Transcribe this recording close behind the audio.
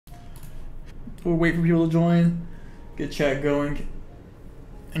We'll wait for people to join, get chat going,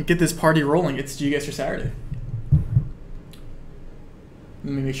 and get this party rolling. It's Geoguessr Saturday.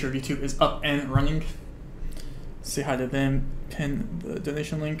 Let me make sure YouTube is up and running. Say hi to them. Pin the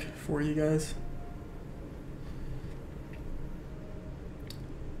donation link for you guys.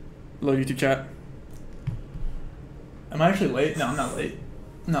 Hello, YouTube chat. Am I actually late? No, I'm not late.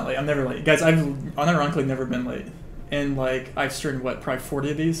 I'm not late. I'm never late. Guys, I've unironically never been late. And like, I've streamed, what, probably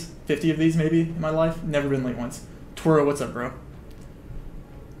 40 of these? 50 of these, maybe, in my life? Never been late once. Toro, what's up, bro?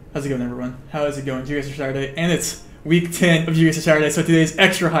 How's it going, everyone? How is it going? Geoguessr Saturday. And it's week 10 of Geoguessr Saturday, so today's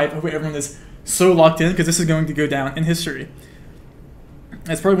extra hype. I hope everyone is so locked in, because this is going to go down in history.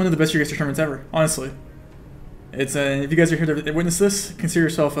 It's probably one of the best Geoguessr tournaments ever, honestly. It's if you guys are here to witness this, consider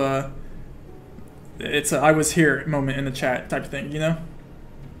yourself it's a I was here moment in the chat type of thing, you know?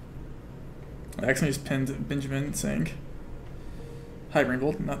 I accidentally just pinned Benjamin saying, hi,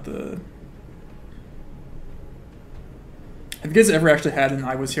 Rainbow, not the... Have you guys ever actually had an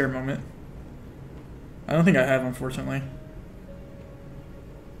I was here moment? I don't think I have, unfortunately.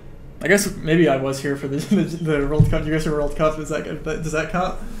 I guess maybe I was here for the World Cup. You guys are World Cup. Does that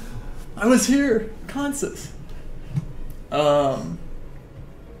count? I was here. Consus. What's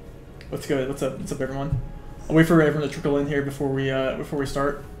good? What's up? What's up, everyone? I'll wait for everyone to trickle in here before we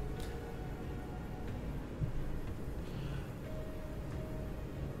start.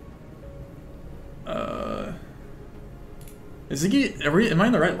 Is Ziggy? Am I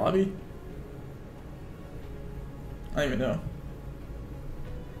in the right lobby? I don't even know.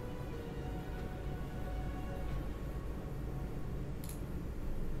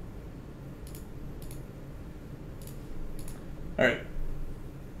 Alright.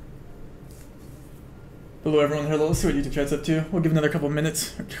 Hello everyone, hello, let's see what YouTube chat's up to. We'll give another couple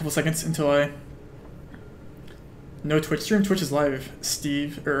minutes, a couple seconds until I... No Twitch stream? Twitch is live,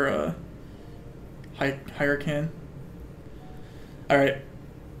 Steve, or Hierarchan. Alright.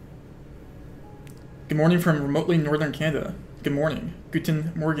 Good morning from remotely northern Canada. Good morning.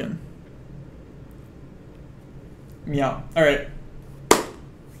 Guten Morgen. Meow. Alright.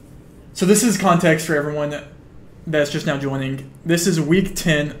 So this is context for everyone that's just now joining. This is week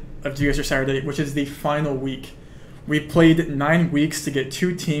 10 of Geoguessr Saturday, which is the final week. We played 9 weeks to get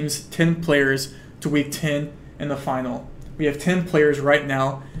 2 teams, 10 players to week 10 in the final. We have 10 players right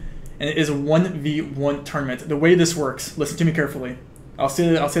now, and it is a 1v1 tournament. The way this works, listen to me carefully. I'll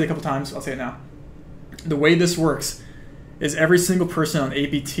say it a couple times, I'll say it now. The way this works is every single person on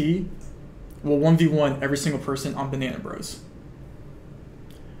ABT will 1v1 every single person on Banana Bros.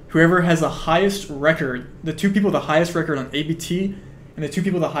 Whoever has the highest record, the 2 people with the highest record on ABT and the 2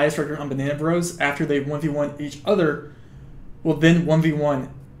 people with the highest record on Banana Bros, after they 1v1 each other, will then 1v1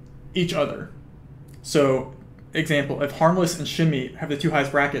 each other. So, example, if Harmless and Shimmy have the 2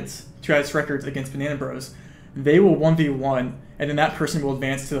 highest brackets, 2 highest records against Banana Bros, they will 1v1, and then that person will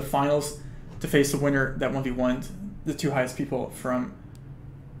advance to the finals to face the winner that 1v1'd the 2 highest people from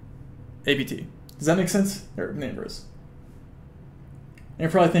ABT. Does that make sense? Or Banana Bros? And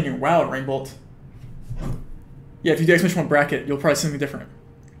you're probably thinking, wow, Rainbolt. Yeah, if you do exclamation 1 bracket, you'll probably see something different.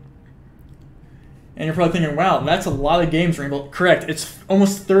 And you're probably thinking, wow, that's a lot of games, Rainbolt. Correct, it's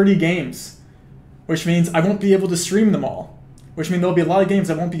almost 30 games. Which means I won't be able to stream them all. Which means there'll be a lot of games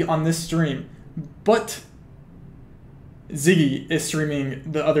that won't be on this stream. But Ziggy is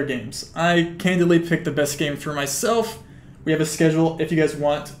streaming the other games. I candidly picked the best game for myself. We have a schedule. If you guys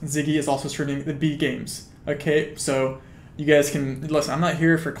want, Ziggy is also streaming the B games. Okay, so you guys can listen. I'm not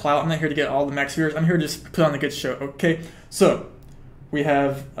here for clout. I'm not here to get all the max viewers. I'm here to just put on a good show. Okay, so we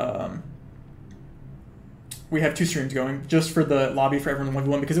have 2 streams going just for the lobby for everyone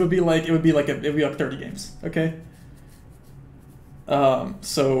 1v1, because it would be like 30 games. Okay.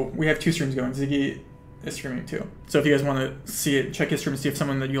 So we have 2 streams going. Ziggy is streaming too. So if you guys want to see it, check his stream and see if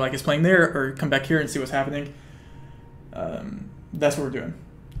someone that you like is playing there, or come back here and see what's happening. That's what we're doing.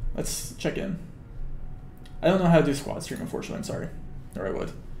 Let's check in. I don't know how to do squad stream, unfortunately. I'm sorry. Or I would.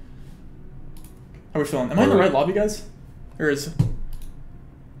 How are we feeling? Am I in the right lobby, guys? Or is...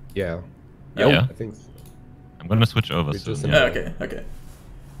 Yeah. Yeah. I think so. I'm going to switch over soon. Yeah. Okay.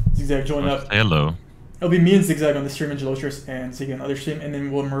 Zigzag, join up. Say hello. It'll be me and Zigzag on the stream, and Gelotris and Ziggy on the other stream, and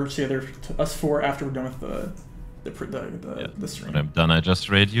then we'll merge together, us 4, after we're done with the stream. When I'm done, I just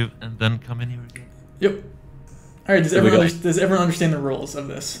raid you, and then come in here again. Yep. All right. Does everyone understand the rules of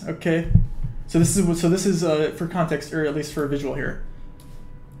this? Okay. So this is for context, or at least for a visual here.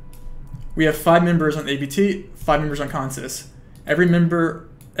 We have 5 members on ABT, 5 members on Consys. 5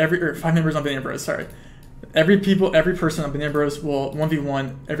 members on Banana Bros. Sorry. Every person on Banana Bros will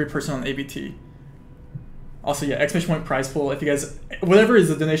 1v1 every person on ABT. Also, yeah, exclamation point prize pool. If you guys, whatever is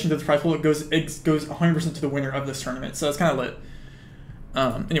the donation to the prize pool, it goes 100% to the winner of this tournament. So it's kind of lit.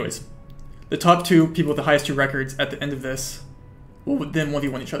 Anyways, the top 2 people with the highest 2 records at the end of this will then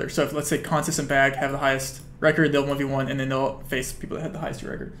 1v1 each other. So if, let's say, Consist and Bag have the highest record, they'll 1v1, and then they'll face people that have the highest 2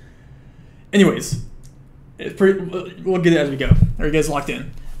 record. Anyways, we'll get it as we go. Are you guys locked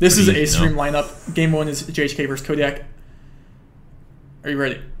in? This is a stream lineup. Game 1 is JHK versus Kodiak. Are you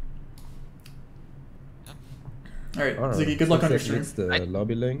ready? All right, Ziggy, good luck on your stream. The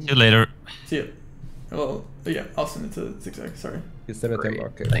lobby link. See you later. See you. Well, yeah, I'll send it to Zigzag. Sorry. You send it to him,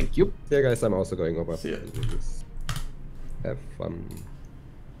 okay. Thank you. Yeah, guys, I'm also going over. See ya. Have fun.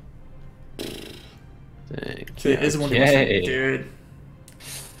 See, it is 1v1, dude.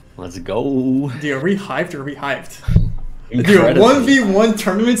 Let's go. Dude, are we hyped or are we hyped? Incredible. Dude, 1v1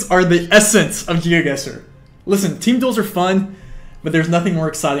 tournaments are the essence of Geoguessr. Listen, team duels are fun, but there's nothing more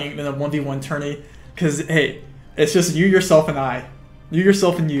exciting than a 1v1 tourney. Because, hey, it's just you, yourself, and I. You,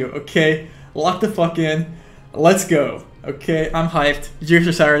 yourself, and you, okay? Lock the fuck in. Let's go. Okay, I'm hyped.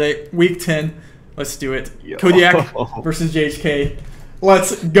 Geoguessr Saturday, week 10. Let's do it. Yo. Kodiak versus JHK.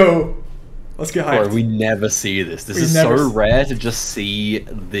 Let's go. Let's get hyped. Bro, we never see this. This is so rare to just see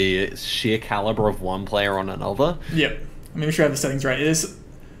the sheer caliber of one player on another. Yep. Let me make sure I have the settings right. It is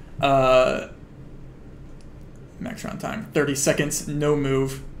max round time. 30 seconds, no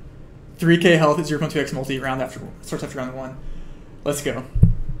move. 3k health, 0.2x multi, starts after round 1. Let's go.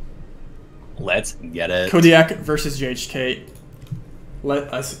 Let's get it. Kodiak versus JHK.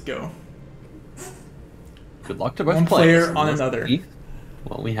 Let us go. Good luck to both One players. player on another.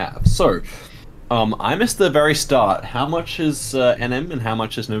 What we have. So, I missed the very start. How much is NM and how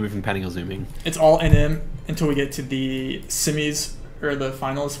much is no moving, panning, or zooming? It's all NM until we get to the semis or the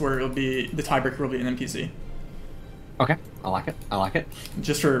finals where it'll be the tiebreaker will be an NPC. Okay, I like it. I like it.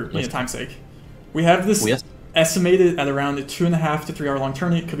 Just for time's sake. We have this estimated at around a 2.5 to 3 hour long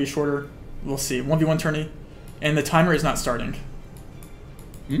tourney. It could be shorter. We'll see. 1v1 tourney. And the timer is not starting.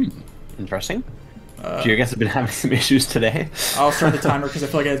 Interesting. Geoguessr has been having some issues today. I'll start the timer because I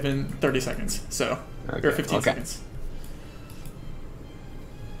feel like it's been 30 seconds. So, or 15 seconds.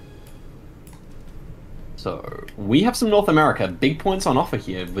 So, we have some North America. Big points on offer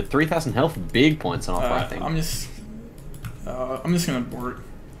here. With 3,000 health, big points on offer, I think. I'm just going to abort.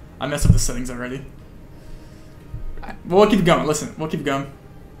 I messed up the settings already. We'll keep going. Listen, we'll keep going.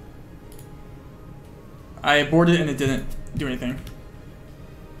 I aborted and it didn't do anything.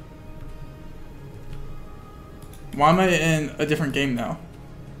 Why am I in a different game now?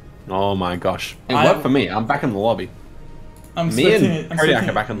 Oh my gosh. It worked for me. I'm back in the lobby. Me and Kodiak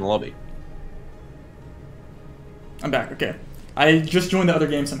are back in the lobby. I'm back, okay. I just joined the other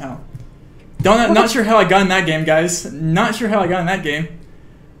game somehow. Not sure how I got in that game, guys. Not sure how I got in that game.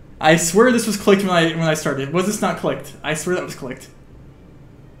 I swear this was clicked when I started. Was this not clicked? I swear that was clicked.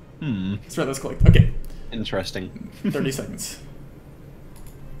 I swear that was clicked. Okay. Interesting. 30 seconds.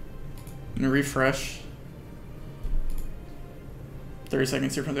 And refresh. 30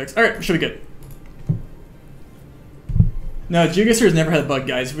 seconds here from the X. Alright, should be good. No, Geoguessr has never had a bug,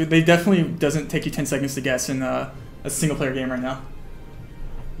 guys. They definitely doesn't take you 10 seconds to guess in a single player game right now.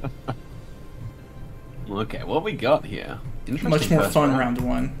 Okay, what we got here? Much more fun round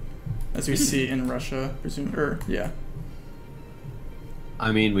 1, as we see in Russia, yeah.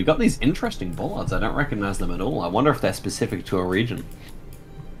 I mean, we got these interesting bollards. I don't recognize them at all. I wonder if they're specific to a region.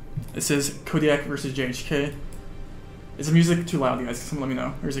 It says Kodiak versus JHK. Is the music too loud, guys? Someone let me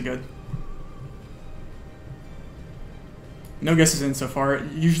know. Or is it good? No guesses in so far.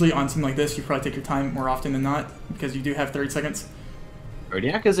 Usually on something like this, you probably take your time more often than not, because you do have 30 seconds.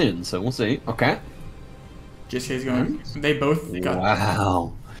 Kodiak is in, so we'll see. Okay. JHK is going. They both got...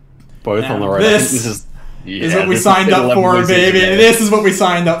 Wow. Both on the road. This is what we signed up for, baby. This is what we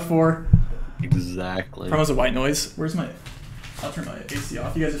signed up for. Exactly. Promos a white noise. Where's my... I'll turn my AC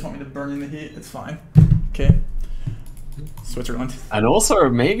off. You guys just want me to burn in the heat? It's fine. Okay. Switzerland. And also,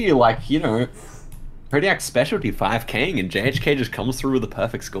 maybe, like, you know, Kodiak's specialty 5K'ing and JHK just comes through with a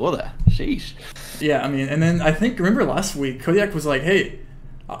perfect score there. Sheesh. Yeah, I mean, and then I think, remember last week, Kodiak was like, hey,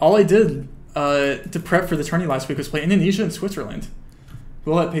 all I did to prep for the tourney last week was play Indonesia and Switzerland.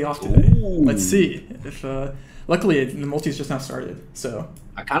 Will that pay off today? Ooh. Let's see. If luckily, the multi's just now started, so.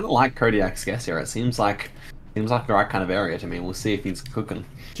 I kind of like Kodiak's guess here. It seems like the right kind of area to me. We'll see if he's cooking.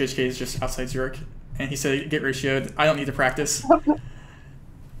 JHK is just outside Zurich. And he said, get ratioed. I don't need to practice.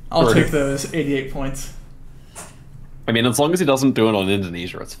 I'll take those 88 points. I mean, as long as he doesn't do it on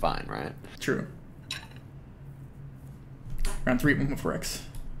Indonesia, it's fine, right? True. Round 3, 1.4x.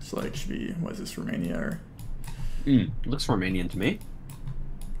 So, like, should be, what is this, Romania or... Looks Romanian to me.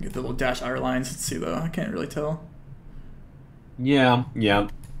 Get the little dash hour lines. Let's see though. I can't really tell. Yeah, yeah,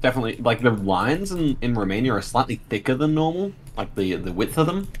 definitely. Like the lines in Romania are slightly thicker than normal, like the width of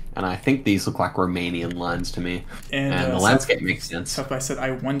them, and I think these look like Romanian lines to me. And the landscape makes sense. Stuff I said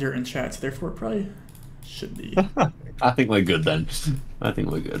I wonder in chat, so therefore it probably should be. I think we're good then. I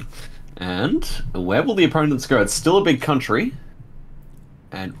think we're good. And where will the opponents go? It's still a big country.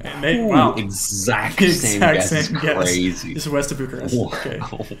 And they, wow, exact same guess. Is crazy. This is west of Bucharest. Whoa. Okay.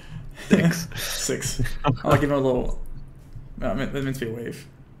 6. 6. I'll give him a little. That meant to be a wave.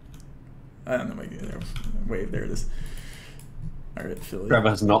 I don't know. Wave. There it is. All right, Philly. Trevor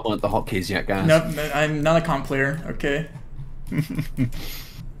has not learned the hotkeys yet, guys. Nope, I'm not a comp player. Okay.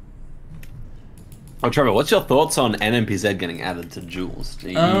 Oh, Trevor, what's your thoughts on NMPZ getting added to Jules? Are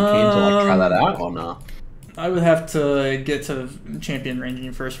you keen to like try that out or not? I would have to get to champion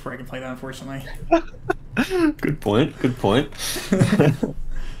ranking first before I can play that, unfortunately. Good point. Good point.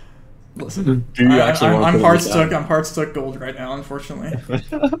 Listen, do you actually want to I'm hard stuck. I'm hard stuck gold right now, unfortunately.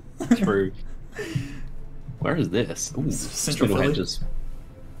 True. Where is this? Ooh, Central middle hedges.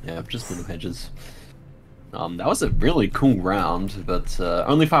 Yeah, just middle hedges. That was a really cool round, but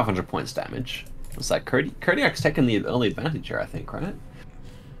only 500 points damage. It's like Kodiak's taking the early advantage here, I think, right?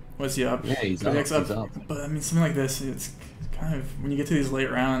 Was he up? Yeah, he's up. But I mean, something like this, it's kind of when you get to these late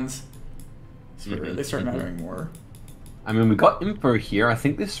rounds, they start mattering more. I mean, we got info here. I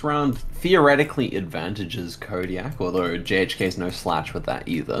think this round theoretically advantages Kodiak, although JHK's no slouch with that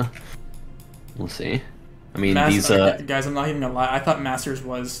either. We'll see. I mean, these guys, I'm not even gonna lie. I thought Masters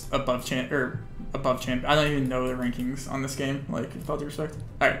was above champ. I don't even know the rankings on this game. Like, with all due respect.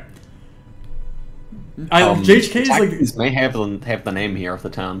 All right. JHK is like these may have the name here of the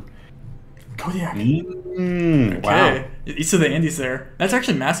town. Kodiak. Okay. Wow. East of the Andes there. That's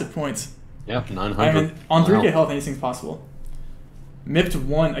actually massive points. Yeah, 900. I mean, on 3K health, anything's possible. Mipped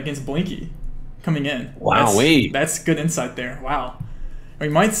 1 against Blinky coming in. Wow, that's good insight there. Wow. We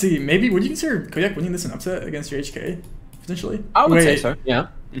might see, maybe, would you consider Kodiak winning this an upset against JHK, potentially? I would say so, yeah.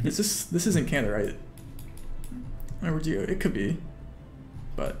 This isn't Canada, right? Or would you, it could be.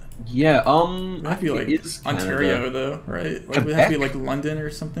 But yeah, it might be like Ontario though, right? Like, it would have to be like London or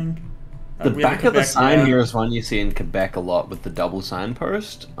something. The back of the sign here is one you see in Quebec a lot with the double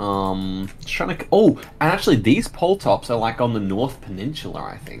signpost. Trying to. Oh, and actually, these pole tops are like on the North Peninsula,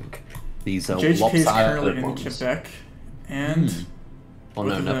 I think. These are JHK is currently in ones. Quebec, and oh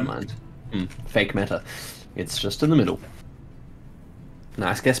no, never mind. Fake meta. It's just in the middle.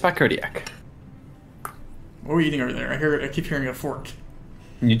 Nice guess by Kodiak. What are we eating over there? I keep hearing a fork.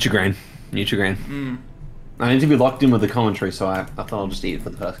 Nutrigrain. I need to be locked in with the commentary, so I thought I'll just eat it for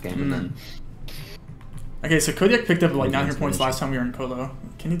the first game and then. Okay, so Kodiak picked up like 900 points last time we were in Colo.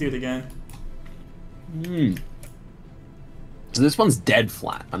 Can you do it again? So this one's dead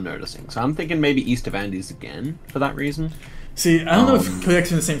flat, I'm noticing. So I'm thinking maybe East of Andes again for that reason. See, I don't know if Kodiak's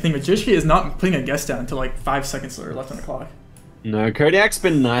doing the same thing, but JHK is not putting a guess down until like 5 seconds left on the clock. No, Kodiak's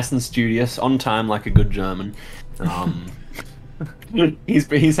been nice and studious, on time like a good German. He's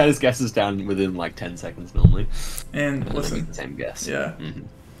had his guesses down within like 10 seconds normally. And listen, the same guess. Yeah.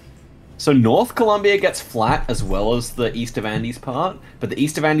 So North Colombia gets flat as well as the East of Andes part, but the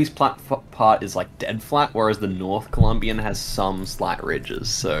East of Andes part is like dead flat, whereas the North Colombian has some slight ridges.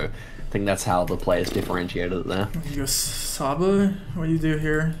 So I think that's how the players differentiated it there. You go Saba? What do you do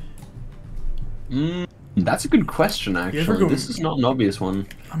here? That's a good question, actually. This is not an obvious one.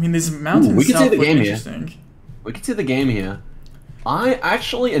 I mean, these mountains. We can see the game here. Interesting. We can see the game here. I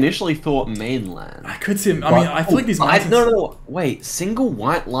actually initially thought mainland. I could see him. I mean, I feel like these mountains. No. Wait, single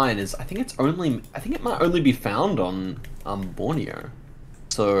white line is. I think it might only be found on Borneo.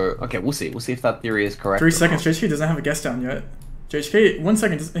 So okay, we'll see. We'll see if that theory is correct. 3 seconds. JHK doesn't have a guess down yet. JHK, 1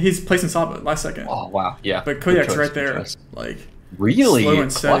 second. He's placing Saba last second. Oh wow, yeah. But Kodiak's right there. Like really slow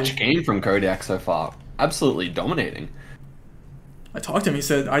and clutch game from Kodiak so far. Absolutely dominating. I talked to him. He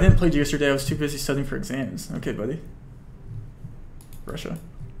said, "I didn't play yesterday. I was too busy studying for exams." Okay, buddy. Russia.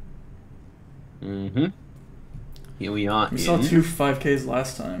 Here we are. We saw 2 5Ks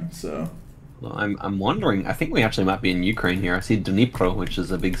last time, so. Well, I'm wondering. I think we actually might be in Ukraine here. I see Dnipro, which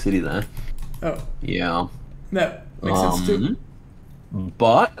is a big city there. Oh. Yeah. That makes sense too.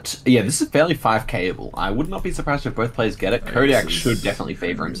 But yeah, this is fairly 5Kable. I would not be surprised if both players get it. Kodiak should definitely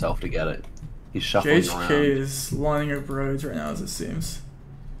favor himself to get it. He's shuffling around. JHK is lining up roads right now, as it seems.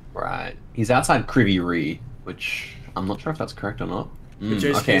 Right. He's outside Kryvyi Rih, which I'm not sure if that's correct or not.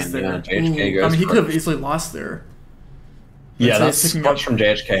 JHK's there. JHK goes. I mean, he could have easily lost there. Yeah, that's spots from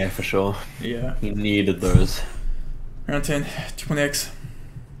JHK for sure. Yeah. He needed those. Round 10, 2.x.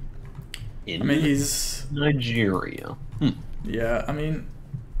 I mean, he's Nigeria. Yeah, I mean,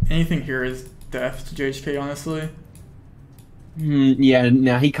 anything here is death to JHK, honestly. Yeah,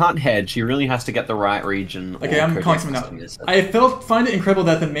 now he can't hedge. He really has to get the right region. Okay, I'm calling something out. I find it incredible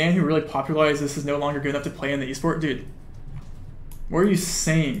that the man who really popularized this is no longer good enough to play in the esport. Dude, what are you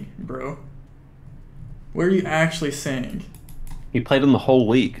saying, bro? What are you actually saying? He played in the whole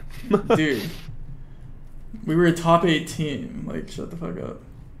league. Dude, we were a top 8 team. Like, shut the fuck up.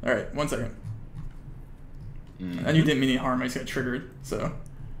 All right, 1 second. And you didn't mean any harm. I just got triggered. So,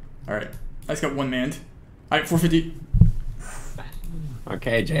 all right, I just got one manned. All right, 450.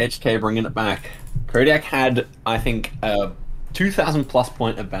 Okay, JHK bringing it back. Kodiak had, I think, a 2,000 plus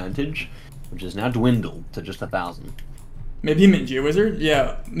point advantage, which is now dwindled to just 1,000. Maybe he meant Geoguessr?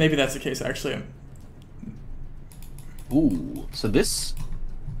 Yeah, maybe that's the case, actually. Ooh, so this...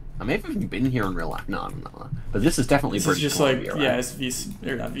 I may have even been here in real life. No. But this is definitely This is British just Columbia, like, right? yeah, it's VC,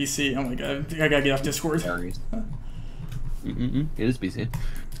 or not VC. Oh my god, I gotta get off Discord. It is BC.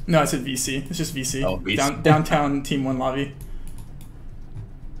 No, I said VC. It's just VC. Oh, VC. Downtown Team 1 lobby.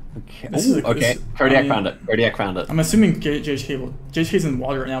 Okay. This is Ooh, okay. Kodiak found it. Kodiak found it. I'm assuming JHK will. JHK's in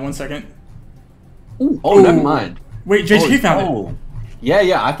water right now. 1 second. Ooh, oh, never mind. Wait, JHK found it.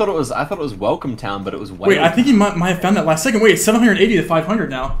 Yeah. I thought it was Welcome Town, but it was Wait, I think he might have found that last second. Wait, it's 780 to 500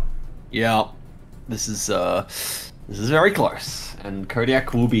 now. Yeah. This is very close, and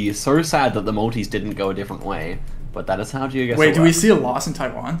Kodiak will be so sad that the multis didn't go a different way. But that is how Geoguessr Wait, do we works. see a loss in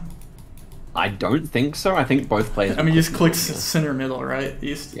Taiwan? I don't think so. I think both players. I mean, just click center middle, right?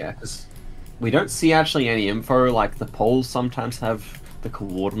 East. Yeah, because we don't see actually any info. Like the polls sometimes have the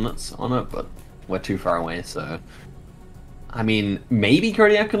coordinates on it, but we're too far away. So, I mean, maybe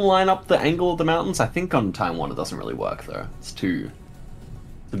Kodiak can line up the angle of the mountains. I think on Taiwan it doesn't really work though. It's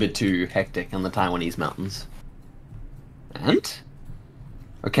a bit too hectic in the Taiwanese mountains. And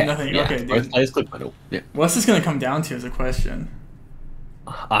okay, Nothing. yeah, Okay, both dude. players click middle. Yeah. What's this gonna come down to is a question.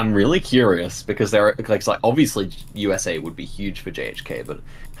 I'm really curious because they're like obviously USA would be huge for JHK, but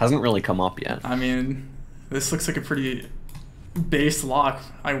hasn't really come up yet. I mean, this looks like a pretty base lock.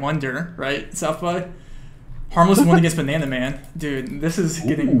 I wonder, right? South by Harmless won against Banana Man, dude. This is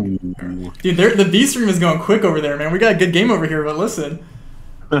getting. Ooh. Dude, the B stream is going quick over there, man. We got a good game over here, but listen,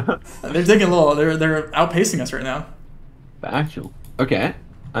 they're taking a little. They're outpacing us right now. Actual. Okay.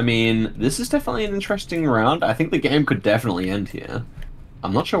 I mean, this is definitely an interesting round. I think the game could definitely end here.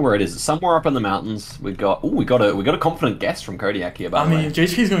 I'm not sure where it is. It's somewhere up in the mountains. We got a confident guess from Kodiak here. By the way.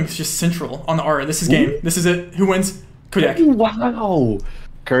 JHK is going just central on the R. This is game. This is it. Who wins? Kodiak. Ooh, wow.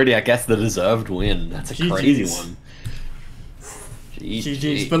 Kodiak gets the deserved win. That's a crazy one.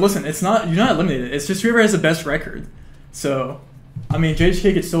 GG's. But listen, it's not. You're not eliminated. It's just whoever has the best record. So, I mean,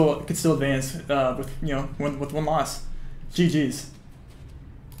 JHK could still advance with one loss. GG's.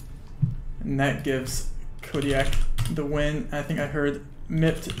 And that gives Kodiak the win. I think I heard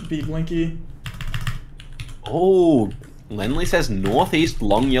Mipped beat Blinky. Oh, Lenley says northeast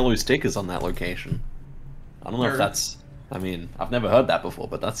long yellow stickers on that location. I don't know if that's... I mean, I've never heard that before,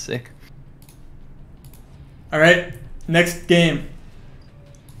 but that's sick. All right, next game.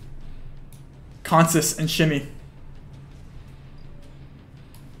 Consus and Shimmy.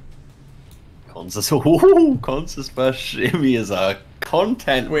 Consus vs Shimmy is a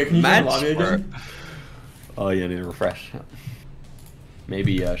content Wait, can you match, join the lobby bro. again? Oh, yeah, I need to refresh.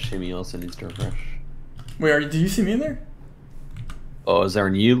 Maybe Shimmy also needs to refresh. Wait, do you see me in there? Oh, is there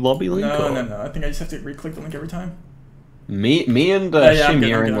a new lobby link? No. I think I just have to re-click the link every time. Me and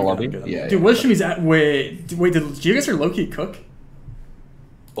Shimmy are in the lobby. Yeah. Dude, what Shimmy's at? Wait, did Geoguessr low-key cook?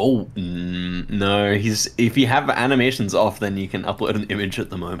 Oh, no. If you have animations off, then you can upload an image at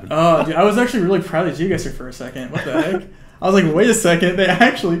the moment. Oh, dude, I was actually really proud of Geoguessr for a second. What the heck? I was like, wait a second, they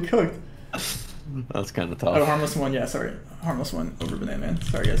actually cooked. That's kind of tough. Oh, Harmless won. Yeah, sorry. Harmless won over Banana Man.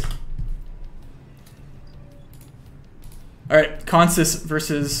 Sorry, guys. All right, Consus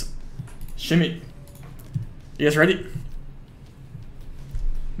versus Shimmy. You guys ready?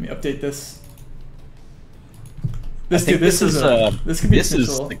 Let me update this. This could be this is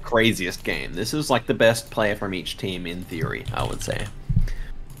potential. the craziest game. This is like the best player from each team in theory, I would say.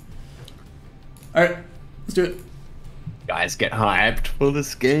 All right, let's do it. Guys, get hyped for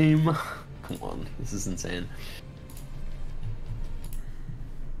this game. Come on, this is insane.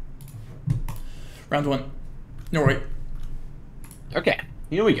 Round one. Norway. Okay,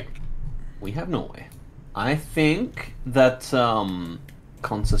 here we go. We have Norway. I think that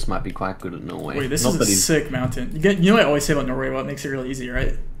Consus might be quite good at Norway. Wait, this is a sick mountain. You know what I always say about Norway? What makes it really easy,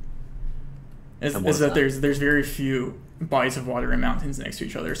 right? Is that there's very few bodies of water and mountains next to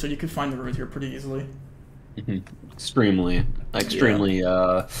each other, so you could find the road here pretty easily. Extremely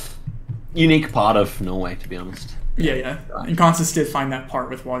unique part of Norway, to be honest. Yeah. And Constance did find that part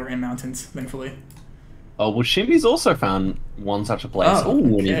with water and mountains, thankfully. Oh, well, Shimmy's also found one such a place. Oh, Oh,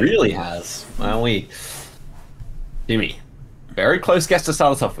 and he okay. really has. Well, Shimmy. Very close guess to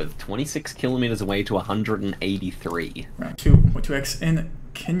start us off with. 26 kilometers away to 183. Round 2x in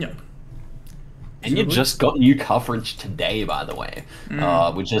Kenya. And you just got new coverage today, by the way,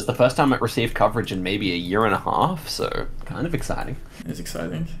 which is the first time it received coverage in maybe a year and a half, so kind of exciting. It is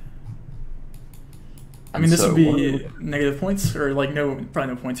exciting. I mean, this would be negative points, or like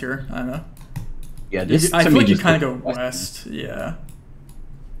probably no points here. I don't know. Yeah, this I to feel me like you just kind of go west. Yeah.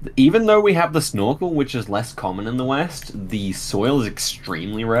 Even though we have the snorkel, which is less common in the west, the soil is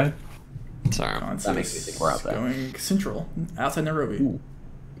extremely red. So that makes me think we're out there. Going central, outside Nairobi. Ooh.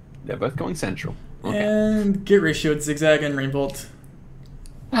 They're both going central. Okay. And get ratioed zigzag and rainbolt.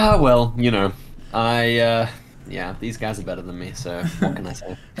 Ah, well, you know, yeah, these guys are better than me, so what can I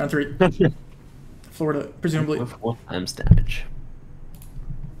say? Round 3. Florida, presumably. With 4 times damage.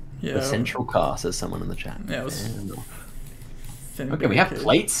 Yeah. The central car, says someone in the chat. Yeah, it was Finn. Okay, we have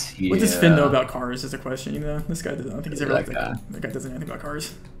plates here. What does Finn know about cars is a question, you know? This guy doesn't. I don't think he's ever That guy doesn't know anything about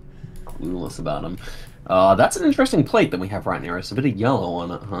cars. Clueless about him. That's an interesting plate that we have right now. It's a bit of yellow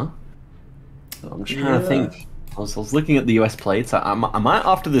on it, huh? So I'm trying to think. I was looking at the US plates. I might,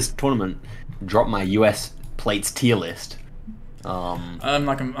 after this tournament, drop my US plates tier list. I'm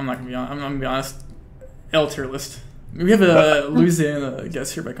not gonna be honest. L tier list. We have a Louisiana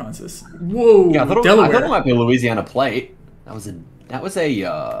guess here by Constance. Whoa, Yeah, I Delaware. thought it might be a Louisiana plate. That was a.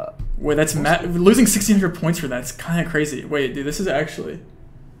 Wait, that's losing 1,600 points for that's kind of crazy. Wait, dude, this is actually.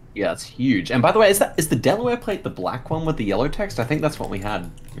 Yeah, it's huge. And by the way, is the Delaware plate the black one with the yellow text? I think that's what we had,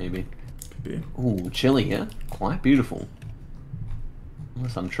 maybe. Could be. Ooh, Chile, yeah, quite beautiful.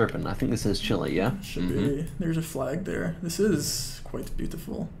 Unless I'm tripping, I think this is Chile, yeah. Should be. There's a flag there. This is quite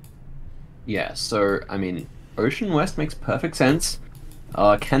beautiful. Yeah. So I mean, Ocean West makes perfect sense.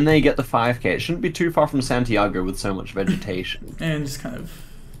 Can they get the 5K? It shouldn't be too far from Santiago with so much vegetation. And just kind of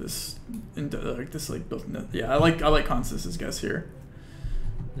this, built. Yeah, I like Constance's guess here.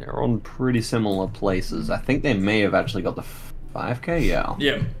 They're on pretty similar places. I think they may have actually got the 5K. Yeah.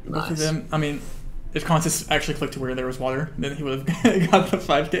 Yeah, Nice. both of them. I mean, if Constance actually clicked to where there was water, then he would have got the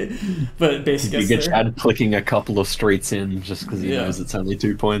 5K. But base You guess get there. Chad clicking a couple of streets in just because he Yeah. knows it's only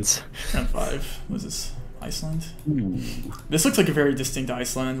 2 points. Round 5. Was this Iceland? Ooh. This looks like a very distinct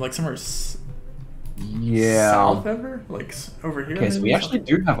Iceland, like somewhere Yeah. south ever, like over here. Okay, so maybe? we actually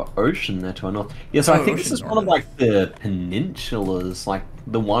do have an ocean there to our north. Yeah, so I think this ocean is one of north. like the peninsulas, like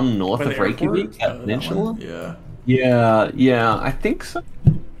the one north By of the airport? Reykjavik, that peninsula. one? Yeah. Yeah, I think so.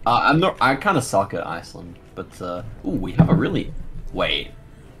 I kind of suck at Iceland, but ooh, we have a really. Wait,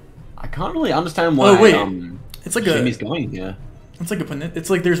 I can't really understand why. Oh, wait. It's like Jimmy's going here. It's like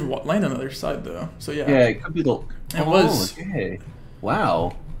it's like there's land on the other side though. So yeah. Yeah, it could be the. It was. Okay.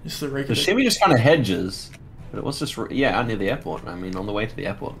 Wow. Just the So Reykjavik. Shimmy just kind of hedges, but it was just out near the airport. I mean, on the way to the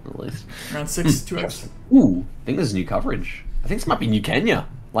airport at least. Round 6, 2x. Ooh, I think there's new coverage. I think this might be New Kenya,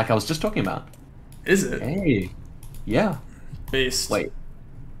 like I was just talking about. Is it? Hey. Yeah. Based. Wait.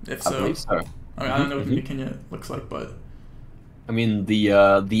 If I so. believe so. I mean, I don't know what New Kenya looks like, but I mean, the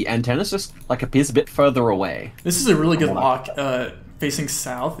antenna's just like appears a bit further away. this is a really good lock facing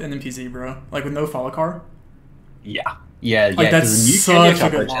south in MPZ, bro. Like with no follow car. Yeah. Yeah. Like, that's 'cause the New such Kenya a good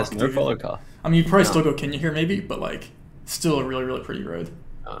coverage has lock, no dude. follow car. I mean, you probably Yeah. still go Kenya here, maybe, but like, still a really, really pretty road.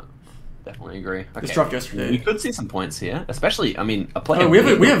 Definitely agree. Okay. This dropped yesterday. We could see some points here, especially. I mean, a player. Oh,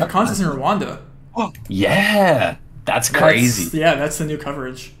 we have Constance in Rwanda. Yeah, that's crazy. That's the new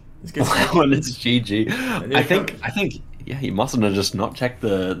coverage. It's good. When it's GG. new I think. Yeah, he mustn't have just not checked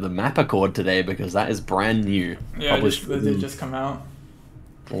the map accord today because that is brand new. Yeah, Published they did just come out.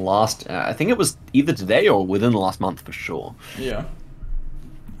 last. I think it was either today or within the last month for sure. Yeah.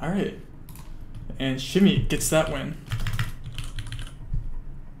 All right. And Shimmy gets that win.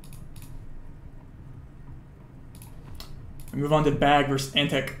 We move on to Bag versus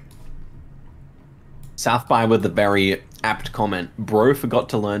Antec. South by with the very apt comment. Bro forgot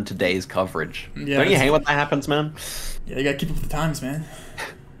to learn today's coverage. Yeah, Don't you it's- hate when that happens, man? Yeah, you gotta keep up with the times, man.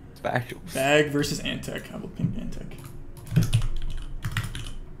 It's factual. Bag versus Antec. I will ping Antec.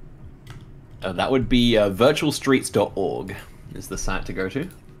 That would be virtualstreets.org is the site to go to.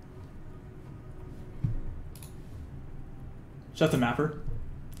 Shout out to Mapper.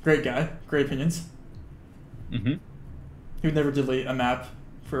 Great guy. Great opinions. Mm-hmm. He would never delete a map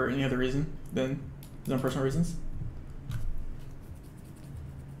for any other reason than his own personal reasons.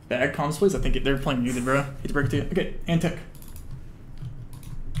 Bag comms, please. I think they're playing muted, bro. Hate to break it to you. Okay, Antec.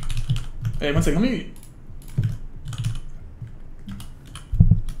 Hey, one second. Let me.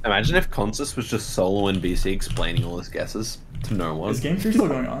 Imagine if Consus was just solo in BC explaining all his guesses to no one. Is Game 3 still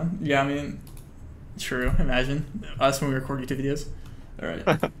going on? Yeah, I mean, true. Imagine us when we record YouTube videos. All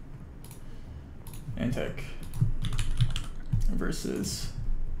right. Antec versus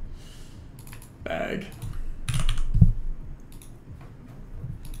Bag.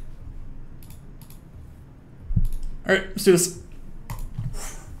 All right, let's do this.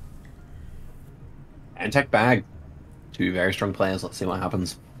 Antec Bag. Two very strong players. Let's see what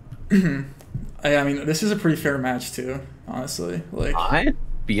happens. I mean, this is a pretty fair match too, honestly. Like, I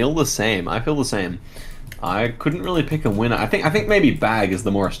feel the same. I couldn't really pick a winner. I think maybe Bag is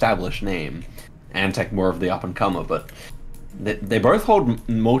the more established name, Antec more of the up and comer. But they both hold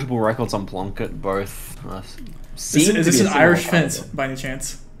multiple records on Plunkett. Both seem is to this be an a Irish similar fence caliber. by any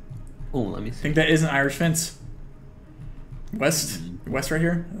chance? Oh, let me I see. think that is an Irish fence. West right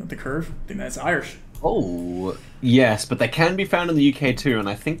here, the curve. I think that's Irish. Oh, yes, but they can be found in the UK too, and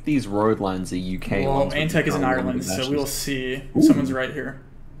I think these road lines are UK Well, ones. Antec is in Ireland, so we will see. Someone's right here.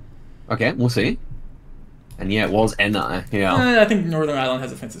 Okay, we'll see. And yeah, it was NI. Yeah, I think Northern Ireland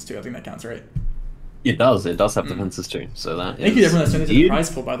has offenses too. I think that counts, right? it does. It does have defenses too. So that. Thank you to everyone that's donated to the indeed- prize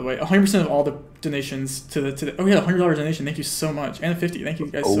pool, by the way. 100% of all the donations to the oh yeah, $100 donation. Thank you so much, and a 50. Thank you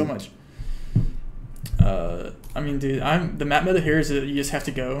guys so much. I mean, dude, the map meta here is that you just have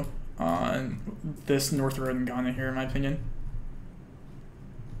to go on this North Road in Ghana here, in my opinion.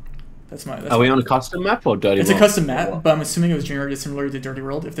 That's Are we on a custom map or dirty? It's a World? custom map, but I'm assuming it was generated similar to Dirty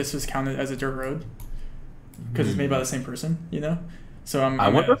World. If this was counted as a dirt road, because it's made by the same person, you know. So I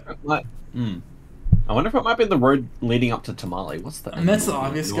wonder if it might. I wonder if it might be the road leading up to Tamale. What's that? And that's the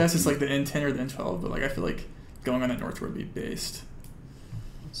obvious guess. It's like the N10 or the N12, but like I feel like going on that North Road would be based.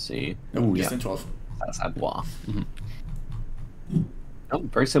 Let's see. No, Ooh, just yeah. N12. That's Abois. Oh,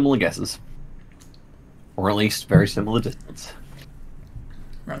 very similar guesses. Or at least very similar distance.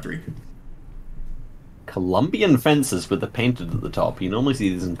 Round 3. Colombian fences with the painted at the top. You normally see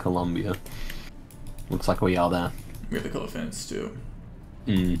these in Colombia. Looks like we are there. We have the color fence too.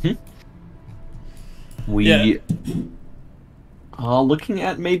 We are looking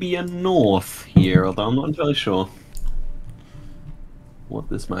at maybe a north here, although I'm not entirely sure what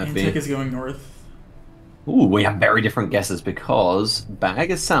this might be. Antec is going north. Ooh, we have very different guesses because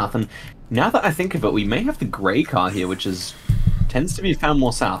Bag is south, and now that I think of it, we may have the grey car here, which tends to be found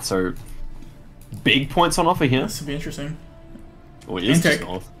more south, so big points on offer here. This would be interesting. Oh, it is Antec. just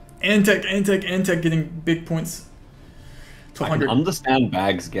north. Antec getting big points. To I can 100. understand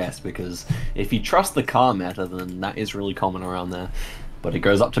Bag's guess, because if you trust the car meta, then that is really common around there. But it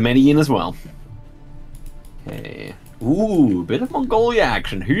goes up to Medellin as well. Okay. Ooh, bit of Mongolia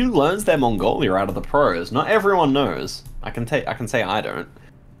action. Who learns their Mongolia out of the pros? Not everyone knows. I can say I don't.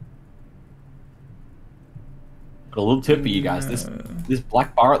 Got a little tip for you guys. This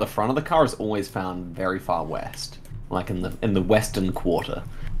black bar at the front of the car is always found very far west, like in the western quarter.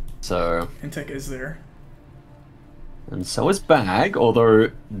 So. Antec is there. And so is Bag,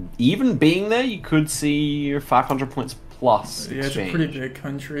 although even being there, you could see 500 points plus Yeah, it's a exchange. pretty big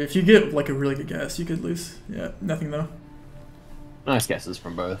country. If you get like a really good guess, you could lose. Yeah, nothing though. Nice guesses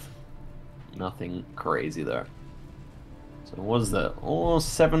from both. Nothing crazy though. So what is that? Oh,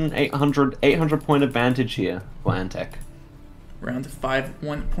 800 point advantage here for Antec. Round 5,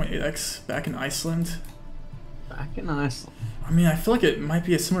 1.8x back in Iceland. Back in Iceland. I mean, I feel like it might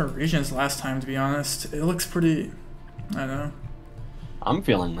be a similar region as last time, to be honest. It looks pretty. I don't know. I'm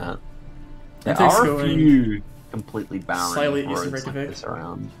feeling that. There Antec's are a going few completely barren slightly east roads of like Reykjavik. this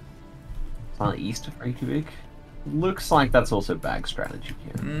around. Slightly east of Reykjavik. Looks like that's also Bag strategy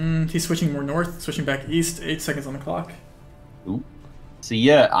here. He's switching more north, switching back east. 8 seconds on the clock. Ooh. So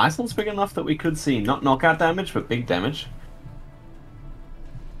yeah, Iceland's big enough that we could see not knockout damage, but big damage.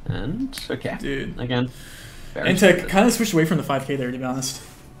 And okay, Dude. again, very Antec stupid. kind of switched away from the 5K there, to be honest.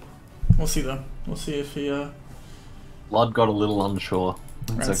 We'll see though. We'll see if he Blood got a little unsure.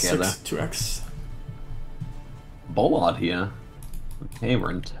 That's round okay 6, 2x. Bollard here. Okay,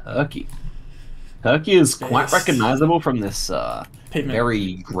 we're in Turkey. Turkey is quite Yes. recognizable from this Pavement.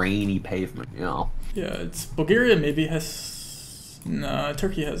 very grainy pavement. You know. Yeah, it's Bulgaria maybe has. No,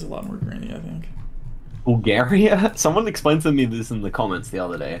 Turkey has a lot more grainy, I think. Bulgaria? Someone explained to me this in the comments the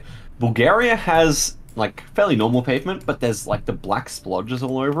other day. Bulgaria has like fairly normal pavement, but there's like the black splodges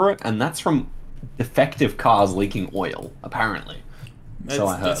all over it, and that's from defective cars leaking oil, apparently. So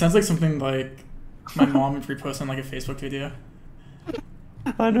I heard. That sounds like something like my mom would repost on like a Facebook video.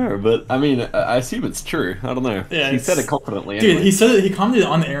 I know, but I mean, I assume it's true. I don't know. Yeah, He said it's- it confidently. Dude, Anyway. he said it, he commented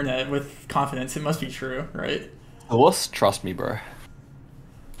on the internet with confidence. It must be true, right? Horse, trust me, bro.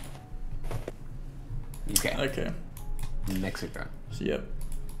 Okay, Okay. Mexico. So, yep.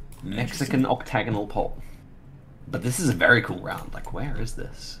 Mexican octagonal pole. But this is a very cool round. Like, where is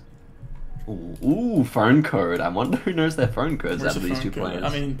this? Ooh, phone code. I wonder who knows their phone codes Where's out of the these phone two code? players. I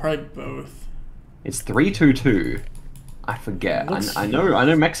mean, probably both. It's 322. I forget. I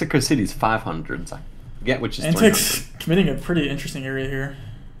know Mexico City's 500s. I forget which is 300. Antec's committing a pretty interesting area here.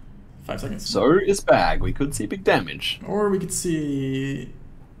 5 seconds. So is Bag. We could see big damage. Or we could see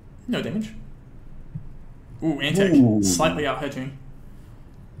no damage. Ooh, Antec slightly out hedging.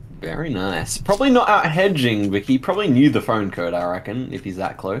 Very nice. Probably not out hedging, but he probably knew the phone code, I reckon, if he's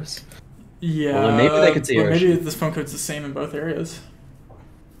that close. Yeah. Well, maybe they could see but maybe Ocean. this phone code's the same in both areas.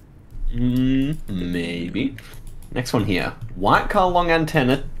 Maybe. Next one here. White car long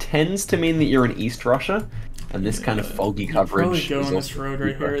antenna tends to mean that you're in East Russia, and this kind of foggy coverage. Probably go is on this also road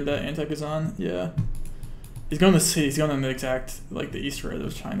right here that Antec is on. Yeah. He's going to see. He's going on the exact like the east road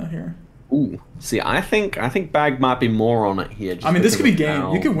of China here. Ooh. See, I think Bag might be more on it here. Just I mean, this because could be of game.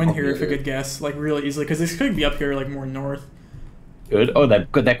 how You could win foggy here if it you is. could guess like really easily because this could be up here like more north. Good. Oh, they're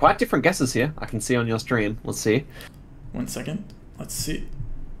good. They're quite different guesses here. I can see on your stream. Let's see. 1 second. Let's see.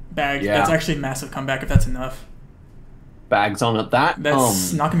 Bag. Yeah. That's actually a massive comeback if that's enough. Bag's on it. That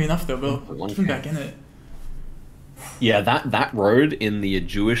That's not gonna be enough though, Bill. 1.1K. Keep him back in it. Yeah, that road in the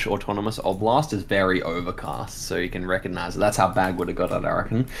Jewish Autonomous Oblast is very overcast, so you can recognize it. That's how Bag would have got it, I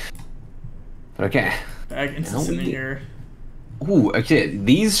reckon. But okay. Bag instance in here. Ooh, okay.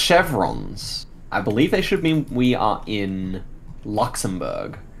 These chevrons, I believe they should mean we are in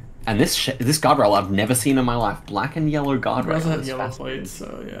Luxembourg. And this guardrail I've never seen in my life. Black and yellow We guardrail. also have is yellow fascinating. plates,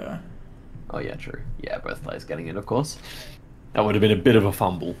 so yeah. Oh yeah, true. Yeah, both players getting it, of course. That would have been a bit of a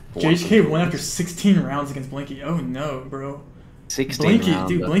fumble. JHK won after 16 rounds against Blinky. Oh no, bro. 16 Blinky, round.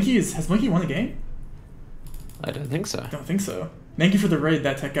 dude, Blinky has Blinky won a game? I don't think so. I don't think so. Thank you for the raid,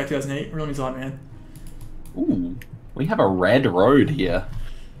 that Tech Guy 2008. Really means a lot, man. Ooh, we have a red road here.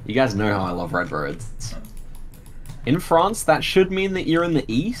 You guys know how I love red roads. In France, that should mean that you're in the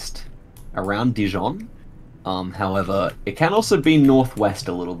east, around Dijon. However, it can also be northwest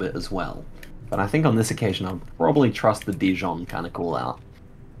a little bit as well. But I think on this occasion, I'll probably trust the Dijon kind of call out.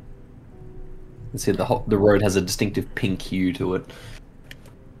 Let's see, the road has a distinctive pink hue to it.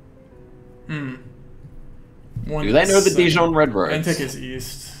 Hmm. Do they know the Dijon red roads? Antec is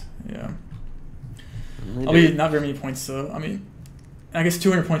east. Yeah. They I do. mean, not very many points though. I mean, I guess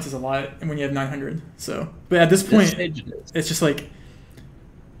 200 points is a lot, and when you have 900, so. But at this point, stage it is. it's just like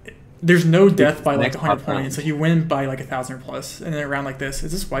there's no death by like Next 100 round. points. Like you win by like 1,000 or plus, and then around like this.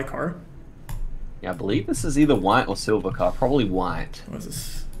 Is this white car? Yeah, I believe this is either white or silver car. Probably white. What is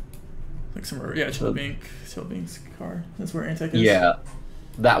this? Like somewhere, yeah, Chelyabinsk car. That's where Antec is. Yeah,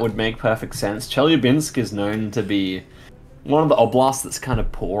 that would make perfect sense. Chelyabinsk is known to be one of the oblasts that's kind of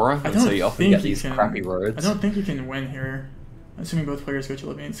poorer, I and don't so you often think get you these can, crappy roads. I don't think you can win here. Assuming both players go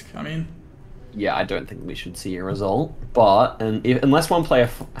Chelyabinsk. I mean, Yeah, I don't think we should see a result, but unless one player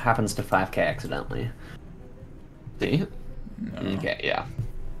happens to 5k accidentally. See? no. Okay, yeah.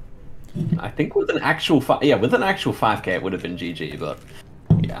 I think with an actual 5k it would have been GG, but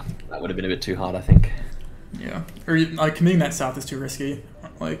yeah, that would have been a bit too hard, I think. Yeah. Or like committing that south is too risky.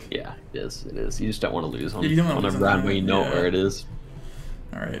 Like. Yeah, it is. It is. You just don't want to lose on, Yeah, you don't wanna on a lose on round that, where you know yeah. where it is.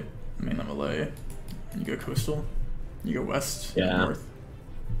 All right. Mainland Malay. You go coastal. You go west. you go Yeah. North.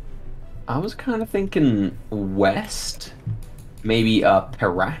 I was kind of thinking west, maybe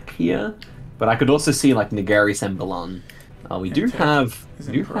Perak here, but I could also see like Nagari Sembalan. We do Antec have is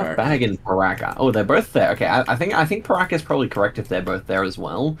in Perak. Bag in Perak. Oh, they're both there. Okay, I think Perak is probably correct if they're both there as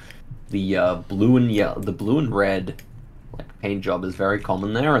well. The blue and red like paint job is very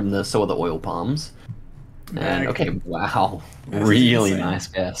common there, and so are the oil palms. And Bag. okay, wow, That's really insane. nice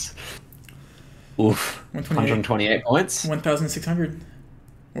guess. Oof, 128 points. 1,600.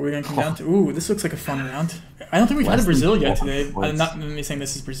 What are we gonna come down to? Ooh, this looks like a fun round. I don't think we've had Less a Brazil than yet 400 today. points. Not me saying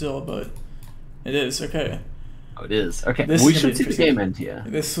this is Brazil, but it is. Okay. Oh, it is. Okay, This we is gonna should be see the interesting. game end here.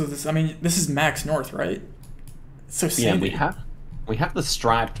 This. I mean, this is max north, right? It's so Yeah, sandy. we have the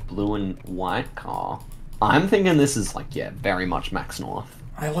striped blue and white car. I'm thinking this is like very much max north.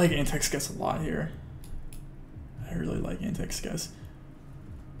 I like Antec's guess a lot here. I really like Antec's guess.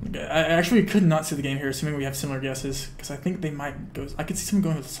 Okay, I actually could not see the game here, assuming we have similar guesses, because I think they might go. I could see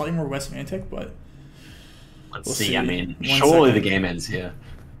someone going slightly more west of Antec, but Let's We'll see. see. I mean, 1 surely the second. game ends here.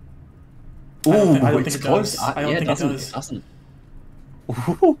 I don't Ooh, think- I don't it's think it close. does. I don't yeah, think it does. It doesn't.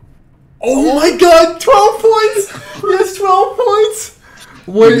 Ooh. oh my God, 12 points! Yes, 12 points.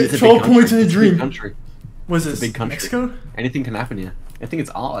 Wait, It's a big 12 points in a country. It's a big dream. country. Was It's this a big country. Mexico? Anything can happen here. I think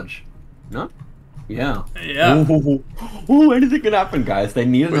it's Arj. No? Yeah. Yeah. Ooh, anything can happen, guys. They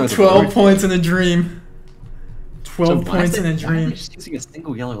need to know With the 12 road. points in a dream. 12 why points is in a it- why are they dream. just using a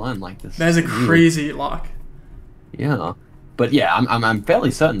single yellow line like this? That is a Weird. crazy lock. Yeah, but yeah, I'm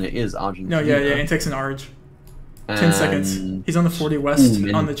fairly certain it is Argentina. No, yeah, Antek's an Arge. 10 seconds. And- He's on the 40 west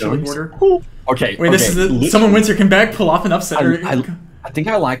Ooh, on the Chile Jones. border. Ooh. Okay. Wait, this is it. Someone wins here. Can back pull off an upset. I think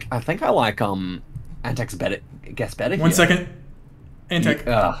I like Antek's guess better. 1 second. Antek.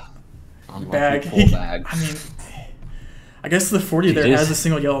 Bag. Bag. I mean, I guess the 40 there GG's. has a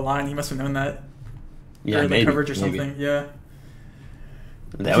single yellow line. He must have known that. Yeah, Or the maybe, coverage or maybe. something. Yeah.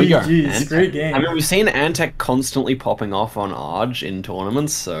 There we go. GG's, great game. I mean, we've seen Antek constantly popping off on Arge in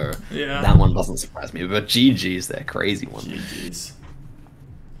tournaments, so Yeah. that one doesn't surprise me. But GG's, they're crazy one. GG's.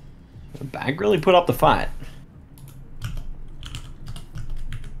 The Bag really put up the fight.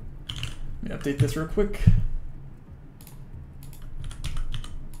 Let me update this real quick.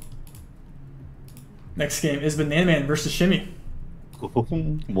 Next game is Banana Man versus Shimmy.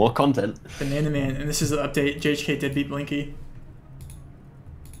 More content. Banana Man, and this is the update. JHK did beat Blinky.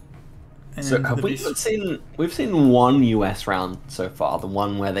 And So have the we Beast- we've seen one US round so far, the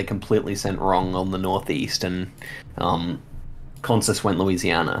one where they completely sent wrong on the Northeast and Consus went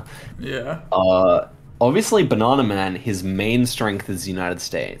Louisiana. Yeah. Obviously Banana Man, his main strength is the United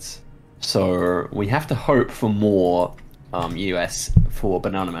States. So we have to hope for more US for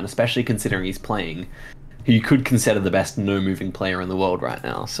Banana Man, especially considering he's playing who you could consider the best no-moving player in the world right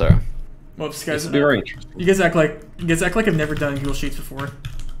now. So Whoops, guys. this will be very interesting. You guys act like I've never done Google Sheets before.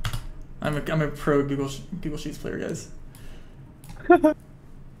 I'm a pro Google Sheets player, guys.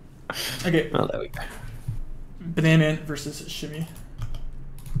 Okay. Oh, there we go. Banana Man versus Shimmy.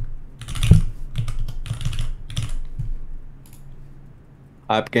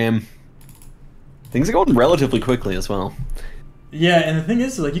 Hype game. Things are going relatively quickly as well. Yeah, and the thing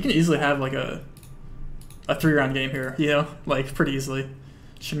is, like, you can easily have like a 3-round game here. You know, like pretty easily.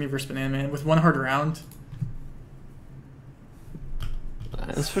 Shimmy versus Banana Man with one hard round.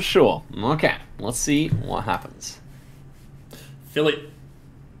 That's for sure. Okay, let's see what happens. Philly.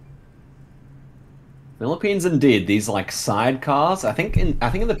 Philippines indeed. These like sidecars. I think in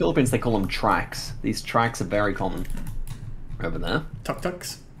the Philippines they call them tracks. These tracks are very common over there.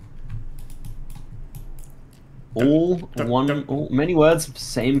 Tuk-tuks. Many words,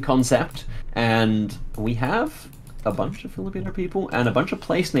 same concept, and we have a bunch of Filipino people and a bunch of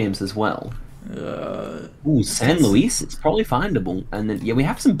place names as well. Ooh, San Luis, it's probably findable. And then, yeah, we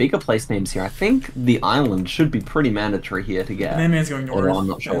have some bigger place names here. I think the island should be pretty mandatory here to get. Banana Man's going north. Although I'm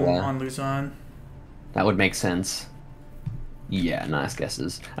not sure where. On Luzon. That would make sense. Yeah, nice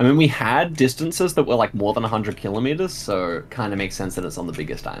guesses. I mean, we had distances that were like more than 100 kilometers, so kind of makes sense that it's on the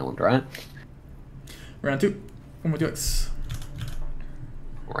biggest island, right? Round 2. One more duets.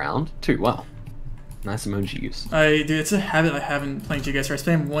 Round 2, wow. Nice emoji use. Dude, it's a habit I have in playing Geoguessr. I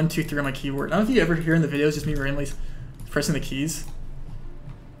spam 1, 2, 3 on my keyboard. I don't know if you ever hear in the videos just me randomly pressing the keys.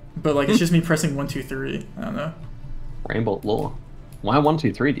 But like it's just me pressing 1, 2, 3. I don't know. Rainbow Law. Why 1,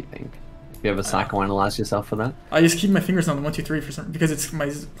 2, 3, do you think? Have you ever psychoanalyzed yourself for that? I just keep my fingers on the 1, 2, 3 for some because it's my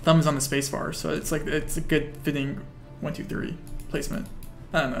thumb is on the space bar, so it's like it's a good fitting 1, 2, 3 placement.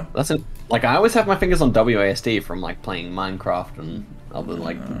 I don't know. That's it. Like I always have my fingers on WASD from like playing Minecraft and other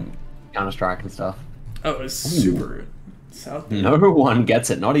like Counter-Strike and stuff. Oh, it's super south. No one gets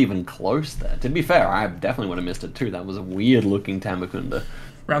it, not even close there. To be fair, I definitely would have missed it too. That was a weird looking Tambakunda.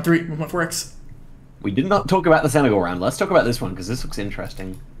 Round 3, 1.4x. We did not talk about the Senegal round. Let's talk about this one because this looks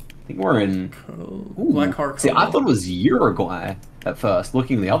interesting. I think we're in Black Heart. See, I thought it was Uruguay at first,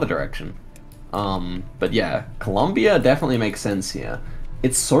 looking the other direction. But yeah, Colombia definitely makes sense here.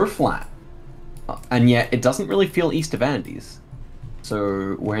 It's so flat, and yet it doesn't really feel east of Andes.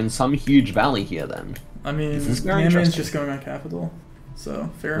 So we're in some huge valley here then. I mean, very Man's interesting. just going on capital, so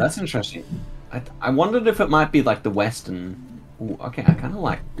fair. That's interesting. I wondered if it might be like the western. Ooh, okay, I kind of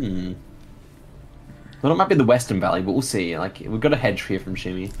like. Well, it might be the Western Valley, but we'll see. Like we've got a hedge here from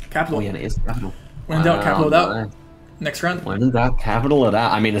Shimmy. Capital. Oh yeah, it is capital. When in doubt, capital it out. Nice. Next round. When in doubt, capital it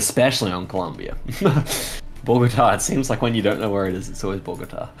out. I mean, especially on Colombia. Bogota. It seems like when you don't know where it is, it's always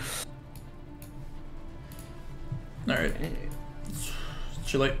Bogota. All right.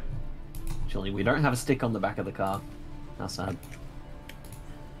 Chile. Chile. We don't have a stick on the back of the car. How sad.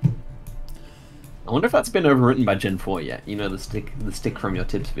 I wonder if that's been overwritten by Gen 4 yet. You know, the stick from your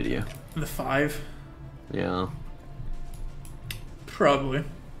tips video. The 5. Yeah. Probably.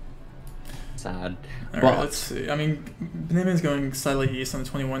 Sad. All right, let's see. I mean, Banana Man's going slightly east on the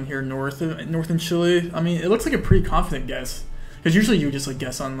 21 here, north in Chile. I mean, it looks like a pretty confident guess, because usually you would just like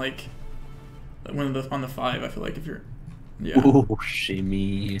guess on like one of on the 5. I feel like if you're, yeah. Ooh,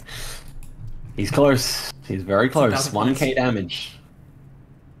 Shimmy. He's close. He's very close. 1,000 points. 1k damage.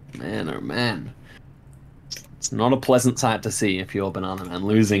 Man, oh man. It's not a pleasant sight to see if you're Banana Man.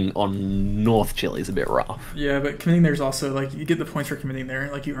 Losing on North Chile is a bit rough. Yeah, but committing there is also, like, you get the points for committing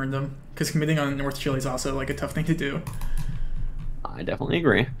there. Like, you earned them. Because committing on North Chile is also, like, a tough thing to do. I definitely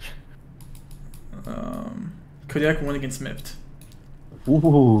agree. Kodiak won against Mipt.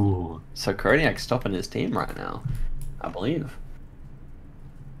 Ooh. So Kodiak's topping his team right now, I believe.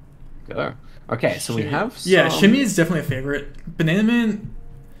 Go. Okay, so we have some... Yeah, Shimmy is definitely a favorite. Banana Man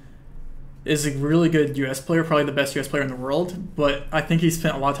is a really good US player, probably the best US player in the world, but I think he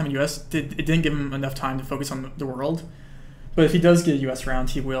spent a lot of time in US. It didn't give him enough time to focus on the world. But if he does get a US round,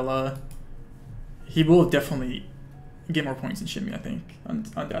 he will definitely get more points than Shimmy, I think,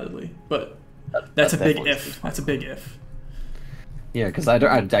 undoubtedly. But that's a big if. That's a big if. Yeah, because I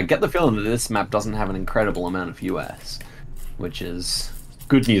get the feeling that this map doesn't have an incredible amount of US, which is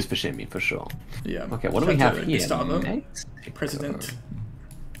good news for Shimmy, for sure. Yeah. Okay, what do we have here? Gustavo, President.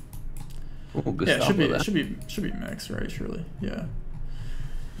 Ooh, Yeah, Gustavo it should be Max, right? Surely, yeah.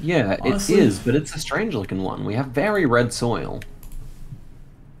 Yeah, Honestly, it is, but it's a strange looking one. We have very red soil.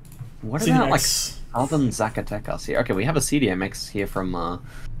 What about like Southern Zacatecas here? Okay, we have a CDMX here from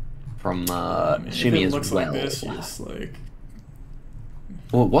Shimmy as looks well. Like this, just like...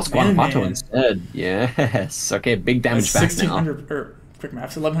 Well, what's Guanajuato instead? Yes. Okay, big damage back now. 1600 or quick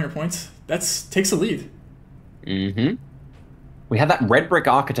maps, 1100 points. Takes a lead. Mm-hmm. We had that red brick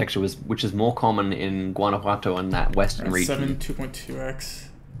architecture, which is more common in Guanajuato and that western region. 2.2x.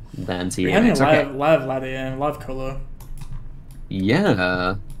 Than CDMX. We have a lot of LADAM, a lot of Colo.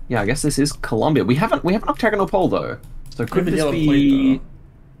 Yeah. Yeah, I guess this is Colombia. We have an octagonal pole though. So could this yellow be... plate,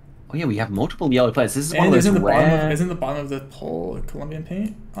 Oh yeah, we have multiple yellow plates. This is one and of those rare... isn't the bottom of the pole Colombian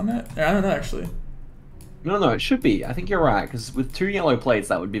paint on that? I don't know, actually. No, it should be. I think you're right, because with 2 yellow plates,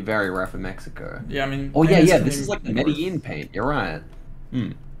 that would be very rare for Mexico. Yeah, I mean... Oh yeah, this is like the Medellin paint. You're right.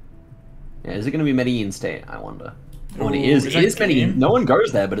 Yeah, is it going to be Medellin State, I wonder? Oh, it is. It is Medellin. No one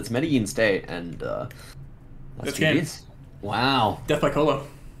goes there, but it's Medellin State, and that's what it is. Wow. Death by Colo.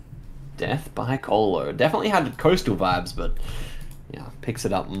 Death by Colo. Definitely had coastal vibes, but yeah, picks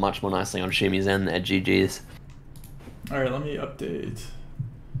it up much more nicely on Shimmy's end there. GG's. Alright, let me update.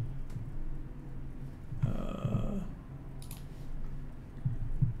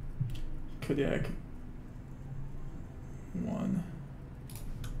 Kodiak 1.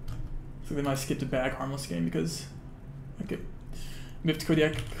 So they might skip the bag harmless game because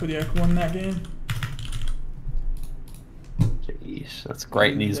Kodiak won that game. Jeez, that's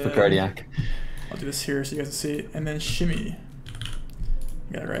great news for Kodiak. I'll do this here so you guys can see it. And then Shimmy.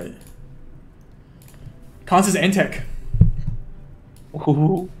 Got it right. Cons is Antec.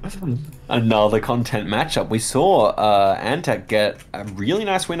 Ooh. Another content matchup. We saw Antec get a really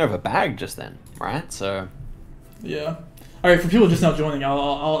nice win over Bag just then, right? So yeah. All right, for people just now joining,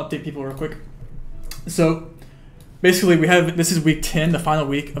 I'll update people real quick. So basically, this is week 10, the final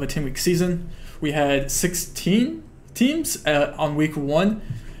week of a 10-week season. We had 16 teams on week 1.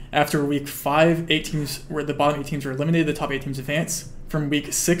 After week 5, 8 teams were the bottom 8 teams were eliminated. The top 8 teams advanced. From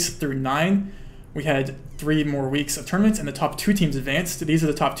week 6 through 9, we had 3 more weeks of tournaments, and the top 2 teams advanced. These are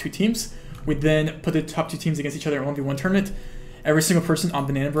the top 2 teams. We then put the top 2 teams against each other in a 1v1 tournament. Every single person on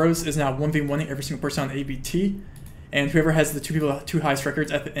Banana Bros is now 1v1ing every single person on ABT. And whoever has the 2 highest records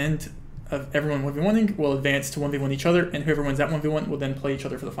at the end of everyone 1v1ing will advance to 1v1 each other, and whoever wins that 1v1 will then play each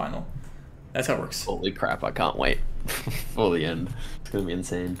other for the final. That's how it works. Holy crap, I can't wait for the end. It's going to be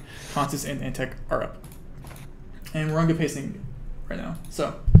insane. Consus and Antec are up. And we're on good pacing right now.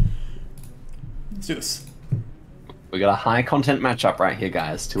 So, let's do this. We got a high content matchup right here,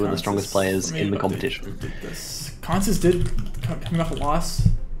 guys. 2 of the strongest players in the competition. Consus did coming off a loss.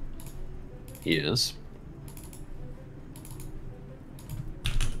 He is.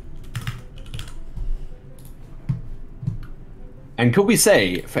 And could we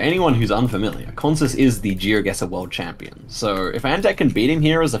say, for anyone who's unfamiliar, Consus is the Geoguessr World Champion. So if Antec can beat him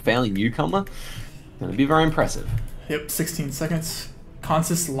here as a fairly newcomer, it'll be very impressive. Yep, 16 seconds.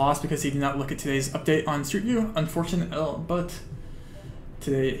 Consus lost because he did not look at today's update on Street View. Unfortunate, but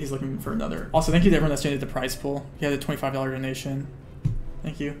today he's looking for another. Also, thank you to everyone that's donated the prize pool. He had a $25 donation.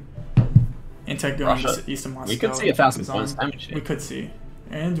 Thank you. Antec going east of Moscow. We could see 1,000 points damage here. We could see.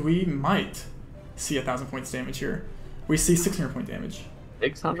 And we might see 1,000 points damage here. We see 600 point damage.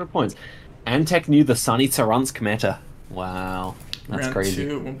 600 points. Antec knew the Sunny Saransk meta. Wow. That's crazy.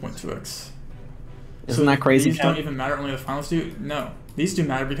 1.2x. Isn't that crazy? These don't even matter, only the finals do? No. These do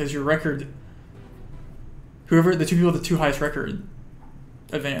matter because your record, the 2 people with the 2 highest record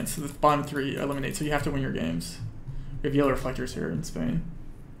advance. The bottom 3 eliminate, so you have to win your games. We have yellow reflectors here in Spain.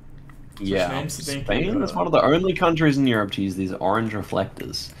 Yeah, Spain is one of the only countries in Europe to use these orange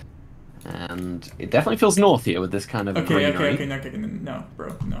reflectors. And it definitely feels north here with this kind of Okay, greenery. no,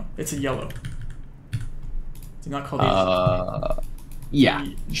 bro, no. It's a yellow. Do not call these. Yeah.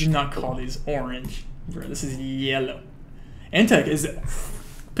 Do not call these orange, bro. This is yellow. Antec is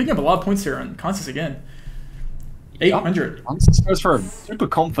picking up a lot of points here on Constance again. 800. Constance goes for a super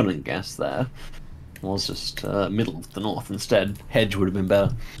confident guess there. Was just middle of the north instead. Hedge would have been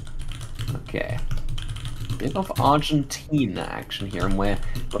better. Okay. Bit of Argentina action here, and we're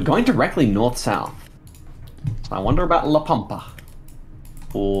going directly north-south. So I wonder about La Pampa.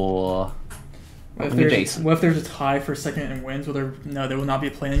 Or... What if there's a tie for second and wins? No, there will not be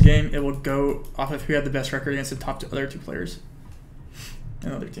a play-in game. It will go off of who had the best record against the other two players.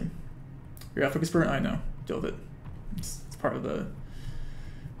 Another team. You're at Focus Burn? I know. Deal with it. It's part of the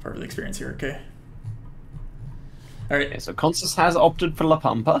experience here, okay? Alright. Okay, so Constance has opted for La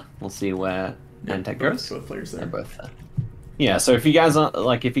Pampa. We'll see where Antec goes. Both players there. They're both there. Yeah, so if you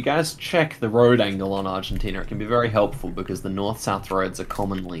guys check the road angle on Argentina, it can be very helpful because the north-south roads are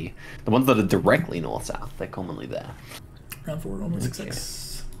commonly the ones that are directly north-south. They're commonly there. Round 4,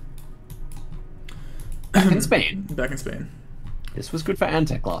 1.66. Back in Spain. Back in Spain. This was good for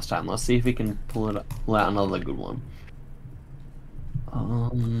Antec last time. Let's see if we can pull out another good one. I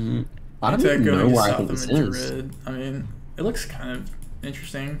don't even know where I think this is. I mean, it looks kind of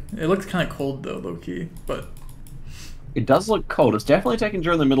interesting. It looks kind of cold though, low key, but. It does look cold. It's definitely taken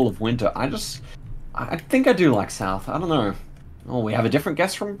during the middle of winter. I think I do like south. I don't know. Oh, we have a different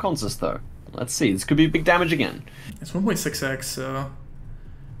guess from Consus, though. Let's see. This could be big damage again. It's 1.6x, so...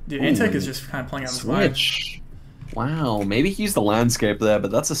 Dude, Antec is just kind of playing out this vibe. Switch. Wow, maybe he used the landscape there,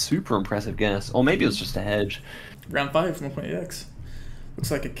 but that's a super impressive guess. Or maybe it was just a hedge. Round 5, 1.8x.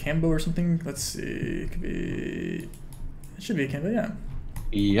 Looks like a Cambo or something. Let's see. It could be... It should be a Cambo, yeah.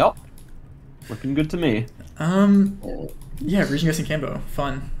 Yup. Looking good to me. Yeah, region guessing Cambo.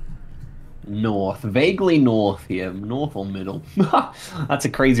 Fun. North. Vaguely north here. North or middle. That's a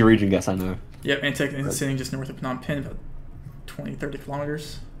crazy region guess, I know. Yep, Antec is sitting just north of Phnom Penh, about 20, 30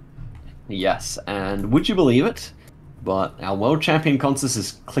 kilometers. Yes, and would you believe it? But our world champion Consus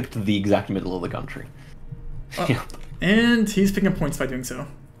has clicked the exact middle of the country. Yep. And he's picking up points by doing so.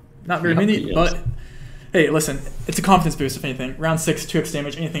 Not very many, but hey, listen, it's a confidence boost if anything. Round 6, 2x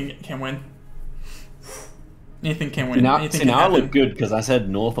damage, anything can win. Anything can win. Now I look good because I said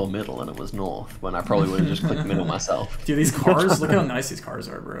north or middle and it was north when I probably would have just clicked middle myself. Dude, these cars, look how nice these cars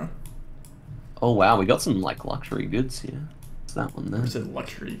are, bro. Oh wow, we got some like luxury goods here. What's that one there? Where's the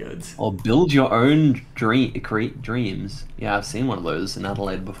luxury goods? Or build your own create dreams. Yeah, I've seen one of those in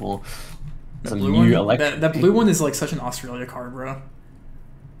Adelaide before. That blue one is like such an Australia car, bro.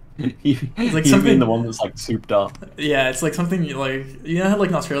 It's like something the one that's like souped up. Yeah, it's like something like you know how like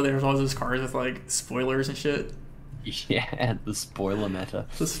in Australia there's all those cars with like spoilers and shit. Yeah, the spoiler meta.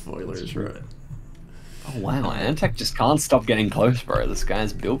 The spoilers, bro. Oh wow, Antec just can't stop getting close, bro. This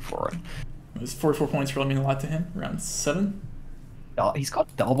guy's built for it. It was 44 points really mean a lot to him. Around 7. Oh, he's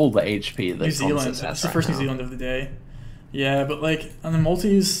got double the HP. New Zealand. That's the first New Zealand of the day. Yeah, but like on the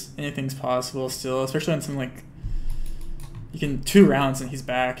multis, anything's possible still, especially on some like. You can 2 rounds and he's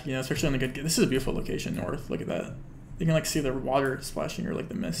back, you know, especially on the good... This is a beautiful location north. Look at that. You can, like, see the water splashing or, like,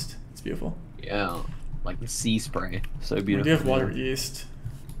 the mist. It's beautiful. Yeah, like the sea spray. So beautiful. We do have water east.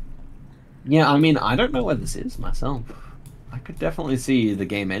 Yeah, I mean, I don't know where this is myself. I could definitely see the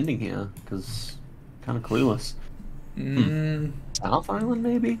game ending here, because kind of clueless. South Island,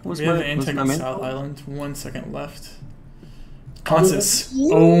 maybe? We have Antec on South Island. 1 second left. Consus.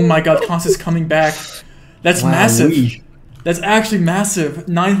 Oh my god, Consus coming back. That's massive. That's actually massive.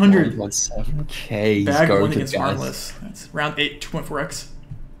 900. 1.7k. Bag 1 against Harmless. That's round 8, 2.4x.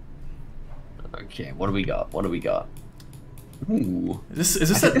 Okay, what do we got? What do we got? Ooh. Is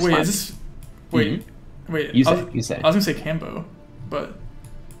this that? Wait, is this? Wait, wait. You say. I was gonna say Cambo, but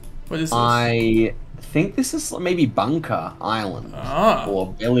what is this? I think this is maybe Bunker Island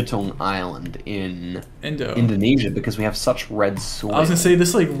or Belitung Island in Indonesia because we have such red soil. I was gonna say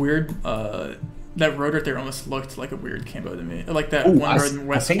this like weird. That road right there almost looked like a weird Cambo to me. Like that one road in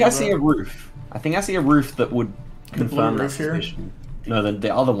West. I think Cambo. I see a roof. I think I see a roof that would confirm the roof here. No,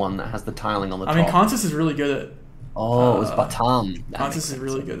 the other one that has the tiling on the top. I mean, Consus is really good at. Oh, it was Batam. Consus is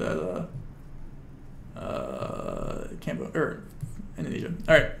really good at Cambo or Indonesia.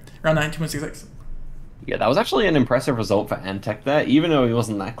 All right, round 9, 2.66. Yeah, that was actually an impressive result for Antec there, even though he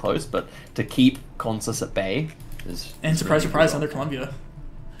wasn't that close. But to keep Consus at bay is surprise, surprise, under Colombia.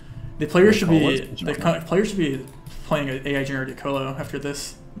 The players should be playing an AI generated Colo after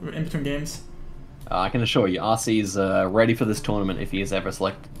this in between games. I can assure you, RC's ready for this tournament if he is ever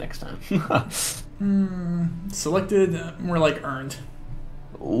selected next time. Selected, more like earned.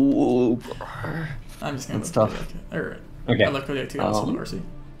 Ooh. I'm just gonna That's look tough. Kodiak. Alright. Okay. I love Kodiak too, also the RC.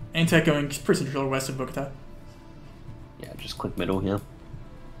 Antec going pretty central west of Bogota. Yeah, just click middle here.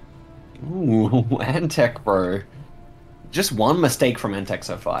 Ooh, Antec, bro. Just one mistake from Antec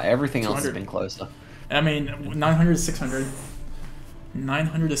so far. Everything else has 200. been closer. I mean, 900 to 600.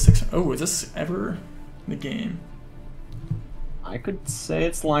 900 to 600. Oh, is this ever the game? I could say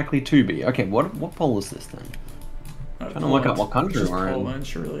it's likely to be. Okay, what poll is this then? Trying to work out what country we're in. Poland,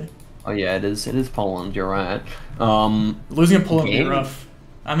 surely. Oh yeah, it is. It is Poland. You're right. Losing in Poland would be game? rough.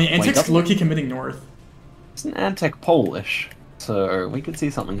 I mean, Antec's low-key committing north. Isn't Antec Polish? So we could see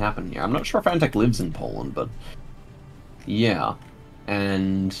something happen here. I'm not sure if Antec lives in Poland, but yeah.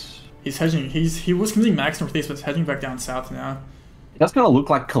 And He's hedging. He was committing max northeast, but he's hedging back down south now. that's gonna look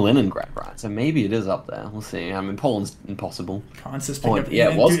like Kaliningrad, right? So maybe it is up there. We'll see. I mean, Poland's impossible. Kansas Oh, picked up.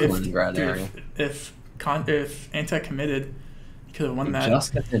 yeah, it was dude, Kaliningrad area. If Antec committed, he could have won that.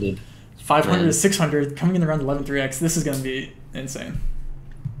 Just committed. 500 Man. to 600, coming in around 11.3x. This is gonna be insane.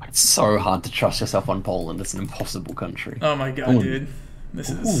 It's so hard to trust yourself on Poland. It's an impossible country. Oh my god, Oh. dude, this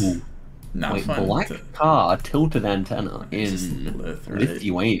is Ooh. not Wait, fun. black car tilted antenna Just in Lith, right?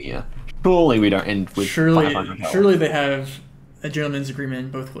 Lithuania. Surely we don't end with 500 health. Surely they have a gentleman's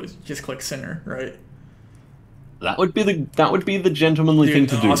agreement. Both just click center, right? That would be the gentlemanly thing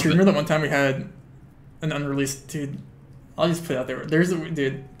to do. Oscar, remember that one time we had an unreleased dude? I'll just put it out there. There's a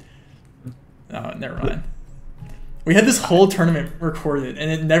dude. Oh, never mind. We had this whole tournament recorded,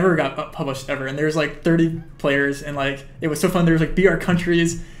 and it never got published ever. And there's like 30 players, and like it was so fun. There's like BR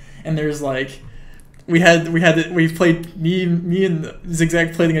countries, and there's like we played me and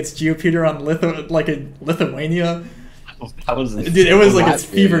Zigzag played against GeoPeter on Lithuania. That was Dude, it was like its Latvia,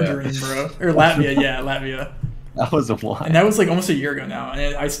 fever yeah. dream, bro. Or Latvia, yeah, Latvia. That was a lot. And that was like almost a year ago now,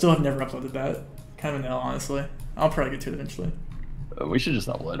 and I still have never uploaded that. Kind of an L, honestly. I'll probably get to it eventually. We should just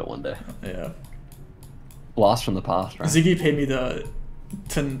upload it one day. Yeah. Blast from the past, right? Ziggy paid me to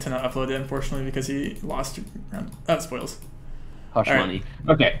not upload it, unfortunately, because he lost round. That spoils. Hush All right. money.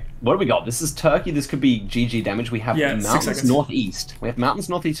 Okay, what do we got? This is Turkey. This could be GG damage. We have Yeah, 6 mountains seconds. northeast. We have mountains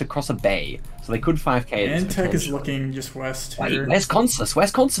northeast across a bay, so they could 5k. this And Tech is potentially. looking just west Wait, here. where's Consus?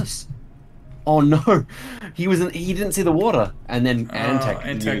 Where's Consus? Oh no, he didn't see the water, and then Antec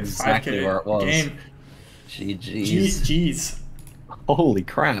knew Antec exactly 5K where it was. game. GG's. Jeez. Holy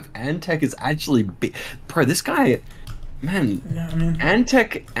crap! Antec is actually big. Bro, this guy, man. Yeah, I mean,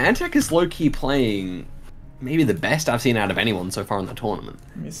 Antec is low key playing maybe the best I've seen out of anyone so far in the tournament.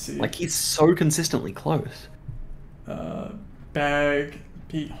 let me see. Like he's so consistently close. Bag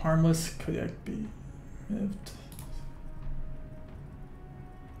beat Harmless. Kodiak beat Miffed.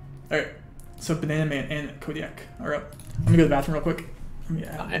 Alright, so Banana Man and Kodiak are up. Let me go to the bathroom real quick. Let me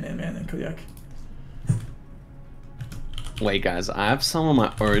add Alright. Banana Man and Kodiak. Wait, guys, I have some of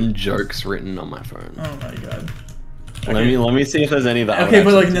my own jokes written on my phone. Oh my god. Let me see if there's any that. I would Okay,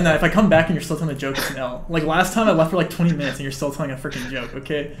 but like actually no, if I come back and you're still telling a joke, it's an L. Like last time I left for like 20 minutes and you're still telling a freaking joke.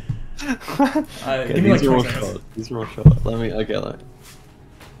 Okay. Okay, Give me like these are 20 all seconds. short. These are all short. Let me. Okay, like.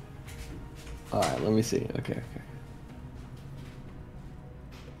 All right, let me see. Okay.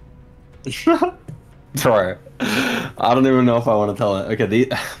 Bro, I don't even know if I want to tell it. Okay,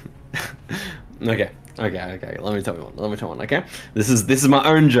 okay. Let me tell you one. Okay, this is my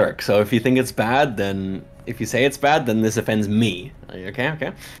own joke. So if you think it's bad, then if you say it's bad, then this offends me.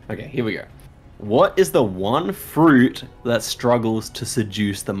 Okay. Here we go. What is the one fruit that struggles to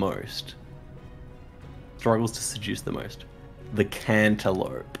seduce the most? The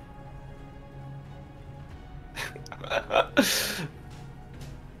cantaloupe.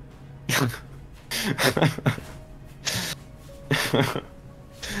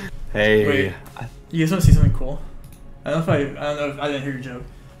 Hey. Wait, you guys want to see something cool? I don't know if I didn't hear your joke.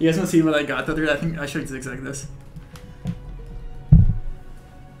 You guys want to see what I got the other day? I think I showed Zigzag this.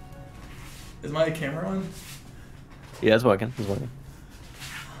 Is my camera on? Yeah, it's working. It's working.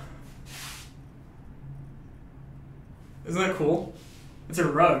 Isn't that cool? It's a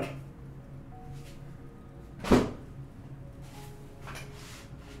rug.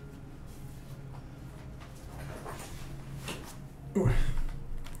 Ooh.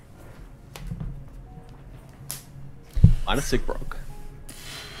 Mine is sick broke.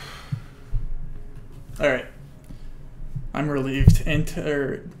 Alright. I'm relieved.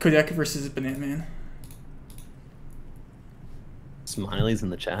 Enter Kodiak versus Banana Man. Smiley's in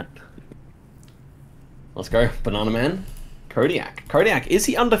the chat. Let's go. Banana Man. Kodiak. Kodiak, is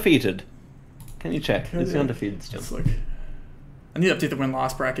he undefeated? Can you check? Is he Kodiak. undefeated still? Let's look. I need to update the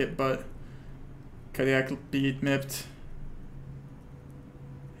win-loss bracket, but Kodiak beat Mipped.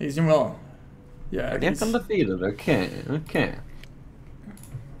 He's doing well. Yeah, Kodiak's undefeated. Okay.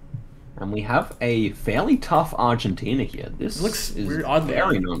 And we have a fairly tough Argentina here. This It looks is weird, oddly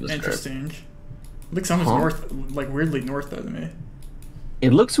very nondescript. interesting. It looks almost north, like weirdly north though to me.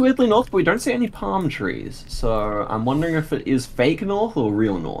 It looks weirdly north, but we don't see any palm trees. So I'm wondering if it is fake north or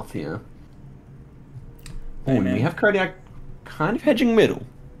real north here. Oh, and man. we have Kodiak kind of hedging middle.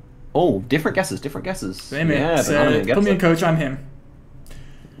 Oh, different guesses, different guesses. Hey man, Yeah, but none of them put gets me in, it. coach. I'm him.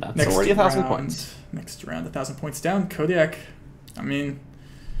 That's already 1,000 round, points. Next round, 1,000 points down. Kodiak. I mean,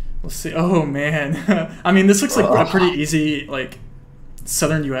 we'll see. Oh man, I mean, this looks like a pretty easy like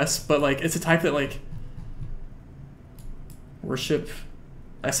southern U.S., but like it's a type that like worship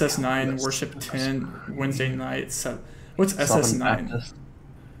SS9, worship 10, Wednesday night. What's SS9?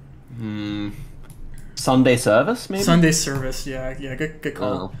 Sunday service, maybe. Sunday service. Yeah, good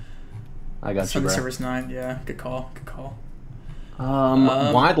call. Oh, I got Sunday you, bro. service 9. Yeah, good call.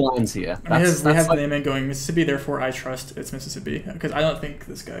 Wide lines here. We have like, the name in going Mississippi, therefore I trust it's Mississippi because I don't think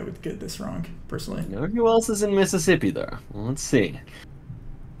this guy would get this wrong personally. You know who else is in Mississippi though? Well, let's see.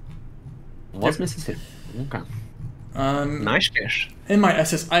 What's Mississippi? Okay. Nice guess. In my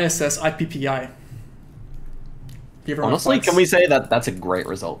ISS IPPI. Honestly, can we say that that's a great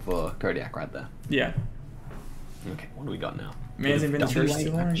result for Kodiak right there? Yeah. Okay, what do we got now? Amazing been to church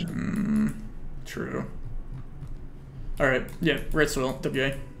too long. action. True. All right. Yeah. Red soil.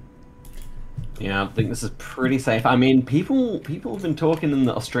 WA. Yeah, I think this is pretty safe. I mean, people have been talking in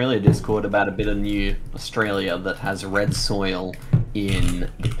the Australia Discord about a bit of new Australia that has red soil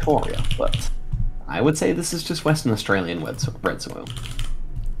in Victoria, but I would say this is just Western Australian red soil.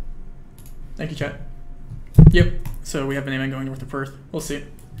 Thank you, chat. Yep. So we have an aiming going north of Perth. We'll see.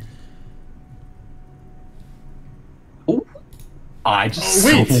 Oh, I just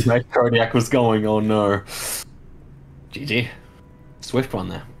saw where Kodiak was going. Oh no. GG. Swift one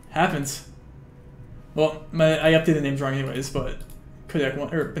there. Happens. Well, I updated the names wrong anyways, but Kodiak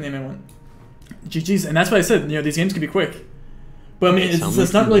won, or Banana won. GG's, and that's what I said, you know, these games could be quick. But I mean,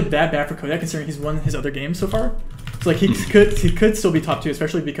 it's not really that bad for Kodiak considering he's won his other games so far. So like he could still be top 2,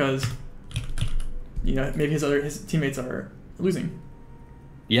 especially because, you know, maybe his teammates are losing.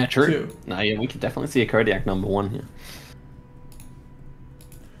 Yeah, true. No, yeah, we could definitely see a Kodiak #1 here.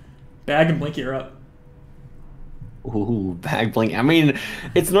 Bag and Blinky are up. Ooh, Bag Blink. I mean,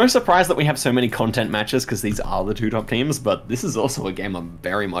 it's no surprise that we have so many content matches because these are the 2 top teams, but this is also a game I'm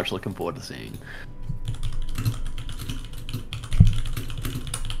very much looking forward to seeing.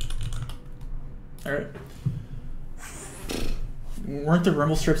 Alright. Weren't the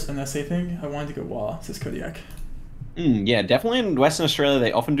rumble strips an SA thing? I wanted to go WA, says Kodiak. Yeah, definitely in Western Australia,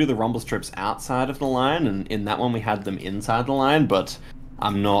 they often do the rumble strips outside of the line, and in that one we had them inside the line, but I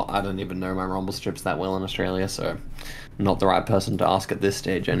don't even know my rumble strips that well in Australia, so I'm not the right person to ask at this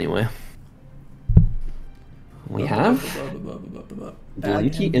stage anyway. We have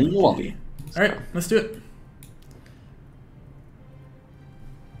Blinky in the lobby. Alright, let's do it.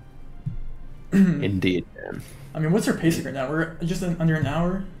 Indeed, man. I mean, what's our pacing right now? We're just under an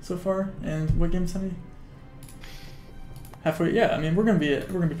hour so far, and what game's how many? Halfway. Yeah, I mean, we're gonna be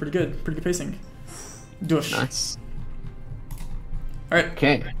pretty good pacing. Dush. Nice. All right.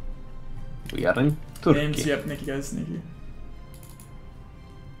 Okay. We are in Turkey. Names. Yep. Thank you guys. Thank you.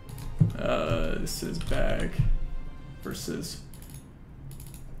 This is Bag versus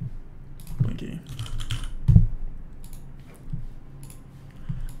Blinky.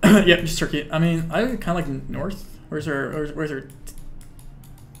 Yep, just Turkey. I mean, I kind of like north. Where's our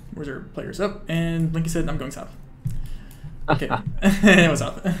players? Up, and Blinky said I'm going south. Okay, it was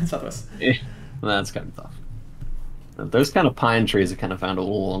south, southwest. Yeah, that's kind of tough. Those kind of pine trees are kind of found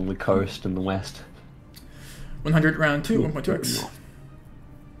all along the coast in the west. 100 round 2, 1.2x.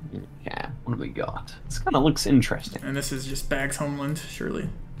 Yeah, what do we got? This kind of looks interesting. And this is just Bag's homeland, surely.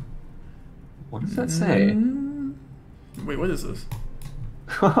 What does that say? Wait, what is this?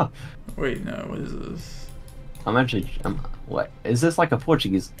 Wait, no, what is this? What? Is this like a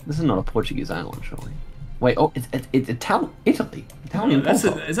Portuguese? This is not a Portuguese island, surely. Wait, oh, it's Italy. Italian. Is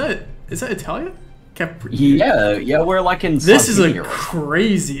that Italia? Yeah, we're like in This Sardinia, is a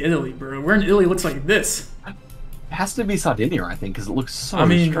crazy Italy, bro. Where in Italy looks like this? It has to be Sardinia, I think, because it looks so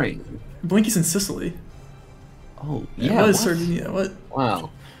strange. Blinky's in Sicily. Oh, yeah. What is Sardinia? What?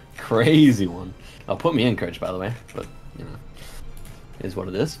 Wow. Crazy one. Oh, put me in, coach, by the way. But, you know, it is what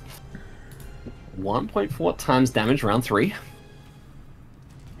it is. 1.4 times damage, round 3.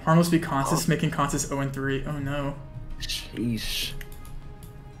 Harmless be Constance, making Constance 0-3. Oh, no. Sheesh.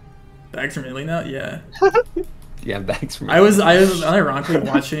 Bags from Italy now? Yeah. Yeah, bags from Italy. I was unironically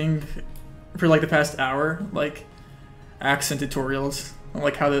watching for like the past hour, like, accent tutorials on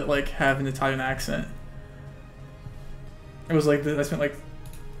like how to like have an Italian accent. It was like I spent like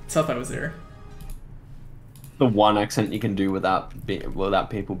Southside was there. The one accent you can do without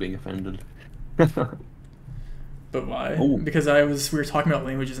people being offended. But why? Ooh. Because we were talking about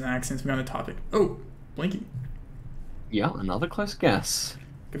languages and accents. We on the topic. Oh, Blinky. Yeah, another close guess.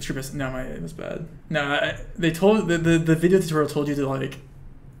 Give your best. No, it was bad. No, they told the video tutorial told you to like,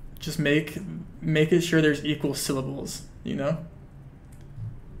 just make it sure there's equal syllables. You know.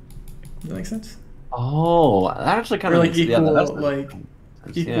 Does that make sense? Oh, that actually kind Or of like equal, that's like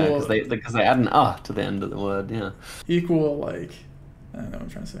equal. Yeah, because they add an to the end of the word. Yeah. Equal, like, I don't know what I'm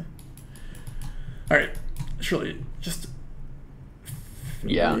trying to say. All right, surely just.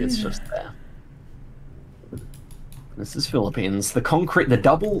 Yeah, it's just there. This is Philippines. The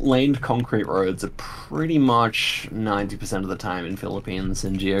double-laned concrete roads are pretty much 90% of the time in Philippines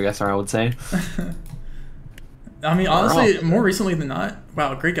in Geoguessr, I would say. I mean, honestly, more recently than not.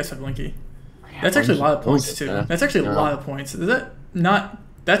 Wow, great guess by Blinky. That's actually a lot of points too. That's actually a lot of points. Is that not?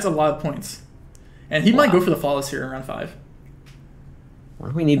 That's a lot of points. And he might go for the flawless here in round 5. What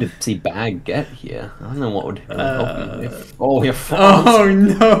do we need to see Bag get here? I don't know what would really help him with. Oh, we have Oh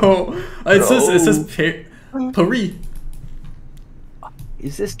no! It says Paris.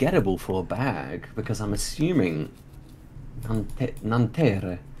 Is this gettable for Bag? Because I'm assuming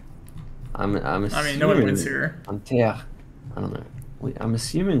Nanterre. I'm assuming. I mean, no one wins here. Nanterre. I don't know. I'm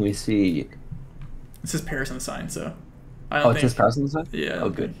assuming we see. It says Paris on the sign, so. I don't think... it says Paris on the sign? Yeah. Oh,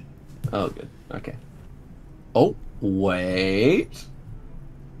 good. Oh, good. Okay. Oh, wait.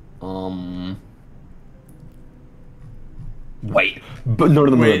 Wait. But no.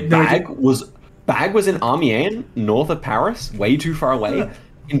 Bag was in Amiens, north of Paris, way too far away,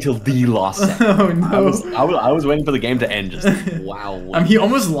 until the last second. Oh no! I was waiting for the game to end. Just wow. He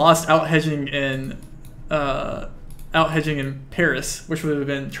almost lost out hedging in Paris, which would have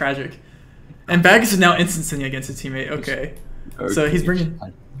been tragic. And Bags is now instancing against a teammate. Okay, so he's bringing.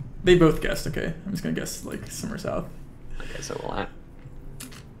 They both guessed. Okay, I'm just gonna guess like somewhere south. Okay, so will I?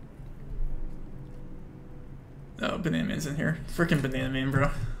 Oh, Banana Man's in here. Freaking Banana Man, bro.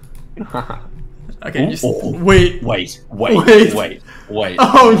 Okay, wait.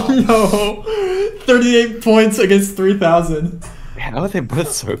 Oh no! 38 points against 3,000. How are they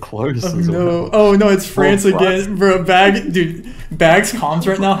both so close? Oh no! Oh no! It's France again, bro. Bag's comms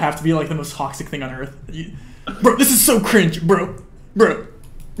right now have to be like the most toxic thing on earth. Bro, this is so cringe, bro. Thank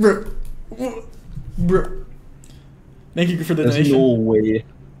you for the donation. No way.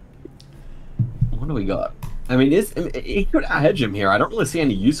 What do we got? I mean, he could hedge him here. I don't really see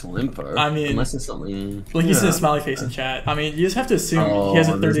any useful info. I mean, unless it's something. Like he's in a smiley face in chat. I mean, you just have to assume he has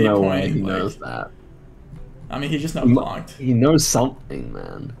a 38 no point. Way he knows that. I mean, he's just not blocked. He knows something,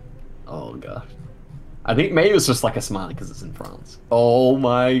 man. Oh gosh. I think maybe it's just like a smiley because it's in France. Oh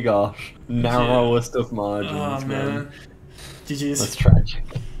my gosh. Narrowest of margins, oh, man. GG's. That's tragic.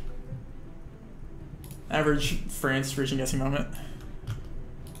 Average France region guessing moment.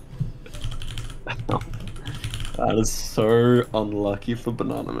 That is so unlucky for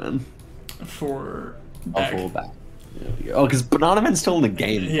Banana Man. For Bag. Oh, because Banana Man's still in the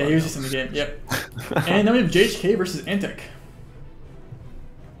game. Yeah, he was just in the game. Yep. And then we have JHK versus Antec.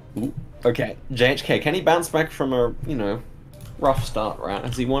 Okay, JHK, can he bounce back from a, rough start, right?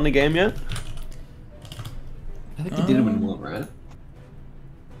 Has he won a game yet? I think he did win one, right?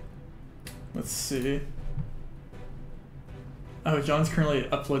 Let's see. Oh, John's currently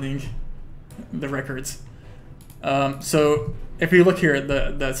uploading the records. So if you look here,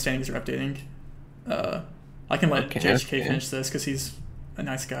 the standings are updating. I can let JHK finish this because he's a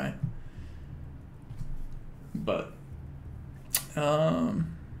nice guy. But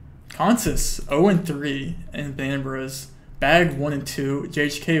Consus 0-3 and Banana Bros. Bag 1-2,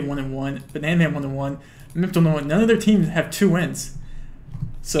 JHK 1-1, Banana Man 1-1, Mipton 1. None of their teams have 2 wins.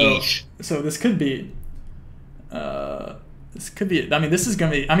 So this could be. I mean, this is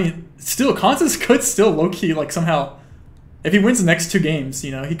gonna be. I mean, still, Consus could still low key like somehow, if he wins the next 2 games,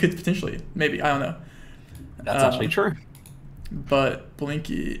 he could potentially, maybe, I don't know. That's actually true. But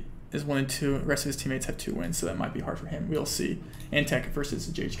Blinky is 1-2. The rest of his teammates have 2 wins, so that might be hard for him. We'll see. Antec versus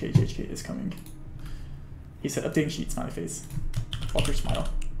JHK. JHK is coming. He said, updating sheet, smiley face. Walter smile.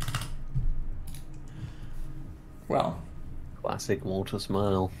 Wow. Classic Walter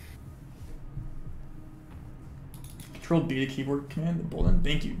smile. Control B to keyboard command, the Bolden.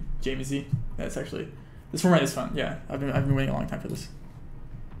 Thank you, Jamie Z. That's actually, this format is fun. Yeah, I've been waiting a long time for this.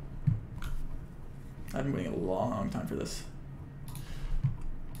 I've been waiting a long time for this.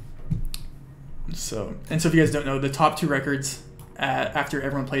 So if you guys don't know, the top 2 records after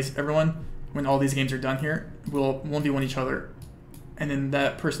everyone plays everyone, when all these games are done here, will 1v1 each other, and then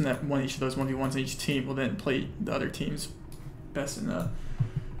that person that won each of those 1v1s in each team will then play the other team's best in the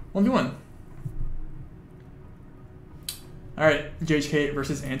 1v1. Alright, JHK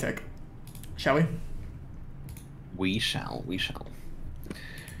versus Antec. Shall we? We shall.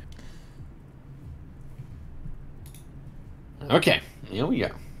 Okay, here we go.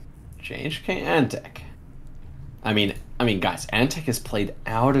 JHK Antec. I mean, guys, Antec has played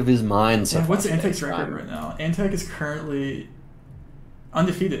out of his mind so Yeah, far. what's Antec's record right now? Antec is currently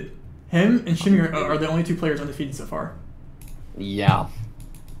undefeated. Him and Shimmy are the only two players undefeated so far. Yeah.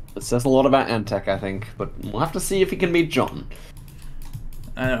 It says a lot about Antec, I think, but we'll have to see if he can beat John.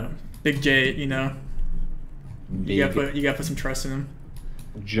 I know. Big J, you know. You gotta put some trust in him.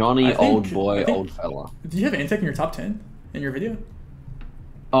 Johnny, old boy, old fella. Do you have Antec in your top 10 in your video?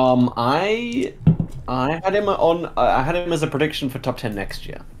 I had him on. I had him as a prediction for top 10 next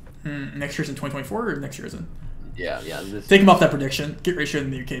year. Next year's in 2024 or next year's in? Yeah. Take him off that prediction. Get ratio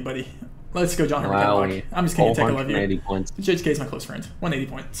in the UK, buddy. Let's go, John. Wow, I'm just kidding. Take a love you. 480 points. JHK is my close friend.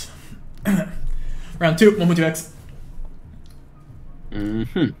 180 points. Round 2, 1.2x.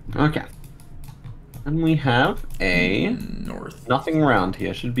 Okay. And we have a North. nothing round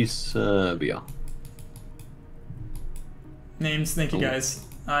here. Should be Serbia. Names. Thank you, guys.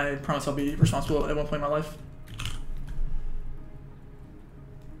 I promise I'll be responsible at one point in my life.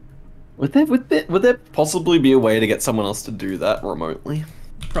 Would there possibly be a way to get someone else to do that remotely?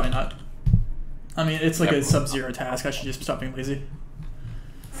 Probably not. I mean, it's like a sub-zero task. I should just stop being lazy.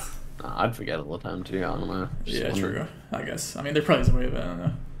 I'd forget all the time too. I don't know. Yeah, true. I guess. I mean, there probably is a way, but I don't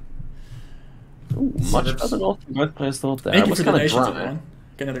know. Ooh, much better north than both players thought there. Thank I you was for the kind of donations, dry. everyone.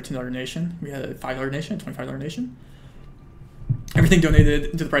 Get another $10 donation. We had a $5 donation, a $25 donation. Everything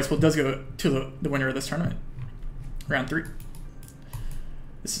donated into the prize pool does go to the winner of this tournament. Round 3.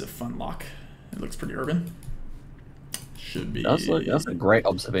 This is a fun lock. It looks pretty urban. Should be. That's a great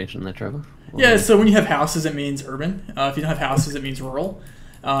observation there, Trevor. Yeah, so when you have houses, it means urban. If you don't have houses, it means rural.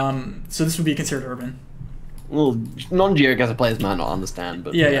 So this would be considered urban. Well, non-Geoguessr players might not understand,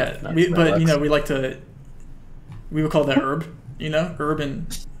 but Yeah. But you know, we like to. We would call that herb. You know, urban.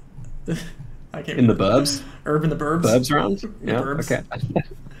 I can't. In the burbs. Herb in the burbs. Burbs around. Yeah. burbs. Okay.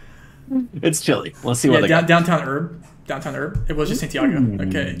 It's chilly. Let's see what they got. Downtown herb. Downtown herb. It was just Santiago.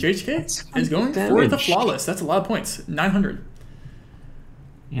 Okay, JHK is going for the flawless. That's a lot of points. 900.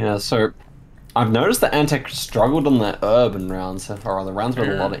 Yeah. So. I've noticed that Antec struggled on the urban rounds so far, the rounds with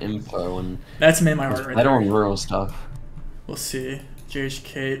a lot of info and that's made my heart right better there. on rural stuff. We'll see.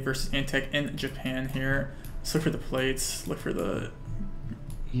 JHK versus Antec in Japan here. Let's look for the plates. Look for the.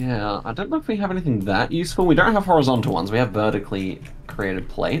 Yeah, I don't know if we have anything that useful. We don't have horizontal ones. We have vertically created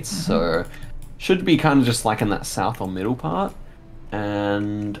plates, so should be kind of just like in that south or middle part.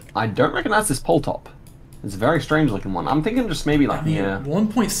 And I don't recognize this pole top. It's a very strange looking one. I'm thinking just maybe like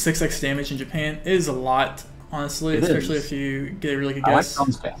 1.6x damage in Japan is a lot, honestly, especially if you get a really good guess. I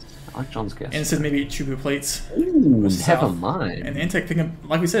like John's guess. And it says maybe Chubu plates. Ooh, never mind. And Antec picking up,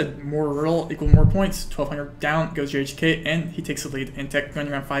 like we said, more rural equal more points. 1200 down goes JHK, and he takes the lead. Antec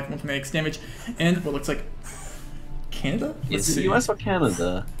going around 5, 1.8x damage, and what looks like Canada. Is it US or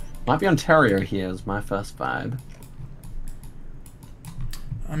Canada? Might be Ontario here. Is my first vibe.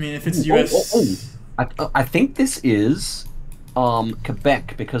 I mean, if it's US. I think this is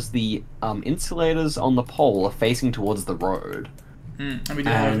Quebec because the insulators on the pole are facing towards the road. And we do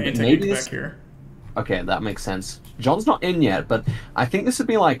have Antec in Quebec here. Okay, that makes sense. John's not in yet, but I think this would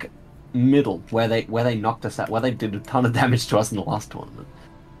be like middle where they knocked us out, where they did a ton of damage to us in the last tournament.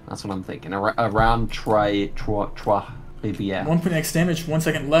 That's what I'm thinking. Around Trois. 1.x damage. 1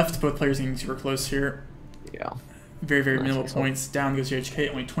 second left. Both players getting super close here. Yeah. Very, very minimal points. Down goes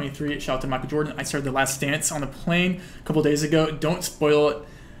JHK, only 23. Shout out to Michael Jordan. I started The Last Dance on the plane a couple days ago. Don't spoil it.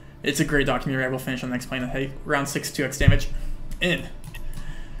 It's a great documentary. I will finish on the next plane. Hey, round 6, 2x damage. In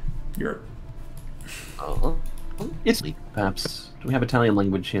Europe. Italy, perhaps. Do we have Italian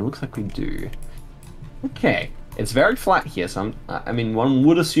language here? Looks like we do. Okay. It's very flat here, so I mean, one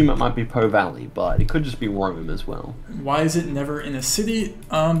would assume it might be Po Valley, but it could just be Rome as well. Why is it never in a city?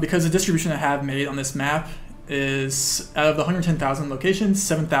 Because the distribution I have made on this map is out of the 110,000 locations,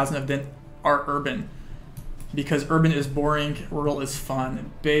 7,000 of them are urban. Because urban is boring, rural is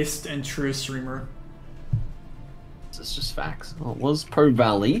fun. Based and true streamer. This is just facts. Well, it was Po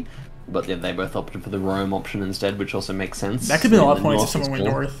Valley, but yeah, they both opted for the Rome option instead, which also makes sense. That could have been a lot of points if someone went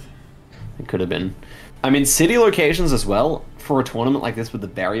north. It could have been. I mean, city locations as well, for a tournament like this with the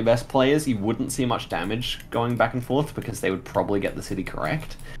very best players, you wouldn't see much damage going back and forth because they would probably get the city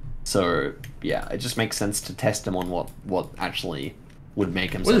correct. So, yeah, it just makes sense to test them on what actually would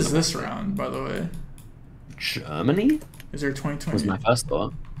make them... What is this round, by the way? Germany? Is there 2020? Was my first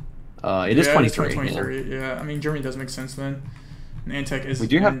thought. It is 23. 2023, yeah. I mean, Germany does make sense then. And Antec is We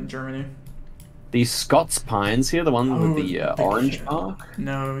do have- in Germany. These Scots pines here, the one with the big orange shit. bark.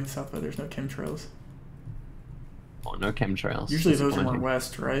 No, in South, there's no chemtrails. Oh, no chemtrails. Usually those are more Disappointing.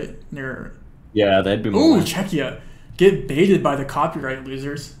 west, right? Near. Yeah, they'd be more. Ooh, west. Czechia. Get baited by the copyright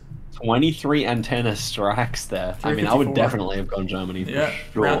losers. 23 antenna strikes there. I mean, I would 354. definitely have gone Germany for Yeah,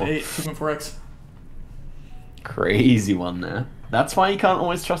 sure. round 8, 2.4x. Crazy one there. That's why you can't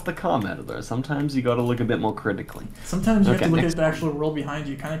always trust the car meta, though. Sometimes you gotta look a bit more critically. Sometimes you have Okay, to look next at the actual world behind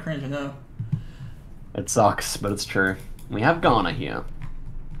you. Kind of cringe, I know. It sucks, but it's true. We have Ghana here.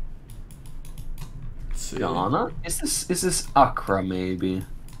 Let's see. Ghana? Is this Accra, maybe?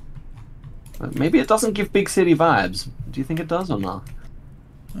 Maybe it doesn't give big city vibes. Do you think it does or not?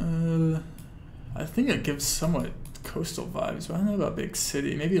 I think it gives somewhat coastal vibes, but I don't know about big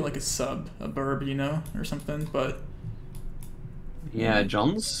city. Maybe like a burb, you know, or something. But Yeah,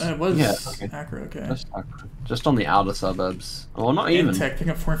 John's. it was Yeah, okay. Accra, okay. Just Accra. Just on the outer suburbs. Oh, not even. Tech picking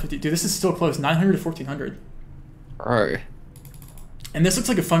up 450. Dude, this is still close. 900 to 1400. Bro. And this looks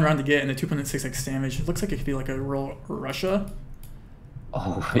like a fun round to get in the 2.6x damage. It looks like it could be like a rural Russia.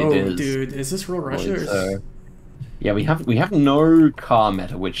 Oh, Oh, it is. dude, is this rural Russia? Or is So, yeah, we have no car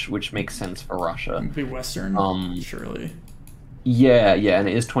meta, which makes sense for Russia. it be Western? Surely. Yeah, and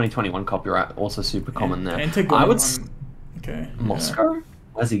it is 2021 copyright, also super common there. And to go I would on, okay. yeah. Moscow?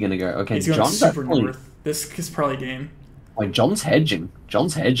 Where's he gonna go? Okay, He's going John's super actually. north. This is probably game. Wait, John's hedging. He's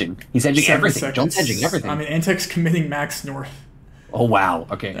hedging 7 everything. John's seconds. hedging everything. I mean, Antec's committing max north. Oh wow.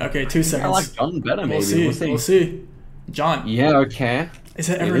 Okay. Okay, 2 seconds. I like John better. Maybe We'll see. John. Yeah. Okay. Is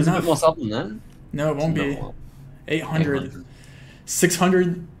that It ever is a enough? bit more southern there. No, it won't be. No. 800.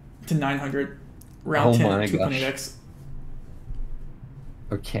 600 to 900. Round Oh 10, my 2.8x.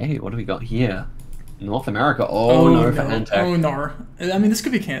 Okay, what do we got here? North America. Oh, no, for Antec. Oh no. I mean, this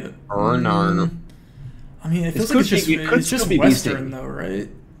could be Canada. Oh, no. I mean, it This feels like could it's be- just, it could it's just still be Western, BC. though, right?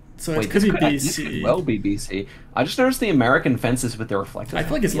 So Wait, it could be this BC. could well be BC. I just noticed the American fences with the reflectors. I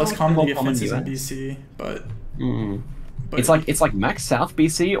feel like it's less More common to get common fences in US. BC, but Mm. It's like max South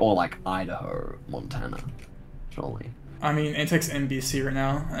BC or like Idaho, Montana, surely. I mean, Antec's in BC right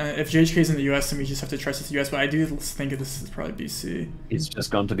now. If JHK's in the US, then we just have to trust it's the US, but I do think this is probably BC. It's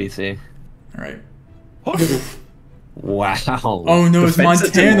just gone to BC. All right. Wow. Oh no, The it's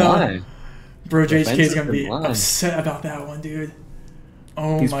fences didn't Montana. lie. Bro, The JHK's fences gonna be didn't lie. upset about that one, dude.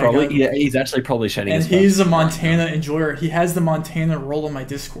 Oh He's my probably god. yeah, he's actually probably shedding And his he's a first right Montana now. enjoyer. He has the Montana roll on my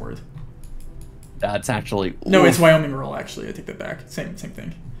Discord. That's actually No, it's oof. Wyoming roll, actually. I take that back. Same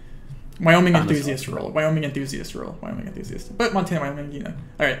thing. Wyoming Kinda enthusiast sucks. roll. Wyoming enthusiast roll. Wyoming enthusiast. But Montana, Wyoming, you know.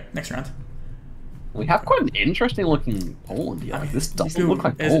 Alright, next round. We have quite an interesting looking Poland here. Like, this doesn't look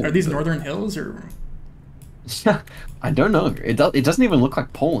like Poland. Are these but- northern hills or? I don't know. It doesn't even look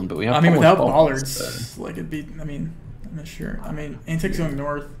like Poland, but we have. I mean, Polish without bollards, bollards, like it'd be. I mean, I'm not sure. I mean, Antec's going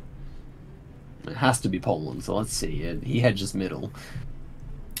north. so it has to be Poland. So let's see. He hedges middle.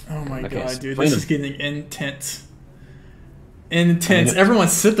 Oh my Okay, god, so dude, play this them. is getting intense. Intense. it- Everyone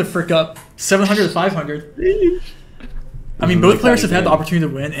sit the frick up. 700 to 500. I mean, Doesn't both look players that have had the good. opportunity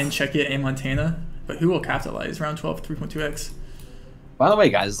to win in Czechia and Montana, but who will capitalize? Round 12, 3.2x. By the way,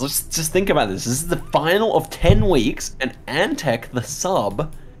 guys, let's just think about this. This is the final of 10 weeks, and Antec, the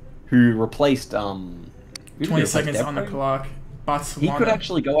sub, who replaced who did he 20 replace, seconds on the Devco? clock. Botswana. He could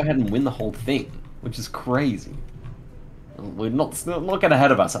actually go ahead and win the whole thing, which is crazy. We're not get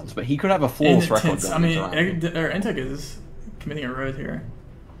ahead of ourselves, but he could have a flawless record. Intense. I going mean, into round. Antec is committing a road here.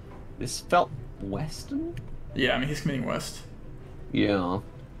 This felt Western. Yeah, I mean, he's committing west. Yeah.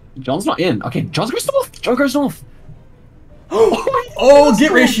 John's not in. Okay, John's goes north. John goes north. Oh,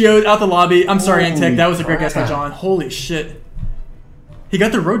 get ratioed out the lobby. I'm sorry, Holy Antec. That was a great guess by crap. John. Holy shit. He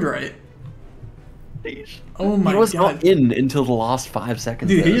got the road right. Oh my He was god. not in until the last 5 seconds.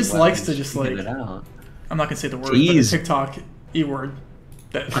 Dude, he there just as well. likes to He's just, figured like- it out. I'm not gonna say the word, Jeez. but the TikTok E-word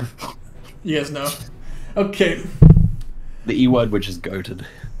that you guys know. Okay. The E word, which is goated.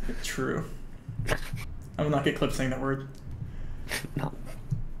 True. I will not get clipped saying that word. No.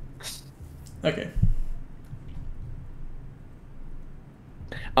 Okay.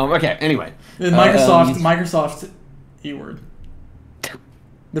 Okay. Anyway. Then Microsoft E-word.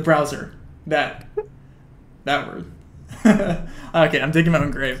 The browser. That word. Okay, I'm digging my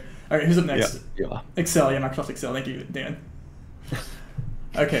own grave. All right, who's up next? Yeah. Excel, yeah, Microsoft Excel. Thank you, Dan.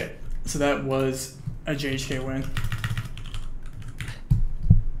 Okay, so that was a JHK win.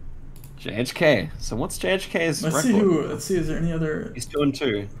 JHK. So what's JHK's Let's record? see who. Let's see. Is there any other? He's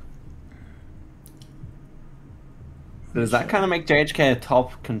 2-2. Does that kind of make JHK a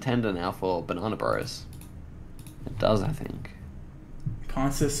top contender now for Banana Bros? It does, I think.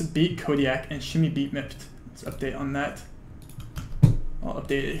 Consist beat Kodiak and Shimmy beat Mipt. Let's update on that. I'll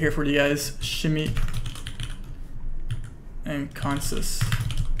update it here for you guys. Shimmy and Consus.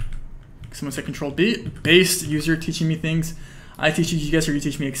 Someone said Control B. Based user teaching me things. I teach you guys, or you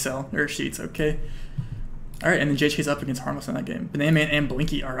teach me Excel or Sheets. Okay. All right, and then JHK's up against Harmless in that game. Banana Man and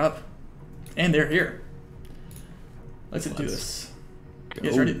Blinky are up, and they're here. Let's do this. You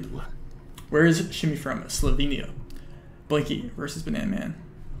guys ready? Where is Shimmy from? Slovenia. Blinky versus Banana Man.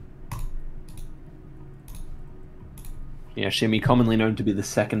 Yeah, Shimmy, commonly known to be the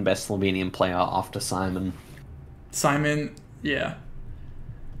second best Slovenian player after Simon. Simon, yeah.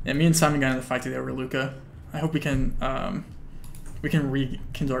 Yeah, me and Simon got in a fight today over Luca. I hope we can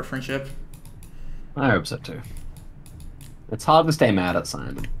rekindle our friendship. I hope so too. It's hard to stay mad at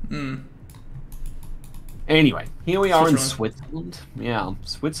Simon. Anyway, here we are in Switzerland. Yeah,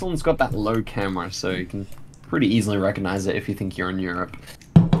 Switzerland's got that low camera, so you can pretty easily recognize it if you think you're in Europe.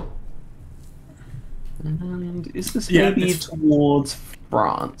 And is this maybe towards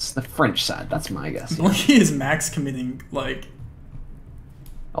France? The French side, that's my guess. Blinky is max committing, like...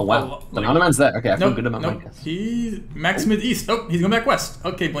 Oh, wow. Banana Man's there. Okay, I feel good about my guess. He's max mid-east. Oh, he's going back west.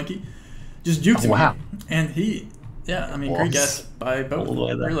 Okay, Blinky. Just juked him. Wow. And he... Yeah, I mean, great guess by both. All the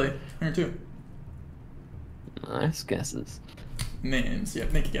way there. Really. Here too. Nice guesses. Names. Yeah,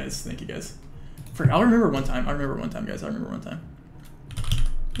 thank you guys. Thank you guys. I'll remember one time. I remember one time, guys. I remember one time.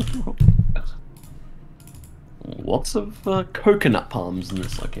 Lots of coconut palms in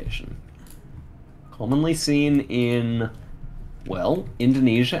this location. Commonly seen in, well,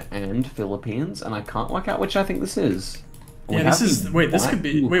 Indonesia and Philippines, and I can't work out which I think this is. Yeah, this is... Wait, this could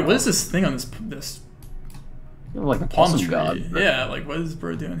be... Wait, what is this thing on this like a palm tree? God. Yeah, like, what is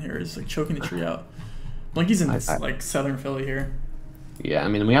bro doing here? He's like choking the tree out. Blinky's in like southern Philly here. Yeah, I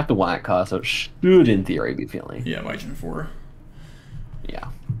mean, we have the white car, so it should, in theory, be Philly. Yeah, white Gen 4. Yeah.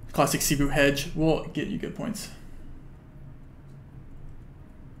 Classic Cebu hedge will get you good points.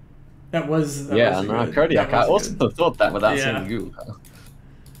 That was Kodiak. I also thought that without seeing you.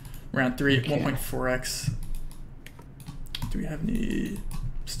 Round 3, okay. 1.4x. Do we have any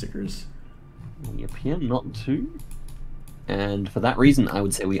stickers? Yep, here, not two. And for that reason, I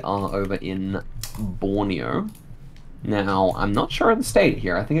would say we are over in Borneo. Now, I'm not sure of the state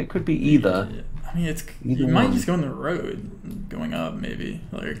here. I think it could be either. I mean, you might just go on the road, going up maybe.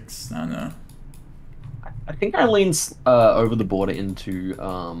 Like, I don't know. I think I lean over the border into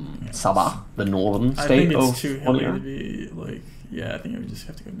Sabah, the northern state of Borneo. I think it's too hilly to be like. Yeah, I think we just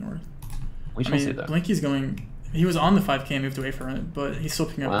have to go north. We shall see though. Blinky's going. He was on the 5K and moved away from it, but he's still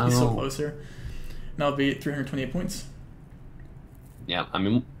picking up. Wow. He's still closer. And that'll be 328 points. Yeah, I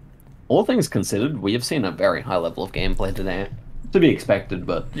mean, all things considered, we have seen a very high level of gameplay today. To be expected,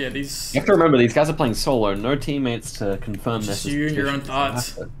 but yeah, you have to remember these guys are playing solo, no teammates to confirm this. Just you and your own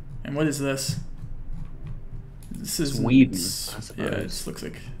thoughts. And what is this? This is Sweden. I suppose. Yeah, it just looks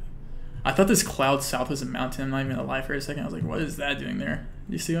like. I thought this cloud south was a mountain. I'm not even alive for a second. I was like, what is that doing there?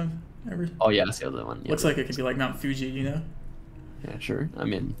 Do you see him ever? Oh yeah, I see the other one. Yeah, looks like it could be like Mount Fuji, you know? Yeah, sure. I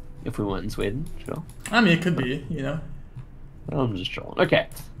mean, if we weren't in Sweden, sure. I mean, it could be, you know. I'm just trolling. Okay.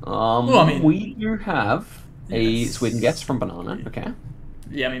 Well, I mean, we do have a Sweden guess from Banana. Okay.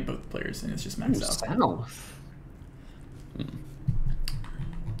 Yeah, I mean both players, and it's just maxed out. South.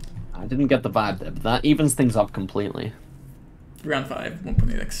 I didn't get the vibe there, but that evens things up completely. Round 5,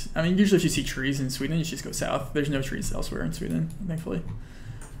 1.8x. I mean, usually if you see trees in Sweden, you just go south. There's no trees elsewhere in Sweden, thankfully.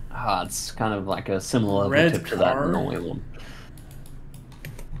 It's kind of like a similar red tip car. to that Norway one.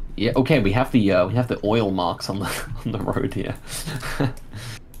 Yeah. Okay. We have the oil marks on the road here.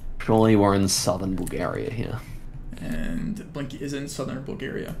 Surely we're in southern Bulgaria here. And Blinky is in southern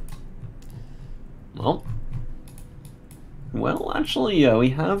Bulgaria. Well, actually, we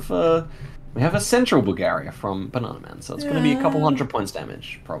have a central Bulgaria from Banana Man, so it's going to be a couple 100 points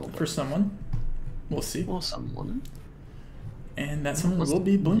damage, probably. For someone. We'll see. For someone. And that someone will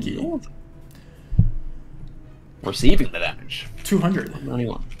be Blinky. Receiving the damage. 200.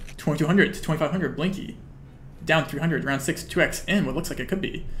 91. 2200 to 2500, Blinky. Down 300, round 6, 2x in what looks like it could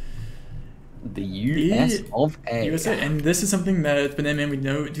be. The US of A. USA, and this is something that Banana Man we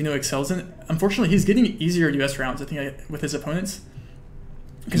know excels in. Unfortunately, he's getting easier US rounds, I think, with his opponents.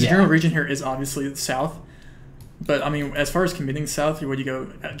 Because the general region here is obviously the south. But, I mean, as far as committing south, where you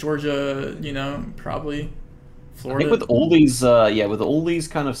go? At Georgia, you know, probably. Florida. I think with all these, with all these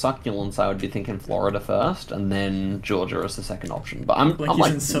kind of succulents, I would be thinking Florida first, and then Georgia as the second option. But I'm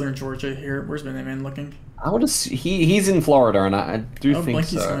like in southern Georgia here. Where's Banana Man looking? I would he's in Florida, and I do think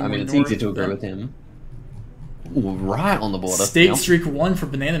Blinky's so. I mean, it's north, easy to agree with him. Ooh, right on the border. State streak 1 for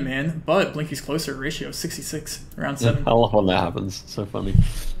Banana Man, but Blinky's closer. Ratio 66, round 7. I love when that happens. So funny.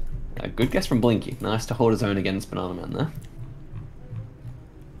 Good guess from Blinky. Nice to hold his own against Banana Man there.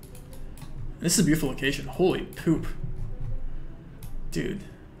 This is a beautiful location. Holy poop. Dude.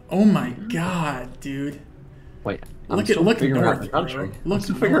 Oh my god, dude. Wait, Look look north, out the bro. country. Look I'm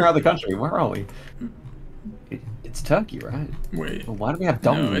still figuring out the country. Where are we? It's Turkey, right? Wait. Well, why do we have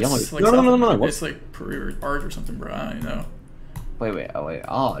double No, yellow? it's like No. It's like Peru or Arge or something, bro. I don't know. Wait.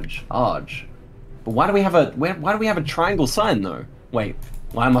 Arge. But why do we have a triangle sign though? Wait,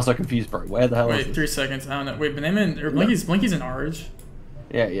 why am I so confused, bro? Where the hell is Wait, this? 3 seconds. I don't know. Wait, Banana or Blinky's in Arge.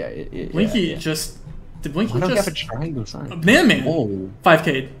 Yeah. Blinky just did Blinky Why don't we have just a triangle sign? Banana Man. Oh.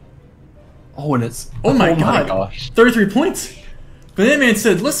 5K. Oh, and it's Oh my god. gosh. 33 points. Banana Man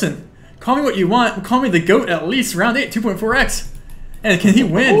said, "Listen, call me what you want. Call me the GOAT at least. Round 8, 2.4x." And can he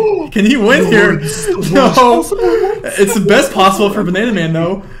win? Can he win here? No. It's the best possible for Banana Man,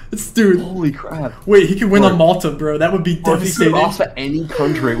 though. Dude. Holy crap. Wait, he could win Bro. on Malta, bro. That would be Bro, if you devastating. could ask for any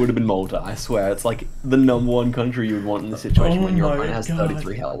country, it would have been Malta. I swear, it's like the #1 country you would want in this situation Oh when your my opponent has God.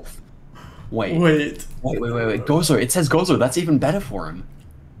 33 health. Wait. Wait. Gozo. It says Gozo. That's even better for him.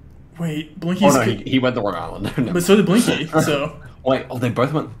 Wait. Blinky's. Oh no, he went the wrong island. No. But so did Blinky, so. Wait, they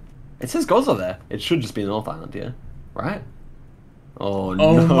both went. It says Gozo there. It should just be North Island, yeah? Right? Oh no.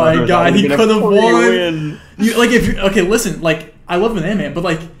 Oh my that god, he would've could been a have free won. win. You, like, if you, okay, listen, like, I love Banana Man, but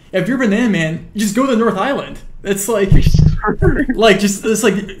like, if you're Banana Man, you just go to North Island. It's like, it's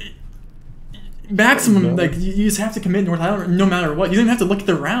like maximum. No. Like, you just have to commit North Island no matter what. You don't even have to look at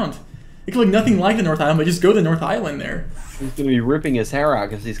the round. It could look nothing like the North Island, but just go to North Island there. He's gonna be ripping his hair out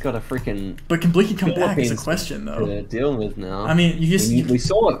because he's got a freaking But can Blinky come back? Is a Philippines question though. to deal with now. I mean, you just we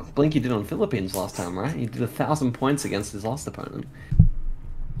saw what Blinky did on Philippines last time, right? He did 1,000 points against his last opponent.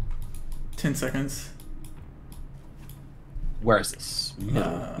 10 seconds. Where is this?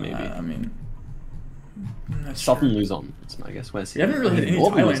 Middle, maybe. I mean, I'm not Southern sure. Luzon. It's my guess. Where's he? You haven't really hit any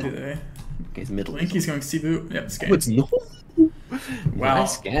Northern Thailand Luzon. today. Okay, it's middle. Blinky's going Cebu. Yep, this game. Oh, it's not. Wow.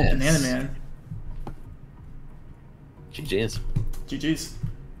 Nice guess. Banana Man. GG's. GG's.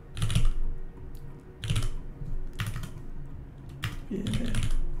 Yeah.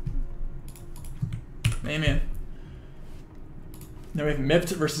 Hey man. Now we have Mipt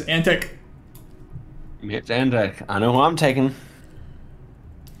versus Antic. And I know who I'm taking.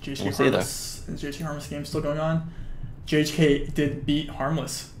 JHK We'll see, though. Harmless. Is JHK Harmless game still going on? JHK did beat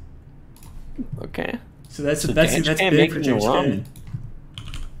Harmless. Okay. So that's So that's JHK big for making a JHK. run.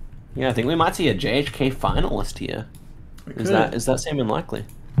 Yeah, I think we might see a JHK finalist here. We Is could. that seeming likely?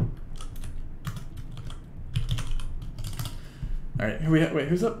 All right, wait,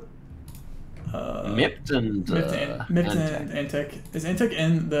 who's up? Mipt and Antec. Is Antec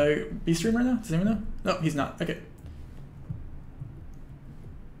in the B stream right now? Does anyone know? No, he's not. Okay.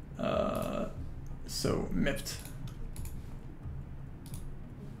 So Mipt.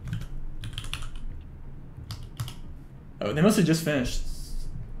 Oh, they must have just finished.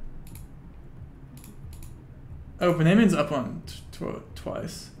 Oh, Bananaman's up on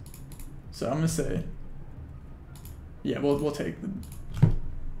twice. So I'm gonna say. Yeah, we'll take the.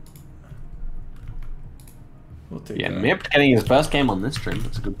 We'll take. Yeah, Mipt getting his first game on this stream.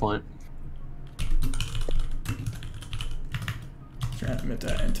 That's a good point. Trying to admit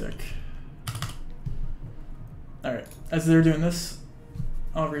that Antec. All right, as they're doing this,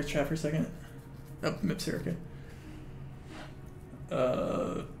 I'll read chat for a second. Oh, Mip's here. Okay.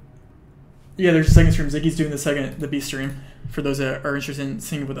 Yeah, there's a second stream. Ziggy's doing the B stream for those that are interested in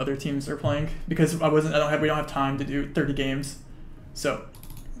seeing what other teams are playing because we don't have time to do 30 games, so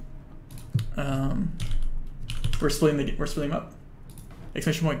we're splitting them up.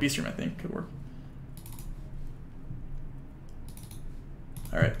 Exclamation point B stream I think could work.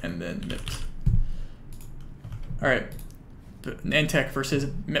 All right, and then Mipt. All right, Antec versus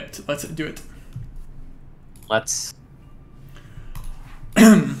Mipt. Let's do it. Let's.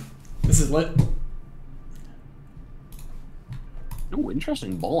 This is lit. Oh,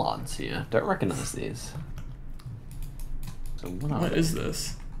 interesting bollards here. Don't recognize these. So What is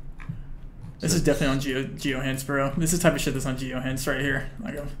this? This is definitely on GeoHints, bro. This is the type of shit that's on GeoHints right here.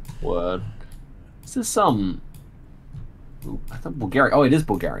 Like Word. Is this Ooh, I thought Bulgaria. Oh, it is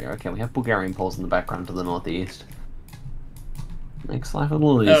Bulgaria. Okay, we have Bulgarian poles in the background to the northeast. Makes life a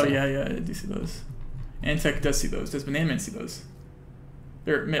little easier. Oh yeah, I do see those. Antec does see those. Does Banana Man see those?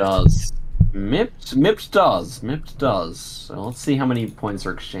 They're Mipt. Does. Mipt does. So let's see how many points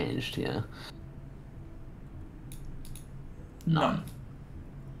are exchanged here. None.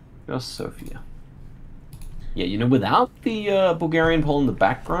 Just Sophia. Yeah, you know, without the Bulgarian pole in the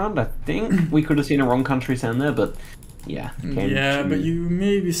background, I think we could have seen a wrong country sound there, but yeah. Yeah, but you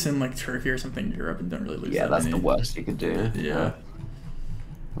maybe send like Turkey or something in Europe and don't really lose Yeah, that that's many. the worst you could do. Yeah.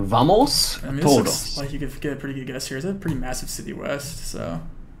 Vamos I mean, this todos. looks like you could get a pretty good guess here. It's a pretty massive city west, so.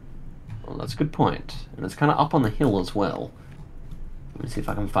 Well, that's a good point. And it's kind of up on the hill as well. Let me see if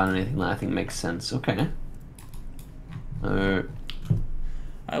I can find anything that I think makes sense. Okay. I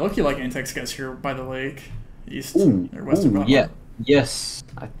look you like Antec's guess here by the lake. East or west of yeah. Yes.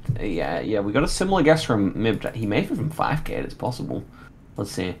 Yeah, we got a similar guess from Mib. He may be from 5K, it's possible.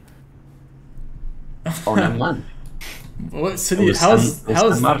 Let's see. Oh, never mind. What city? How's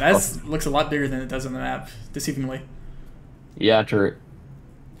that? That looks a lot bigger than it does on the map, deceivingly. Yeah, true.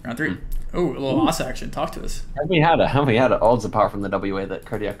 Round 3. Oh, a little Oss action. Talk to us. Have we had odds apart from the WA that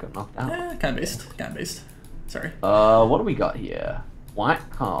Kodiak got knocked out? Kind of based. Sorry. What do we got here? White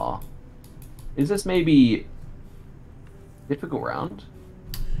car. Is this maybe difficult round?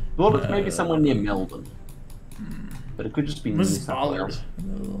 Thought it's maybe somewhere near Melbourne, but it could just be near somewhere else.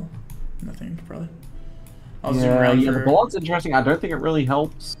 No, nothing probably. Yeah, the bollard's interesting. I don't think it really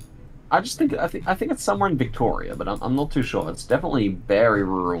helps. I think it's somewhere in Victoria, but I'm not too sure. It's definitely very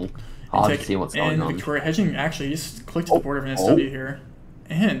rural. Hard to see what's going on. Victoria hedging actually just clicked to the border of an SW here,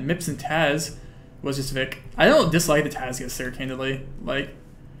 and Mips and Taz was just Vic. I don't dislike the Taz guess there, candidly. Like,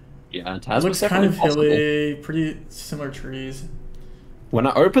 yeah, Taz looks kind of hilly, pretty similar trees. When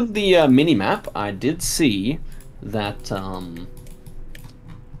I opened the mini map, I did see that the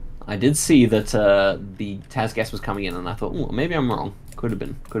Taz guess was coming in, and I thought, oh, maybe I'm wrong. Could have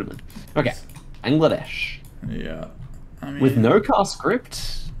been. Okay, Bangladesh. Yeah, I mean, with no car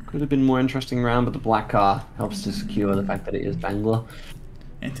script, could have been more interesting round, but the black car helps to secure the fact that it is Bangla.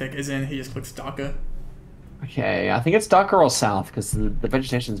 Antec is in. He just clicks Dhaka. Okay, I think it's Dhaka or south because the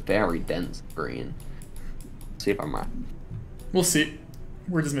vegetation is very dense green. Let's see if I'm right. We'll see.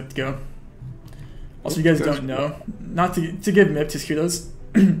 Where does Mip go? Also, you guys don't know. Not to give Mipt his kudos.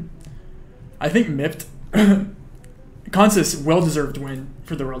 I think Mipt, Kansas well-deserved win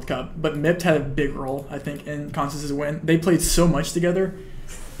for the World Cup, but Mipt had a big role, I think, in Kansas's win. They played so much together.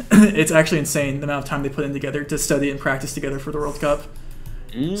 It's actually insane the amount of time they put in together to study and practice together for the World Cup.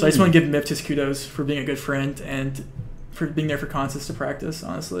 So I just want to give Mipt his kudos for being a good friend and for being there for Kansas to practice,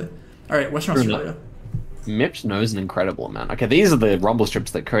 honestly. All right, Western Australia. Mipt knows an incredible amount. Okay, these are the rumble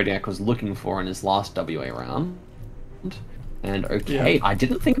strips that Kodiak was looking for in his last WA round. And okay, yeah. I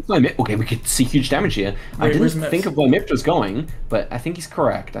didn't think of where Mipt... Okay, we could see huge damage here. I didn't think of where Mipt was going, but I think he's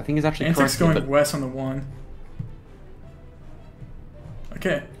correct. I think he's actually correct. Antec's going west on the 1.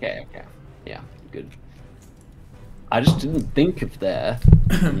 Okay. Okay. Yeah, good. I just didn't think of there,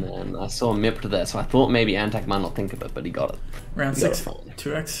 and then I saw Mipt there, so I thought maybe Antec might not think of it, but he got it. Round 6,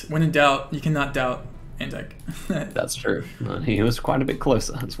 2x. When in doubt, you cannot doubt Antec. That's true. He was quite a bit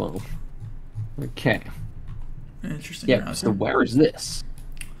closer as well. Okay. Interesting. Yeah, so where is this?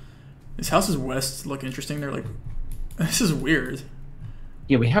 This house's west look interesting. They're like, this is weird.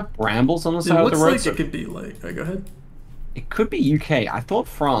 Yeah, we have brambles on the side of the road. Like it could be like, go ahead. It could be UK. I thought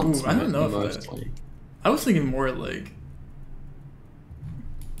France. Ooh, I don't know mostly. I was thinking more like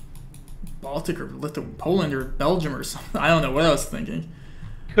Baltic or Poland or Belgium or something. I don't know what I was thinking.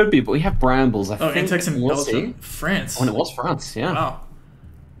 Could be, but we have brambles. I think Antec's in Belgium. France. Oh, and it was France, yeah. Wow.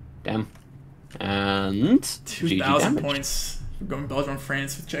 Damn. And 2,000 points. We're going Belgium,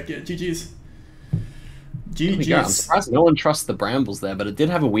 France. Check it. GG's. GG's. I'm surprised no one trusts the brambles there, but it did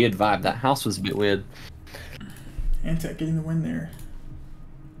have a weird vibe. That house was a bit weird. Antec getting the win there.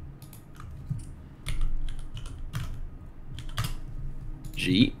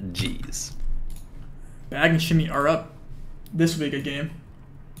 GG's. Bag and Shimmy are up. This will be a good game.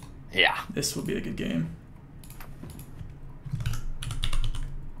 Yeah. This will be a good game.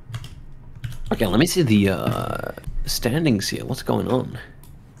 Okay, let me see the standings here. What's going on?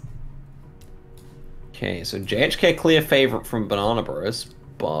 Okay, so JHK clear favorite from Banana Bros,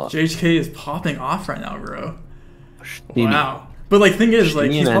 but JHK is popping off right now, bro. Wow. But like, thing is,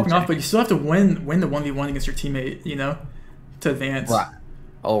 like, he's popping off, but you still have to win the 1v1 against your teammate, you know, to advance. Right.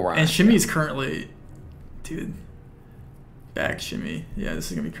 Oh, right. And Shimmy is currently, dude, back Shimmy. Yeah,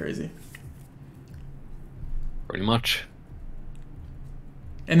 this is gonna be crazy. Pretty much.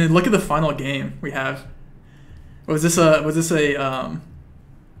 And then look at the final game we have. Was this a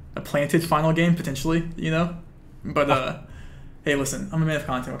planted final game potentially? You know, but hey, listen, I'm a man of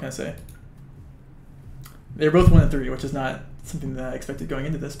content. What can I say? They're both 1-3, which is not something that I expected going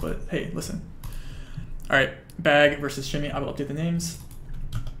into this. But hey, listen. All right, Bag versus Shimmy. I will update the names.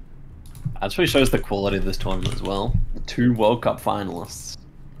 That really shows the quality of this tournament as well. The 2 World Cup finalists,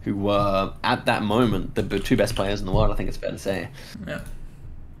 who were at that moment the 2 best players in the world. I think it's fair to say. Yeah.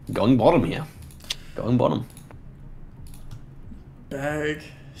 Going bottom here. Going bottom. Bag,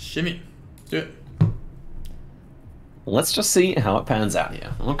 Shimmy. Do it. Let's just see how it pans out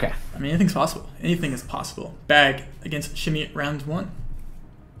here. Okay. I mean, anything's possible. Anything is possible. Bag against Shimmy round 1.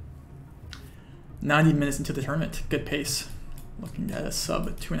 90 minutes into the tournament. Good pace. Looking at a sub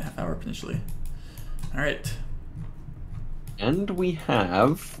 2.5 hour potentially. All right. And we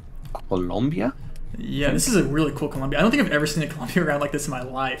have Colombia. Yeah, this is a really cool Colombia. I don't think I've ever seen a Colombia round like this in my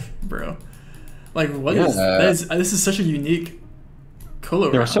life, bro. Like, what is that? This is such a unique Colo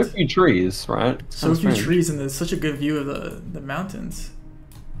round. There are so few trees, right? So few trees, and there's such a good view of the mountains.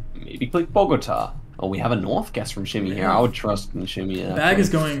 Maybe click Bogota. Oh, we have a north guess from Shimmy here. I would trust in Shimmy. Bag is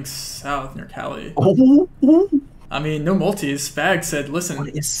going south near Cali. Oh, I mean, no multis. Bag said, listen. What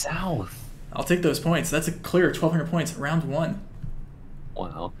is south? I'll take those points. That's a clear 1,200 points, round 1.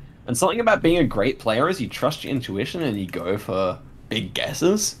 Wow. And something about being a great player is you trust your intuition and you go for big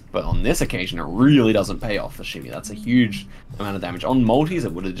guesses. But on this occasion, it really doesn't pay off for Shimmy. That's a huge amount of damage. On multis,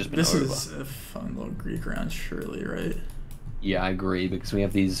 it would have just been over. This is a fun little Greek round, surely, right? Yeah, I agree, because we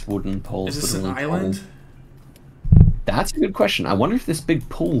have these wooden poles. Is this an island? That's a good question. I wonder if this big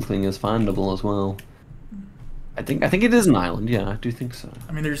pool thing is findable as well. I think it is an island. Yeah, I do think so.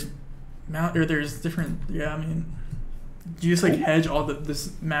 I mean, there's different. Yeah, I mean, do you just like hedge all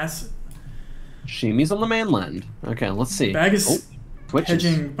this mass? Shimmy's on the mainland. Okay, let's see. Bag is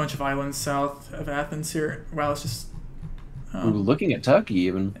hedging a bunch of islands south of Athens here. Wow, it's just. We're looking at Turkey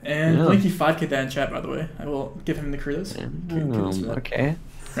even. And Blinky 5K that in chat, by the way. I will give him the kudos. Okay.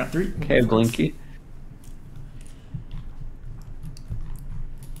 Round 3. Okay, Blinky.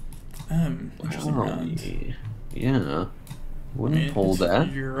 Interesting round. Yeah. Wouldn't pull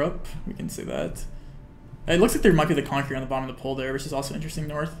that. Europe, we can say that. It looks like there might be the concrete on the bottom of the pole there, which is also interesting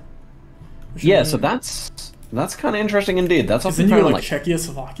north. Yeah, so that's kind of interesting indeed. That's also kind of like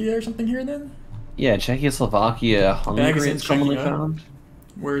Czechoslovakia or something here then? Yeah, Czechoslovakia, Hungary is commonly found.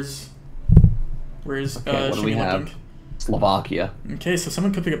 Where's okay, what do we have? Slovakia. Okay, so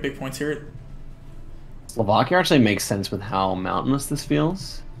someone could pick up big points here. Slovakia actually makes sense with how mountainous this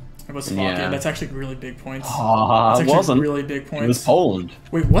feels. It was Slovakia. Yeah. That's actually really big points. It wasn't. Really big points. It was Poland.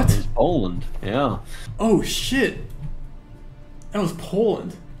 Wait, what? It was Poland. Yeah. Oh shit. That was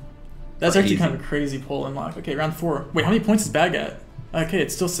Poland. That's actually kind of a crazy Poland lock. Okay, round 4. Wait, how many points is Bag at? Okay,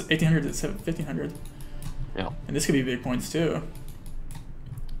 it's still 1,800 to 1,500. Yeah. And this could be big points too.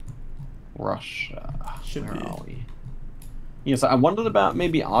 Russia. Should Where be. are we? Yeah, so I wondered about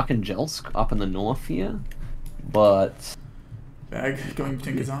maybe Arkhangelsk up in the north here, but... Bag going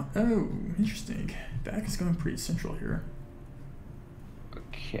between Kazan. Oh, interesting. Bag is going pretty central here.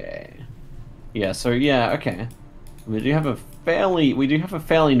 Okay. Yeah, so yeah, okay. We do have a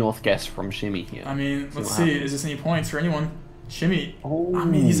fairly north guess from Shimmy here. I mean, let's see. Is this any points for anyone? Shimmy. Oh, I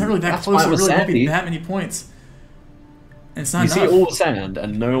mean, he's not really that close. It really won't be that many points. And it's not enough. You see all the sand,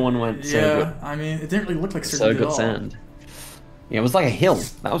 and no one went so good. Yeah, I mean, it didn't really look like so good sand. Yeah, it was like a hill.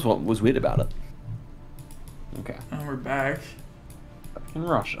 That was what was weird about it. Okay. And we're back. In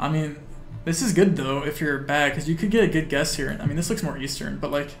Russia. I mean, this is good though if you're back, because you could get a good guess here. I mean, this looks more eastern,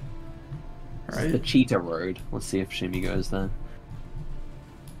 but like, right? The Cheetah Road. Let's see if Shimmy goes there.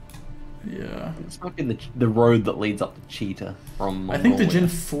 Yeah. This might be the road that leads up to Cheetah from Mongolia. I think the Gen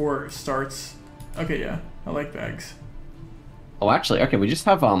 4 starts. Okay, yeah, I like bags. Oh, actually, okay, we just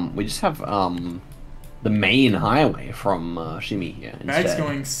have the main highway from Shimmy here. Bags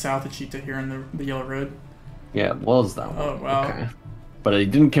going south of Cheetah here on the yellow road. Yeah, it was that one. Oh wow. Okay. But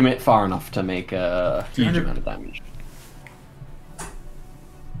it didn't commit far enough to make a huge amount of damage.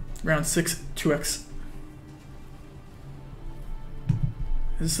 Round 6, 2x.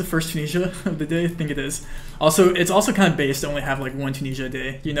 Is this the first Tunisia of the day? I think it is. Also, it's also kind of based to only have like one Tunisia a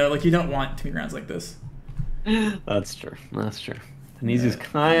day. You know, like you don't want too many rounds like this. That's true. That's true. Tunisia's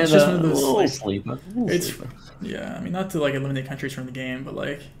kind of a little sleeper. Yeah, I mean, not to like eliminate countries from the game, but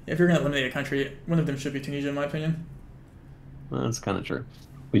like if you're gonna eliminate a country, one of them should be Tunisia, in my opinion. That's kind of true.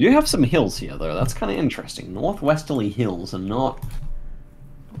 We do have some hills here, though. That's kind of interesting. Northwesterly hills are not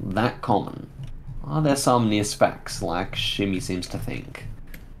that common. Are there some near specs, like Shimmy seems to think?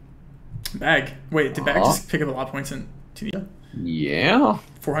 Bag. Wait, did Bag just pick up a lot of points in Tunisia? Yeah.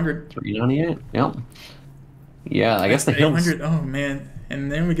 400. 398. Yep. Yeah, I guess the hills. 800. Oh man, and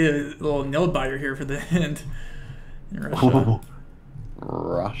then we get a little nail biter here for the end. In Russia.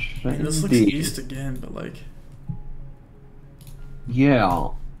 Russia. I mean, this looks east again, but like. Yeah.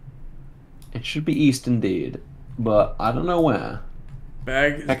 It should be east indeed, but I don't know where.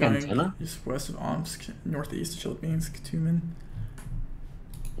 Bag is going just west of Omsk, northeast of Philippines, Katuman.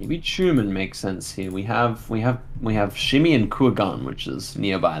 Maybe Chuman makes sense here. We have Shimmy and Kurgan, which is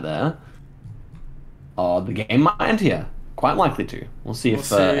nearby there. The game might end here. Quite likely to. We'll see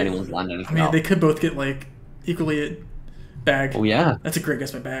if anyone's lined anything up. They could both get like equally at Bag. Oh yeah. That's a great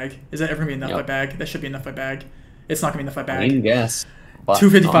guess by Bag. Is that ever gonna be enough by Bag? That should be enough by Bag. It's not gonna be enough by Bag. Guess. But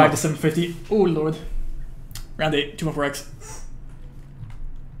 255 to 750. Oh lord. Round 8, 214x.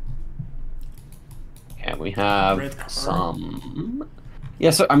 Okay, we Red have car. some. Yeah,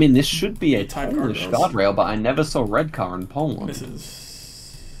 so I mean, this should be a Type Polish guardrails. guardrail, but I never saw red car in Poland. This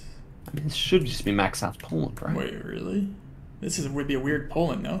is. I mean, this should just be Max South Poland, right? Wait, really? Would be a weird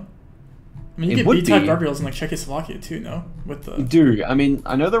Poland, no? I mean, you It get would B-type be. guardrails in like Czechoslovakia too, no? With the. Dude, I mean,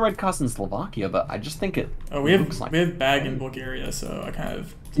 I know the red car's in Slovakia, but I just think it. Oh, we have looks like bag in Bulgaria, so I kind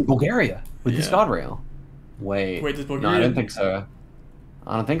of. in Bulgaria with this Yeah. guardrail. Wait, Wait, does no, I Bulgaria- don't think so.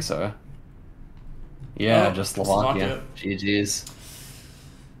 I don't think so. Yeah, Oh, just Slovakia. GG's.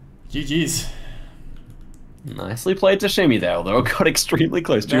 GG's. Nicely played to Shimmy there, although it got extremely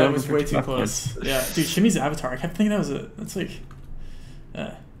close. That was way too 255 close. points. Yeah, dude, Shimmy's avatar. I kept thinking that's like,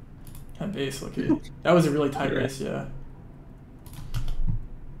 kind of base looking. That was a really tight Yeah. race. Yeah.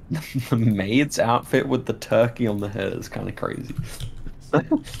 The maid's outfit with the turkey on the head is kind of crazy.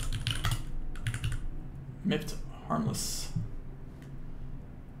 Mipped harmless.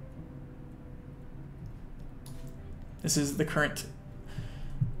 This is the current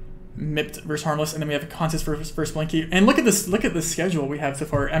Mipped versus harmless, and then we have a contest versus Blinky. And look at this! Look at the schedule we have so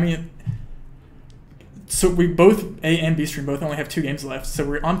far. I mean, so we both A and B stream both only have 2 games left, so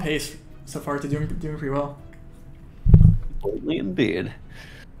we're on pace so far to doing pretty well. Boldly in bed.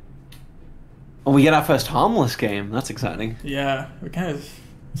 Oh, we get our first harmless game. That's exciting. Yeah, we kind of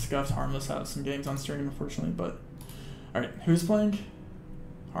scuffed harmless out of some games on stream, unfortunately. But all right, who's playing?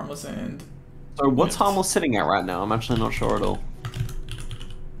 Harmless and. So what's Mipped. harmless sitting at right now? I'm actually not sure at all.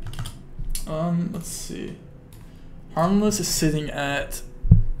 Let's see. Harmless is sitting at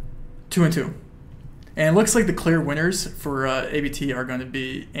 2-2, and it looks like the clear winners for ABT are going to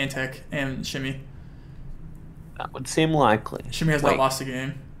be Antec and Shimmy. That would seem likely. Shimmy has Wait. not lost a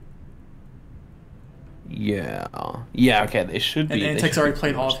game, Yeah. Yeah. Okay. They should and be. they Antec's should already be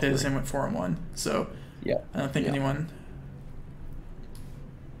played pretty all much of his through. and went 4-1. So Yeah. I don't think Yeah. anyone.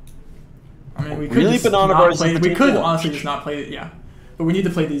 I mean, we could Really, just Banana not Bros play. is the We team could to watch. honestly just not play it. Yeah, but we need to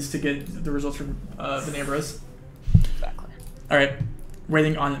play these to get the results from Banana Bros. Exactly. All right,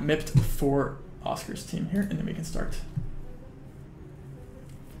 waiting on Mipped for Oscar's team here, and then we can start.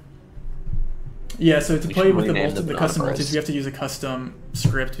 Yeah, so to We play should with rename the the custom Banana multis, Bros. we have to use a custom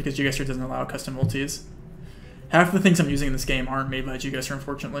script because Geoguessr doesn't allow custom multis. Half the things I'm using in this game aren't made by Geoguessr,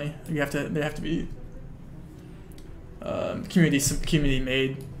 unfortunately. They have to be community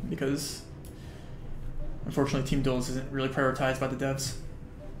made because unfortunately Team Duels isn't really prioritized by the devs.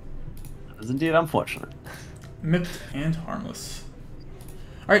 That is indeed unfortunate. Mipped and harmless.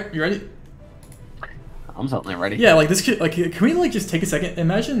 All right, you ready? I'm certainly ready. Yeah, like this. Like, can we like just take a second?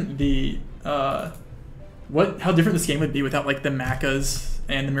 Imagine the how different this game would be without like the Macas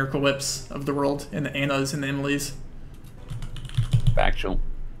and the Miracle Whips of the world, and the Annas and the Emilys. Factual.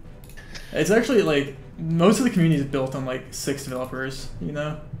 It's actually like most of the community is built on like 6 developers. You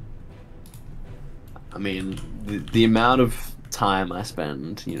know. I mean, the amount of time I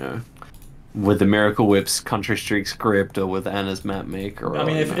spend, with the Miracle Whips Country Streak script or with Anna's map maker. I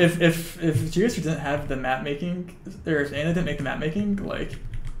mean, or, if Geoguessr didn't have the map making, or if Anna didn't make the map making, like,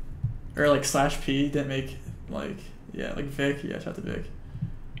 or like /P didn't make like Vic, shout out to Vic.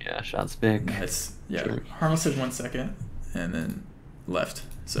 Yeah, shots big. It's Sure. Harmless had 1 second and then left.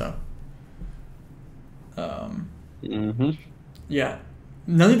 So Mm-hmm. yeah,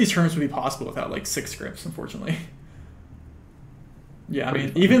 none of these tournaments would be possible without like 6 scripts, unfortunately. Yeah, I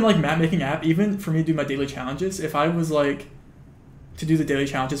mean, even like map making app, even for me to do my daily challenges, if I was like to do the daily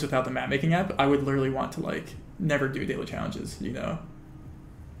challenges without the map making app, I would literally want to like never do daily challenges,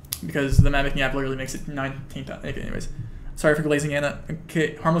 because the map making app literally makes it 19th. Okay, anyways, sorry for glazing Anna.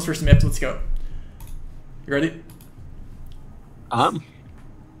 Okay, harmless versus Mipped. Let's go. You ready?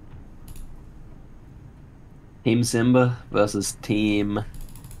 Team Simba versus Team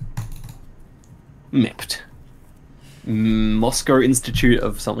Mipped. Moscow Institute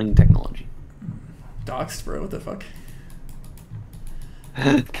of something technology. Doxed, bro. What the fuck?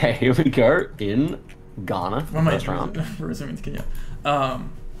 Okay, here we go in Ghana. What am I First round. resuming to Kenya?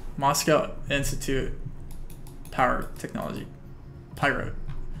 Moscow Institute Power Technology. Pyro.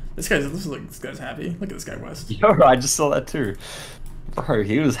 This guy's happy. Look at this guy, West. Yo, I just saw that too. Bro,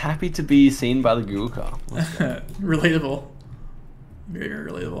 he was happy to be seen by the Google car. Relatable. Very,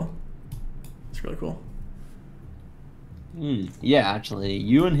 very relatable. It's really cool. Yeah, actually,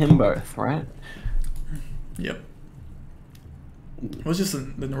 you and him both, right? Yep. It was just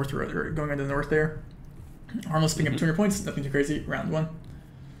the north road, or going into the north there. Harmless picking up 200 points, nothing too crazy. Round 1.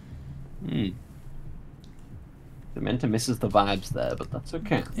 Dementa misses the vibes there, but that's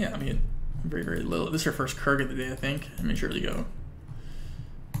okay. Yeah, I mean, very, very little. This is our first Kurg of the day, I think. I mean, sure you go.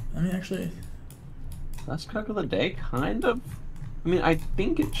 I mean, actually, First Coke of the day, kind of. I mean, I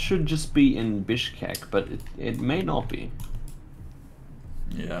think it should just be in Bishkek, but it may not be.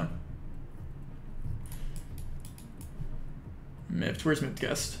 yeah. Mipt, where's Mipt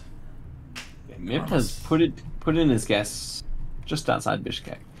guest? Mipt has put in his guess just outside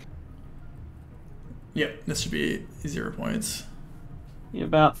Bishkek. Yep, this should be 0 points. Yeah,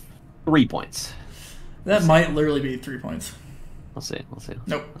 about 3 points. That might literally be 3 points. We'll see. We'll see.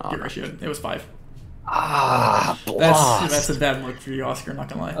 Nope, Oh, get no. ratio. It was 5. Blast. That's a bad look for you, Oscar, I'm not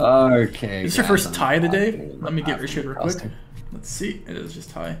gonna lie. Okay. Is this your guys, first tie of the day? I'm Let me get ratioed real quick. disgusting. Let's see. It is just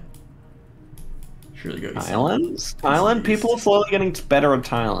tie. Surely go east. Thailand? People are slowly getting better at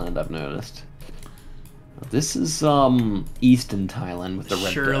Thailand, I've noticed. This is eastern Thailand with the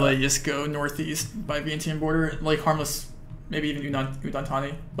red Surely dirt. just go northeast by Vientiane border, like harmless, maybe even Udon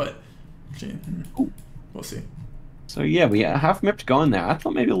Thani, but gee, we'll see. So yeah, we have Mipt going there. I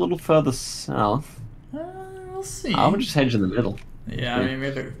thought maybe a little further south. We'll see. I would just hedge in the middle. Yeah, I mean we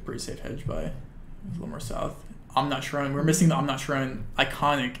have a pretty safe hedge by a little more south. I'm not Shrine. We're missing the I'm not Shrine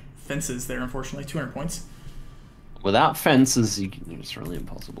iconic fences there. Unfortunately, 200 points. Without fences, it's really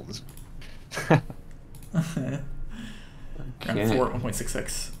impossible. Round 4 at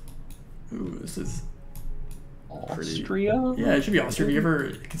 1.66. Ooh, this is pretty. Austria? Yeah, it should be Austria. Do you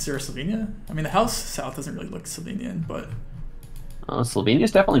ever consider Slovenia? I mean, the house south doesn't really look Slovenian, but Slovenia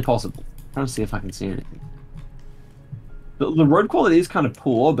is definitely possible. I'm trying to see if I can see anything. The road quality is kind of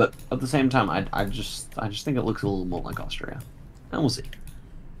poor, but at the same time, I just think it looks a little more like Austria. And we'll see.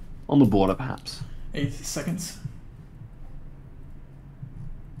 On the border, perhaps. 8 seconds.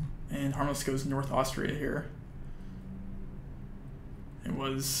 And Harmless goes North Austria here. It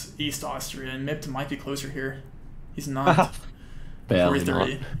was East Austria, and Mipt might be closer here. He's not. Barely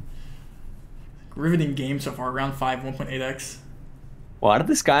 430. not. Riveting game so far, round 5, 1.8x. Why did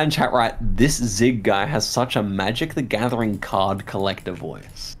this guy in chat write, this Zig guy has such a Magic the Gathering card collector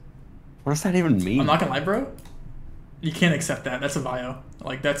voice? What does that even mean? I'm not gonna lie, bro. You can't accept that. That's a bio.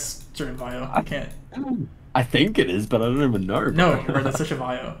 Like, that's certain bio. I can't. I think it is, but I don't even know. No, bro, that's such a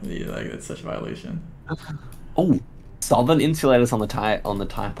bio. Yeah, like, that's such a violation. Oh, Southern Insulators on the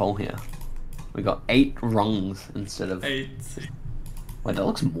tie pole here. We got 8 rungs instead of... 8. Wait, that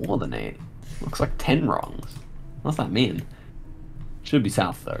looks more than 8. Looks like 10 rungs. What's that mean? Should be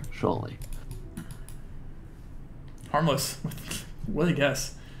south though, surely. Harmless. What a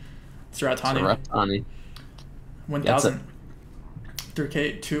guess. Suratani. 1,000.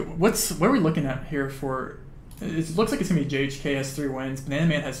 3K, 2. What are we looking at here for? It looks like it's going to be JHK has 3 wins. Banana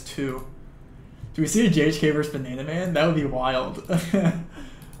Man has 2. Do we see a JHK versus Banana Man? That would be wild.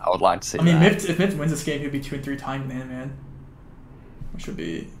 I would like to see I mean, that. if Mipt wins this game, he'd be 2 and 3 time Banana Man. Which would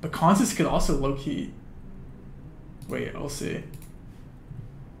be... But Consus could also low-key... Wait, we'll see.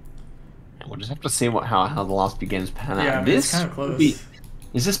 We'll just have to see how the last few games pan out. Yeah, I mean, this it's kind of close.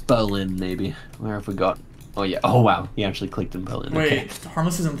 Is this Berlin, maybe? Where have we got... Oh, yeah. Oh, wow. He actually clicked in Berlin. Wait, Okay.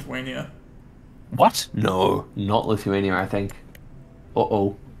 Harmless is in Lithuania. What? No. Not Lithuania, I think.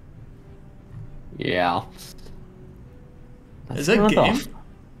 Uh-oh. Yeah. Is that game?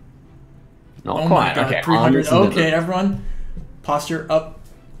 Not Oh quite. my god, Okay, 300. Okay, everyone. Posture up.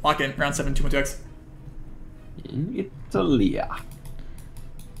 Lock in. Round 7, 2.2x. Italia.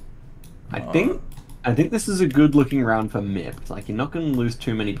 I think this is a good looking round for Mipt. Like, you're not going to lose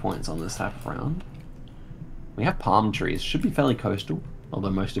too many points on this type of round. We have palm trees. Should be fairly coastal, although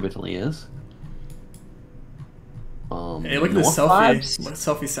most of Italy is. Hey, look at this selfie. Look,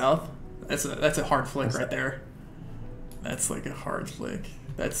 selfie south. That's a hard flick right there. That's like a hard flick.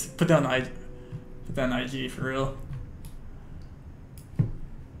 That's put down IG for real.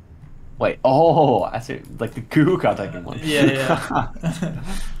 Wait, oh, I see. Like the Kuka taking one. Yeah.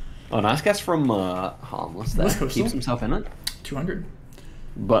 Oh, nice guess from Harmless there. West coastal. Keeps himself in it. 200.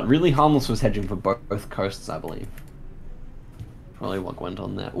 But really, Harmless was hedging for both coasts, I believe. Probably what went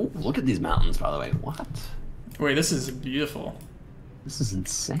on there. Ooh, look at these mountains, by the way. What? Wait, this is beautiful. This is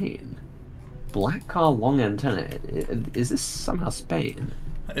insane. Black car, long antenna. Is this somehow Spain?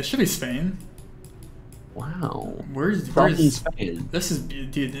 It should be Spain. Wow. Where's Spain? This is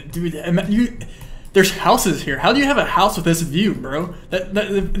dude. There's houses here. How do you have a house with this view, bro?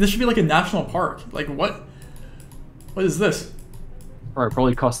 This should be like a national park. Like what? What is this? Bro, it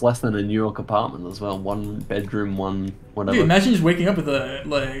probably costs less than a New York apartment as well. 1 bedroom, 1 whatever. Dude, imagine just waking up with a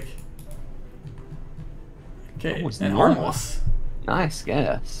like. Okay, Oh, it's and normal. Harmless. Nice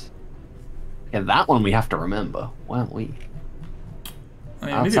guess. Yeah, that one we have to remember. Wow, we. I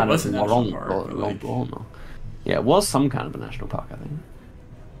mean, maybe it was a national park. But like, yeah, it was some kind of a national park, I think.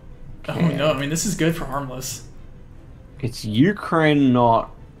 oh no! I mean, this is good for Harmless. It's Ukraine,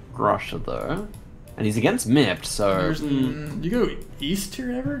 not Russia though, and he's against MIPT, so You go east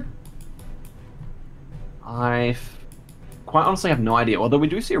here ever? I quite honestly have no idea. Although we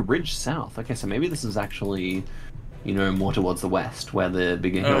do see a ridge south. Okay, so maybe this is actually, you know, more towards the west where the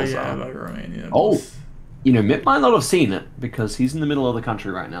bigger hills are. Like Romania. Oh, you know, MIPT might not have seen it because he's in the middle of the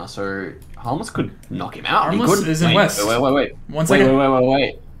country right now. So Harmless could knock him out. Harmless he could. is in west. Wait. 1 second.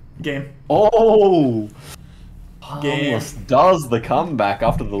 Wait. Game. Oh! Game. Harmless does the comeback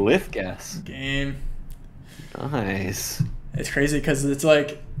after the lift guess. Game. Nice. It's crazy because it's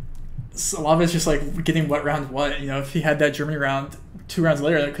like a lot of it's just like getting what round what. You know, if he had that Germany round 2 rounds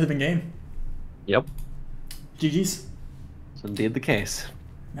later, that could have been game. Yep. GG's. That's indeed the case.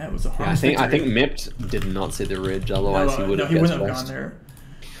 That was a hard. I think MIPT did not see the ridge. Otherwise, he would have. He wouldn't have gone there.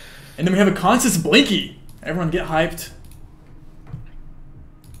 And then we have a Constance Blinky. Everyone get hyped.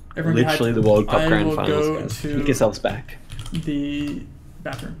 Everyone Literally get hyped. the World Cup I Grand will Finals. go Guys. to Pick yourselves back. the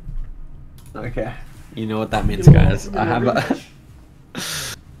bathroom. Okay. You know what that means, Give me a guys. moment.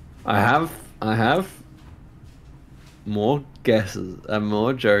 I have more guesses and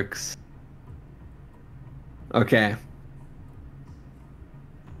more jokes. Okay.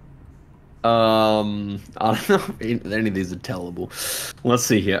 I don't know if any of these are tellable. Let's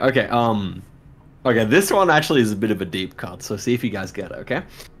see here. Okay, okay, this one actually is a bit of a deep cut, so see if you guys get it, okay?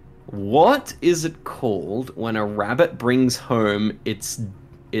 What is it called when a rabbit brings home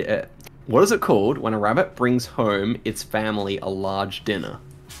what is it called when a rabbit brings home its family a large dinner?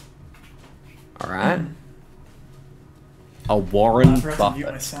 Alright? A Warren I forgot to mute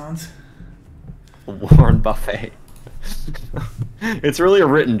my Buffett. sound. A Warren Buffet. It's really a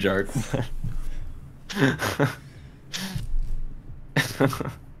written joke.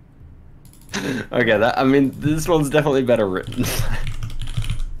 Okay, I mean, this one's definitely better written.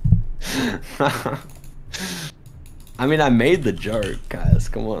 I mean, I made the joke, guys.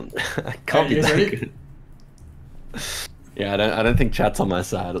 Come on, I can't be you guys that ready? good. Yeah, I don't think chat's on my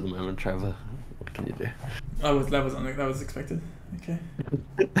side at the moment, Trevor. What can you do? That was expected. Okay.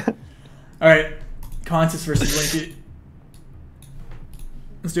 All right, Constance versus Blinky.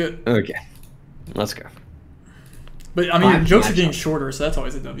 Let's do it. Okay, let's go. But I mean, your jokes are matchup. getting shorter, so that's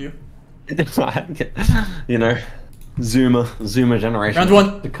always a W. You know, Zoomer generation. Round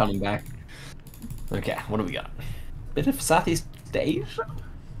 1. To coming back. Okay, what do we got? Bit of Southeast Asia?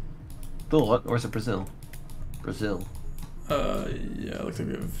 Thought, or is it Brazil? Brazil. Yeah, it looks like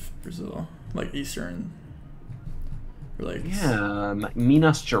we have Brazil, like Eastern. Or like Yeah,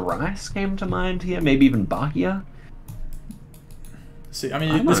 Minas Gerais came to mind here. Maybe even Bahia. See, I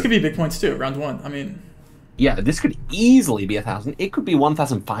mean, this could be big points too. Round 1. I mean, yeah, this could easily be 1,000. It could be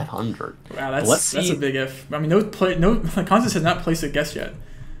 1,500. wow, that's Let's that's see. a big if. I mean, Constance has not placed a guess yet.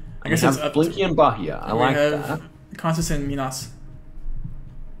 I guess We it's have up Blinky to, and Bahia. I we like have that. Constance and Minas.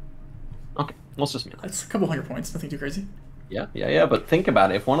 Okay, let's just Minas. That's a couple hundred points. Nothing too crazy. Yeah. But think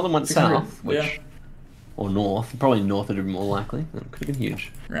about it. If one of them went 600, south, or north, probably north would have been more likely. That could have been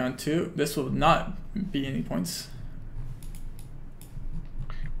huge. Round 2. This will not be any points.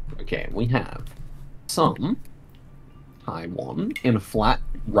 Okay, we have some Taiwan in a flat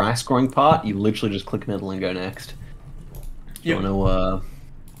rice growing part. You literally just click middle and go next. You Yep. want to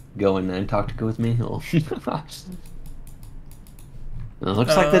go in Antarctica with me? Or It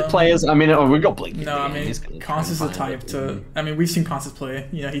looks like the players. I mean, we got Blake. No, I mean, Constance is the type to. I mean, we've seen Constance play.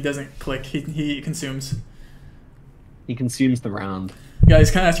 You know, he doesn't click. He consumes. He consumes the round. Guys,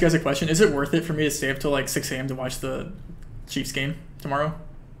 can I ask you guys a question? Is it worth it for me to stay up till like 6 a.m. to watch the Chiefs game tomorrow?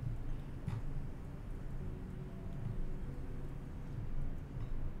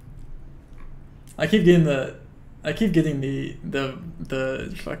 I keep getting the fucking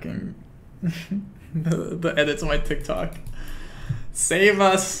the edits on my TikTok. Save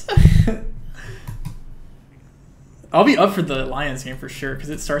us. I'll be up for the Lions game for sure because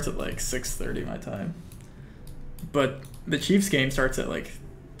it starts at like 6:30 my time. But the Chiefs game starts at like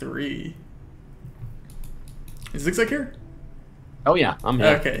 3. Is Zigzag here? Oh yeah, I'm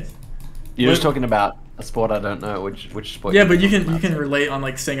here. Okay. You're just talking about a sport I don't know. Which sport? Yeah, but you talking can about. relate on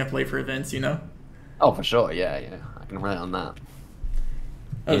like staying up late for events, you know? Oh, for sure. Yeah. I can relate on that.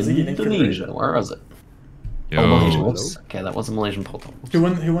 Oh, Ziggy didn't Indonesia. Where is it? Yo. Oh, Malaysia. Whoops. Okay, that was a Malaysian portal. Who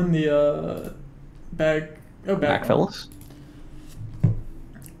won the bag? Oh, Back bag. fellas.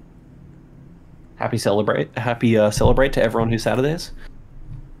 Happy celebrate to everyone who Saturdays.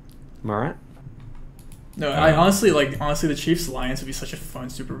 Am I right? No, I honestly the Chiefs Lions would be such a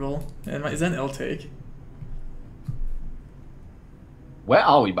fun Super Bowl. Is that an L take? Where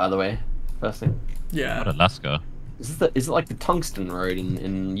are we, by the way? First thing. Yeah. What Alaska? Is it like the Tungsten Road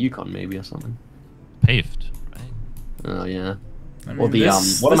in Yukon maybe or something? Paved, right? Oh yeah. I mean, Or the,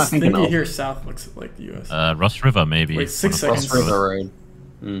 what am I thinking thing of? here south looks like the US. Ross River, maybe. Wait, 6 One of seconds. those. Ross River Road.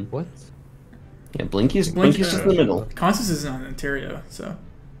 Mm. What? Yeah, Blinky's Blinky- just in the middle. Constance is in Ontario, so.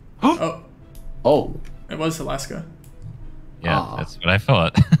 Oh, Oh. it was Alaska. Yeah, Ah. that's what I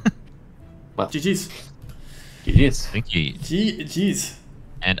thought. GG's. GG's. Thank you. GG's.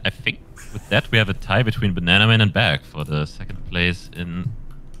 And I think with that we have a tie between Banana Man and Bag for the second place in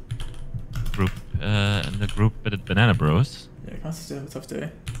the group with Banana Bros. Yeah, Constance did have a tough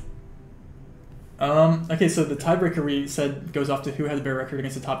day. Okay, so the tiebreaker we said goes off to who had the better record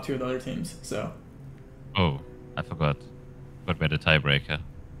against the top 2 of the other teams. So. Oh, I forgot. But we had a tiebreaker.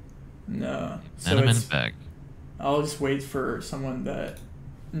 No. So Banana Man it's, and Bag. I'll just wait for someone that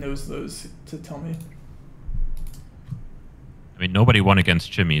knows those to tell me. I mean, nobody won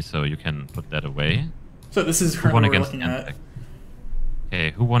against Jimmy, so you can put that away. So this is Who won currently what we're against looking at. Antec?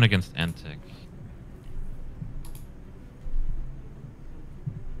 Okay, who won against Antec?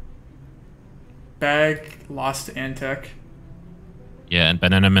 Bag lost to Antec. Yeah, and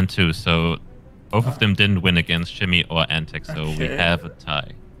Banana Man too. So both of them didn't win against Jimmy or Antec, so we Okay. have a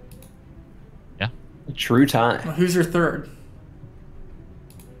tie. Yeah. True tie. Well, who's your third?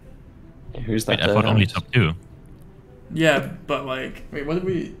 Who's that? Wait, I thought only top 2. Yeah, but like, wait, what did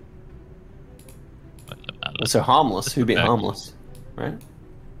we? So Harmless. Who beat Bag. Harmless? Right?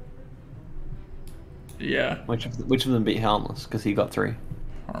 Yeah, Which of them beat Harmless? Because he got 3.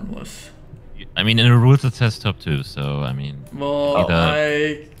 harmless. I mean, in the rules it says top 2, so I mean, Well, Either-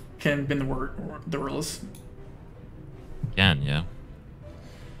 I can bend the rules. can, yeah.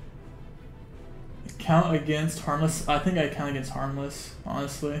 Count against harmless. I think I count against harmless.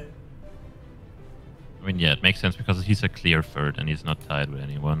 Honestly. I mean, yeah, it makes sense because he's a clear third and he's not tied with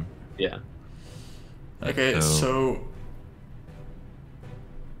anyone. Yeah. Okay, so let's see.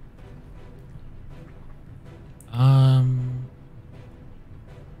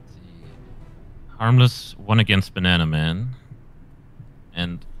 Harmless won against Banana Man,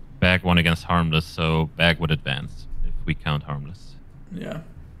 and Bag won against Harmless, so Bag would advance if we count Harmless. yeah,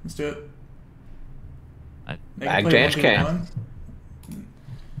 let's do it. I- Make Bag it play JHK.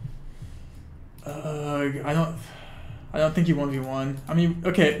 1v1. I don't think you 1v1. I mean,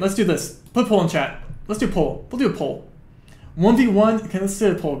 okay, let's do this. Put a poll in chat. Let's do a poll. We'll do a poll. 1v1. Okay, let's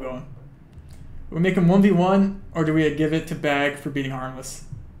get a poll going. We make him 1v1, or do we give it to Bag for beating Harmless?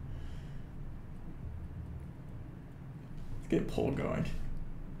 Let's get a poll going.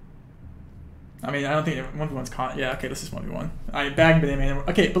 I mean, I don't think 1v1's caught. Yeah, okay, this is 1v1. Alright, Bag,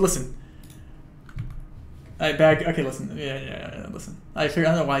 okay, but listen. Alright, Bag, okay, listen. Yeah, listen. I don't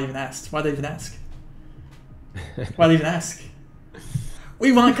know why I even asked. Why'd I even ask? Why'd I even ask?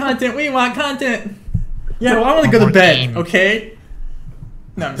 We want content, we want content! Yeah, well, I want to go to bed, okay?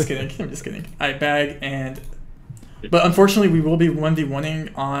 No, I'm just kidding. I'm just kidding. Alright, Bag, and... But unfortunately, we will be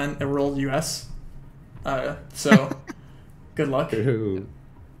 1v1ing on a World US. So, good luck. Ooh.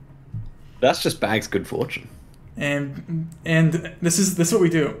 That's just Bag's good fortune. And this is what we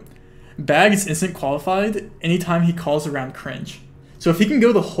do. Bag is instant qualified anytime he calls around cringe. So if he can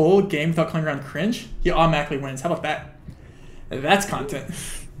go the whole game without calling around cringe, he automatically wins. How about that? That's content.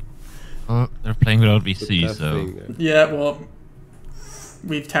 Oh, they're playing without The VC, tough so thing there. Yeah, well,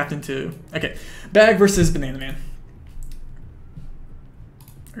 we've tapped into... Okay, Bag versus Banana Man.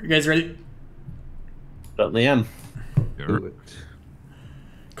 Are you guys ready? Certainly am. sure. Do it.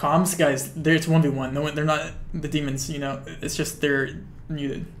 Comms, guys, it's 1v1. No one, they're not the demons, you know. It's just they're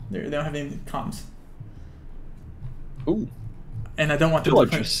muted. They don't have any comms. Ooh. And I don't want them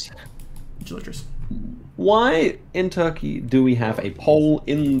Geologist. Geologist. Why in Turkey do we have a pole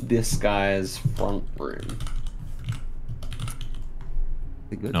in this guy's front room?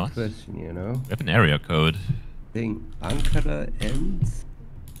 A good Nice. question, you know. We have an area code. I think Ankara ends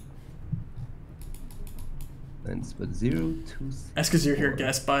with 0, 2, That's because you're here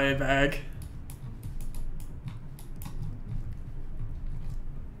guessed by Bag.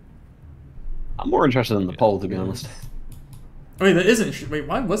 I'm more interested in the pole, to be honest. Wait, that isn't. Wait,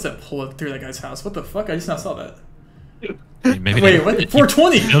 why was that pull through that guy's house? What the fuck? I just now saw that. Maybe Wait, they- what? he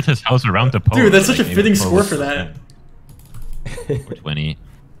 420? built his house around the pole. Dude, that's such a maybe fitting the pole score was for so that. bad. 420.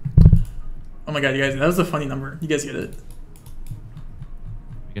 Oh my god, you guys, that was a funny number. You guys get it.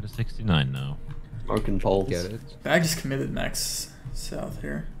 We get a 69 now. Smoking poles. get it. Bag just committed Max South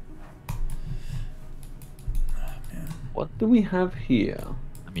here. Oh, man. What do we have here?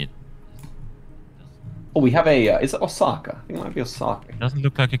 I mean, Oh, we have a. Is it Osaka? I think it might be Osaka. it doesn't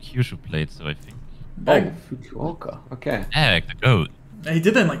look like a Kyushu plate, so I think. Bag, Oh, Fukuoka. Okay. Egg, the goat. he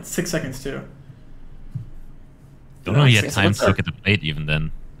did that in like 6 seconds too. Don't know he had Nice. time What's to look our- at the plate even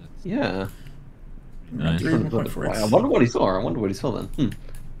then. That's Yeah. Nice. 1.4x. I wonder what he saw. I wonder what he saw then.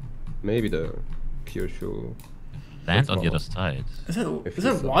 Maybe the Kyushu. Land on the Well, other side. Is If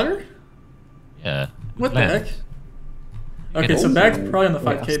that he's water? Yeah. What the land. heck? Okay, so back probably on the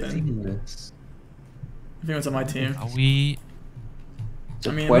Wait, 5k I've then. seen this. If anyone's on my team. Are we? I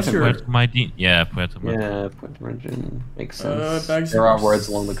mean, Puerto unless you're... Puerto Madryn? Yeah, Puerto Madryn. Yeah, Puerto Madryn makes sense. Bags There are of- words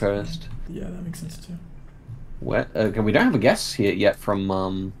along the coast. Yeah, that makes sense too. Where? Okay, we don't have a guess here yet from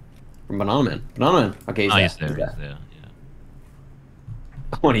Banana Man. Banana Man. Okay, he's Oh, there. he's there. He's He's there. there.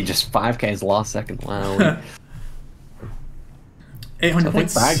 Yeah. When he just 5K's last second. Wow. 800 I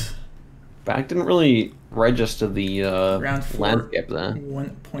think points. Bag didn't really register the Round 4. landscape there.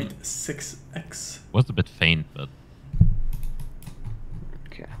 1.6x. Was a bit faint, but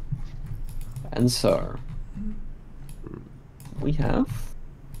Okay. And so we have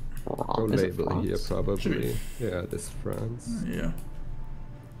No is it label here, France? probably. Yeah, this France. Yeah.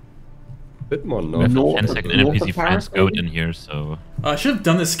 Bit more we have north. a 10 second North of NPC Paris, France goat maybe? in here, so I should have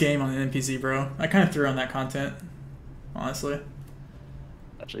done this game on an NPC, bro. I kind of threw on that content, honestly.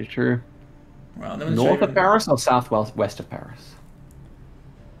 Actually true. Wow, North of Paris or west of Paris?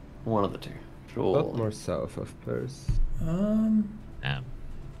 One of the two. Sure. Not more south of Paris. damn.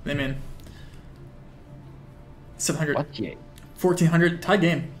 They mean 700, What? Yeah. 1400, tie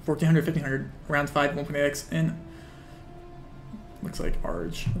game. 1400, 1500, round 5, 1.8x in. Looks like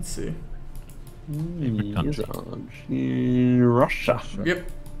Arge. Let's see. country. Russia.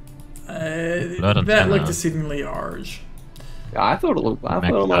 Yep. Blood on That China. looked exceedingly Arge. Yeah, I thought it might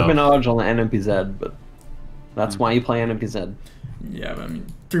have been Arge on the NMPZ, but that's why you play NMPZ. Yeah, but I mean,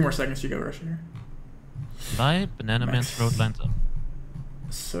 3 more seconds you go Russia here. Fly, Banana Man's road lines up.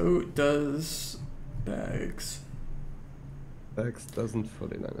 So does Bags. X doesn't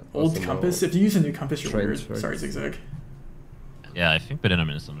fully line up. Old Also compass. no If you use a new compass, you're train weird. tracks. Sorry, Zigzag. Yeah, I think Banana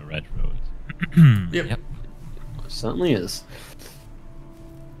Man is on the right road. Yep. Certainly is.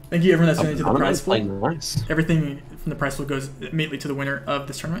 Thank you, everyone that's donated to the Banana prize Man's pool. playing nice. Everything from the prize pool goes immediately to the winner of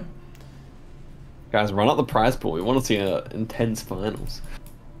this tournament. Guys, run up the prize pool. We want to see intense finals.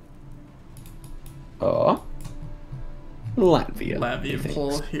 Oh. Latvia. Latvia methinks.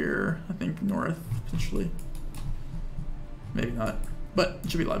 pull here. I think north, potentially. Maybe not. But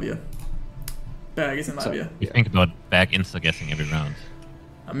it should be Latvia. Bag is in So- Latvia. We think about back insta-guessing every round.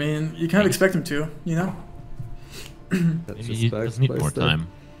 I mean, you kind of expect him to, you know? That's Maybe just he Bag's does need more place there. time.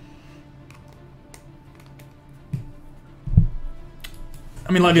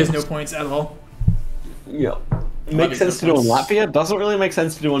 I mean, Latvia has no points at all. Yeah. Latvia's Makes sense to do no on points. Latvia. Doesn't really make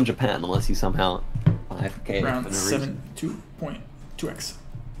sense to do on Japan unless you somehow 5K Round for no 7, reason. 2.2x.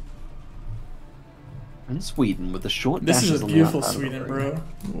 And Sweden with the short This dashes is a on the beautiful outside of the Sweden, ring. bro.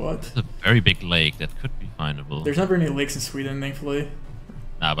 What? It's a very big lake that could be findable. There's not very many lakes in Sweden, thankfully.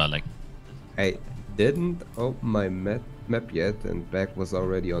 Nah, but like, I didn't open my map yet, and Bag was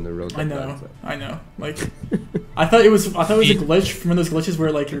already on the road. I that know, lines up. I know. Like, I thought it was a glitch from one of those glitches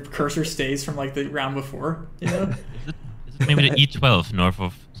where like your cursor stays from like the round before, you know? is it maybe the E12 north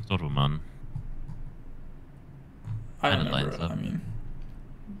of Storuman? I don't Kinda know, lines bro. up. I mean,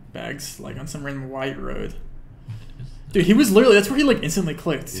 Bags like on some random white road. Dude, he was literally that's where he like instantly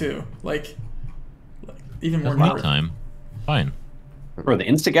clicked too. Like even more Doesn't need north. time. Fine. Bro, the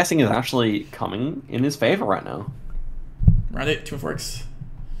insta guessing is actually coming in his favor right now. Round 8, 2 and 4x.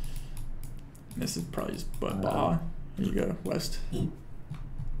 This is probably just Baja. Here you go, west.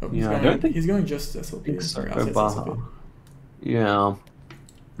 Oh, he's Yeah, I going, don't think- he's going just SLP. Sorry, outside Baja. SLP. Yeah.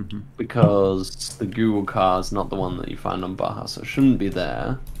 Because the Google car is not the one that you find on Baja, so it shouldn't be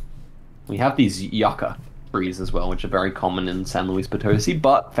there. We have these yucca trees as well, which are very common in San Luis Potosi,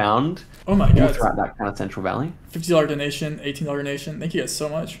 but found Oh my all god. throughout that kind of Central Valley. $50 donation, $18 donation. Thank you guys so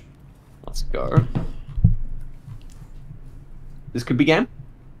much. Let's go. This could be game.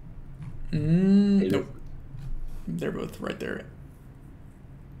 Nope. They're both right there.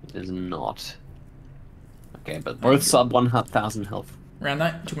 It is not. Okay, but both sub 1,000 health. Round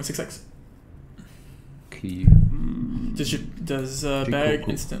 9, 2.6x. Key. Does Bag Shikoku.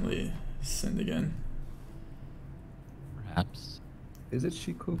 instantly send again? Perhaps. Is it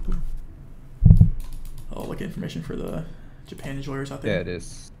Shikoku? I'll look at information for the Japan enjoyers out Yeah, there. it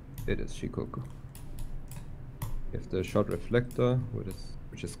is. It is Shikoku. If the shot reflector,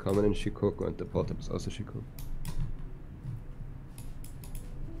 which is common in Shikoku, and the portal is also Shikoku.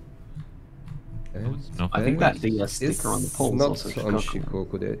 And No, I think Bag that the sticker is on the pole is not also on Shikoku.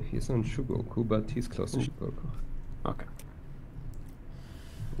 Shikoku. He's on Shugoku, but he's close to Shikoku. Okay.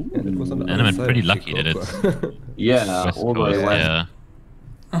 And it was on the And other I'm side pretty of lucky that Shikoku. Yeah, West all the way Coast, west.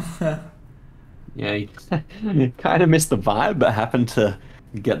 yeah. Yeah, you kind of missed the vibe, but happened to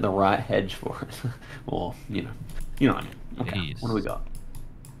get the right hedge for it. Or, you know what I mean. Okay, Jeez. what do we got?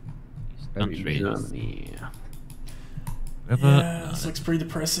 Country. Germany. We have Yeah, a this looks pretty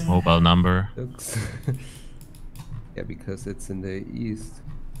depressing. mobile number. Looks. Yeah, because it's in the east.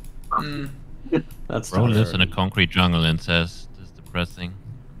 Mm. That's Bro tough. lives in a concrete jungle and says this is depressing.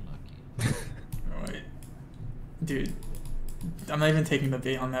 Unlucky. Oh, wait. Dude, I'm not even taking the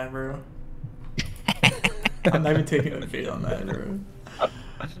bait on that, bro. I'm not even taking the bait on that, bro.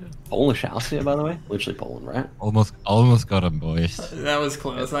 Polish house here, by the way. Literally Poland, right? Almost got him, boys. That was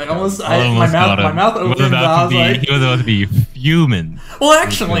close. I Almost my got mouth him. opened. And I was like, He was about to be fuming. well,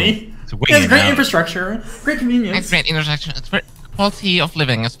 actually, It's it has winging great out. infrastructure, great convenience. It's great intersection. It's very quality of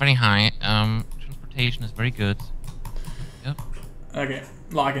living is very high. Transportation is very good. Yep. Okay,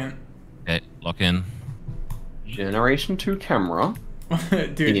 log in. Okay, lock in. Generation 2 camera.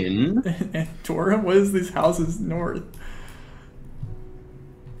 Dude, In. Dora, what is these houses north?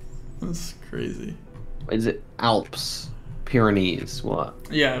 That's crazy. Is it Alps? Pyrenees? What?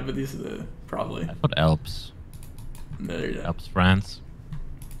 Yeah, but these are the probably. I put Alps. There you go. Alps, France.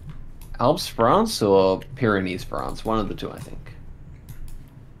 Alps, France, or Pyrenees, France? One of the two, I think.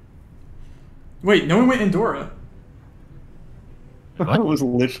 Wait, no one went in Dora. I was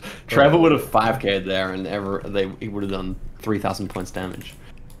literally Trevor would have 5K'd there, and he would have done 3,000 points damage.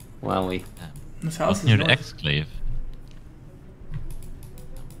 Wow, we. This What's house is near the north. exclave?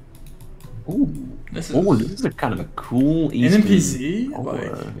 Ooh. This is Oh, this is a kind of a cool Eastern NPC.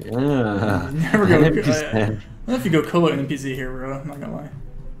 color. Like, Yeah. you never go. I NPC. don't know if you go Colo NPC here, bro. I'm not gonna lie.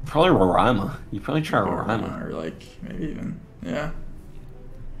 Probably Roraima. You probably try Roraima. Or like maybe even yeah.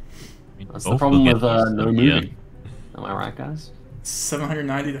 I mean, That's the both problem will with get used no to, movie. Am I right, guys?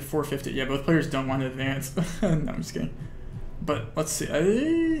 790 to 450. Yeah, both players don't want to advance. No, I'm just kidding. But let's see.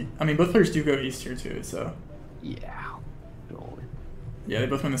 I mean, both players do go east here too. So Yeah. Totally. yeah, they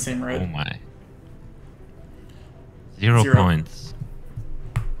both win the same Oh red. my. Zero Zero. points.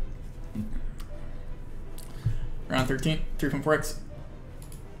 Round 13, 3.4x.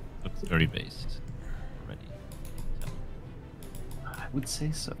 Looks very based already. I would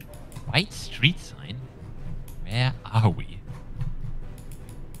say so. White street sign? Where are we?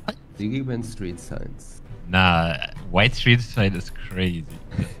 Ziggy went street signs. Nah, white street sign is crazy.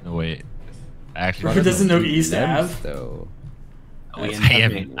 There's no way. Actually, Who doesn't know Street East lamps, Ave? though. Are we in I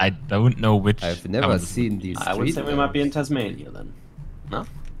Tasmania? don't know which. I've never comes- seen these. I would street say we might be in lamps. Tasmania then. No?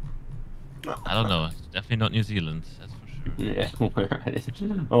 I don't know. It's definitely not New Zealand. That's for sure. Yeah, we're at it.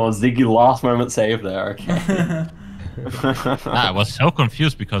 Oh, Ziggy last moment save there. Okay. I was so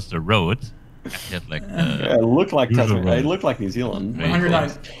confused because the road had like Yeah, it looked like Usual Tasmania. It road. looked like New Zealand. Very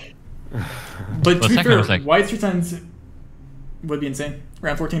 109. But Well, to be second fair, was like- white 3x would be insane.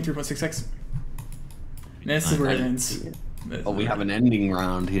 Round 14, 3.6x. And this is where it ends. Oh, we have an ending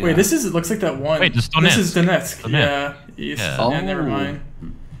round here. Wait, this is. It looks like that one. Wait, this This is Donetsk. Donetsk. Donetsk. Yeah, east. Yeah. Yeah, never Oh. mind.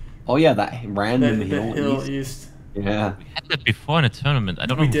 Oh yeah, that The, random the hill. hill east. east. Yeah. we had that before in a tournament. I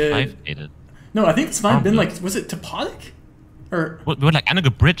don't We know who did. 5 it. No, I think it's might have been Probably. like. Was it Toponic? Or We were like under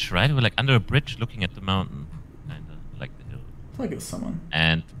a bridge, right? We were like under a bridge looking at the mountain, kinda like the hill. I feel like it was someone.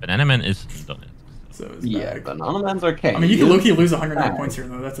 And Banana Man is in Donetsk. So it's Yeah, back. Banana Man's okay. I mean, you can He low-key is lose 109 bad. points here,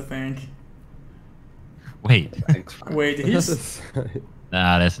 though. That's a thing. Wait, Thanks, Frank. Wait, did he Another just... side.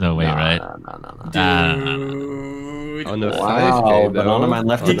 nah, there's no way, No, right? No. Dude. On a Wow, 5K, Banana though. Man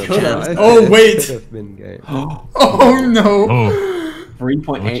left On He a could have. 5K, Oh, wait. Could have been game. Oh, no. Oh,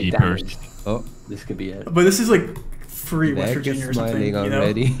 3.8 jeepers. damage. Oh, This could be it. But this is like free West Meg Virginia is or something, smiling you know?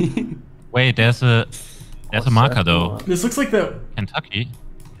 already. wait, there's a marker though. This looks like the... Kentucky,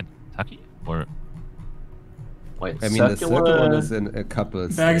 or Wait, I mean, the circular... circle one is in a couple.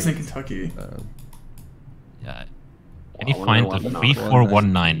 Bag is in states. Kentucky. yeah. Can you Well, I find wonder the what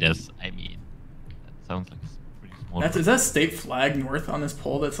 3419? There's, I mean, that sounds like it's pretty small. Is that state flag north on this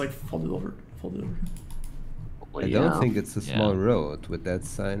pole that's like folded over? I don't think it's a small road with that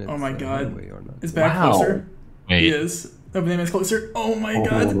sign. Oh my it's a god. highway or not. Is Bag Wow. closer? He Wait, is. The name is closer. Oh my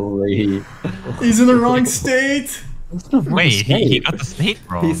god. Holy. He's in the wrong state. wait, he got the state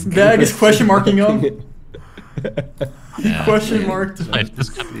wrong. He's Bag is question marking him. Yeah. Question marked. This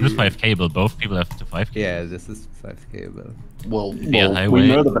 5K, but both people have to 5K. Yeah, this is 5K, but Well, Yeah, we highway.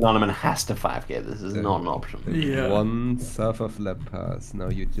 know the Banana Man has to 5K. This is not an option. Yeah. one south of La Paz. Now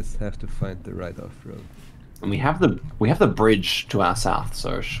you just have to find the right off-road. And we have the bridge to our south,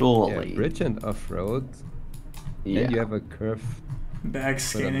 so surely. Yeah, bridge and off-road. Yeah. And you have a curve Bag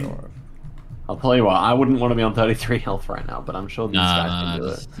further skating. north. I'll tell you what, I wouldn't want to be on 33 health right now, but I'm sure these guys Nah, can do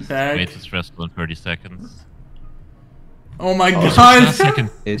this it. is Bag. way too stressful in 30 seconds. Oh my Switch last god. second.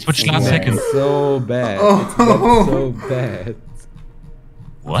 It's Switch last got second. so bad. Oh. It's got so bad.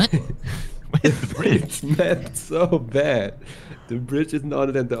 What? Where's the bridge? It's mapped so bad. The bridge is not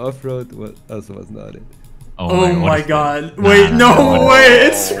it and the off-road also was not it. Oh my what is god. that? Wait, Nah, no way,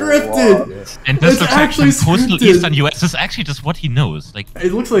 it's scripted! Yeah. And this It's looks like actually some coastal scripted. eastern US is actually just what he knows. Like,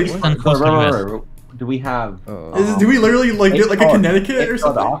 It looks like... eastern coastal US. Do we have? Do we literally like get like a Connecticut or Cape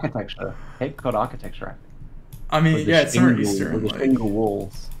Cod something? architecture. Cape Cod architecture. I mean, With the yeah, it's somewhere shingle- eastern, with the like, shingle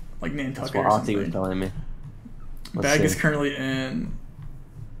walls. like That's Nantucket what or Artie was something. telling me. Let's Bag is see. currently in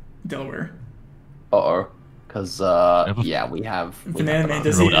Delaware. Uh-oh. Because, Never- yeah, we have Banana Man, the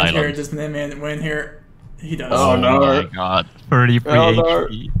does Rhode he end here? Island. Does Banana Man win here? He does. Oh, no. my god. 33 Oh, no.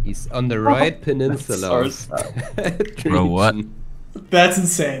 HP. He's on the right peninsula. so of Bro, what? region. That's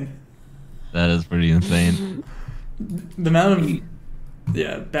insane. That is pretty insane. The amount of...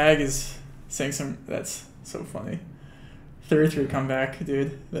 Yeah, Bag is saying some... That's so funny. 33 comeback,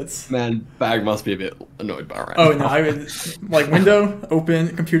 dude. That's... Man, Bag must be a bit annoyed by right Oh, now. no, I would... Like, window,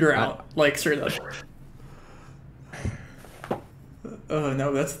 open, computer out. Like, straight up. Oh,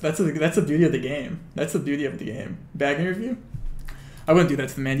 no, that's the beauty of the game. That's the beauty of the game. Bag interview? I wouldn't do that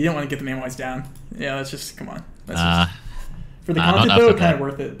to the man. You don't want to get the man wise down. Yeah, that's just... Come on. That's just, for the Nah, not content, though, after kind of that.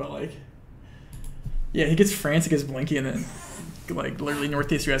 worth it, but, like... Yeah, he gets France against Blinky and then, like, literally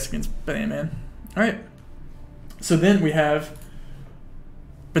Northeast US against Banana Man. Alright. So then we have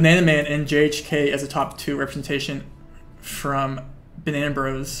Banana Man and JHK as a top 2 representation from Banana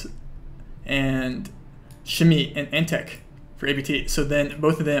Bros and Shimmy and Antec for ABT. So then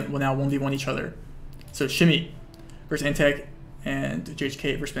both of them will now 1v1 each other. So Shimmy versus Antec and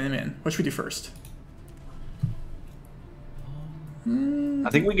JHK versus Banana Man. What should we do first? I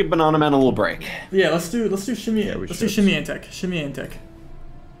think we give Banana Man a little break. Yeah, let's do Shimmy. Yeah, we let's do should. Shimmy Antec. Shimmy Antec.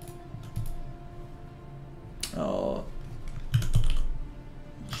 Oh,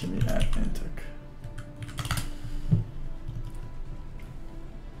 Shimmy at Antec.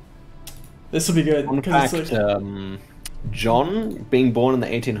 This will be good Fun because fact, it's like, John, being born in the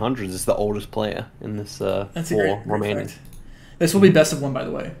 1800s, is the oldest player in this that's a four great remaining. fact. This will be best of 1, by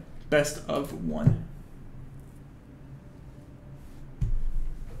the way. Best of 1.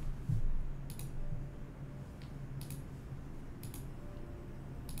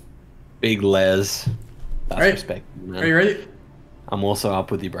 Big Les. That's Alright. respect, man. Are you ready? I'm also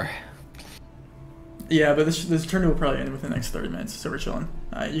up with you, bro. Yeah, but this tournament will probably end within the next 30 minutes, so we're chilling.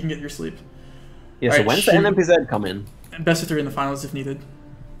 You can get your sleep. Yeah, so Alright, when's the shoot. NMPZ come in? Best of 3 in the finals if needed.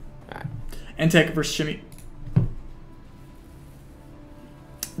 Alright. Antec versus Shimmy.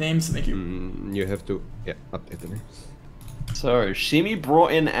 Names, thank you. You have to, yeah, update the names. So, Shimi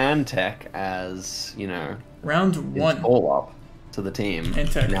brought in Antec as, you know, Round his 1. all up to the team.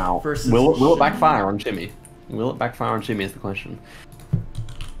 Antec now, versus will it Shimi. backfire on Shimmy? Will it backfire on Shimmy is the question.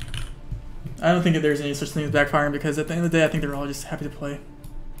 I don't think that there's any such thing as backfiring because at the end of the day, I think they're all just happy to play.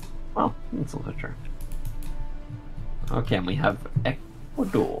 Well, that's also true. Okay, and we have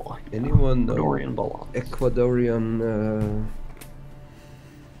Ecuador. Anyone know Ecuadorian ball. Ecuadorian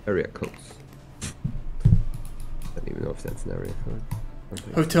area codes? I don't even know if that's an area code.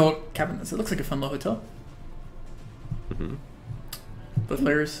 Okay. Hotel cabinets. It looks like a fun little hotel. Mhm. Both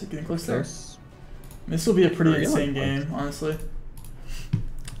players getting close there. There's- This will be a pretty Really? insane game, honestly.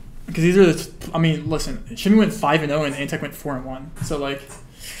 Because these are the... I mean, listen. Shimmy went 5-0 and Antec went 4-1. So, like...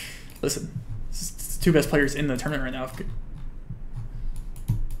 Listen. It's the 2 best players in the tournament right now.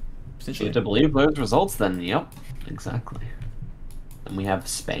 Potentially. To believe those results, then, yep, exactly. And we have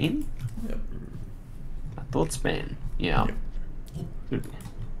Spain? Yep. I thought Spain. Yeah. Yep. Could be.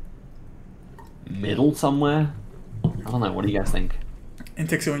 Middle somewhere? I don't know, what do you guys think?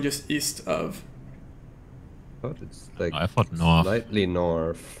 Antec's going just east of... But it's like I thought north. slightly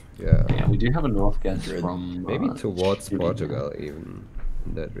north. Yeah. Yeah, we do have a north guess Good. from... Maybe towards Chile. Portugal even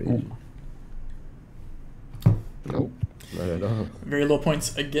in that region. Ooh. Nope, not at all. Very low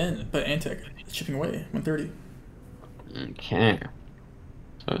points again, but Antec chipping away, 130. Okay.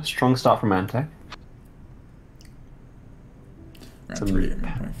 So, strong start from Antec. Round Some- 3 at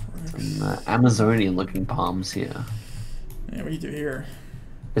 1.4x. Some Amazonian looking palms here. Yeah, what do you do here?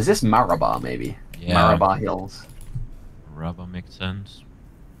 Is this Maraba, maybe? Yeah. Maraba Hills. Rubber makes sense.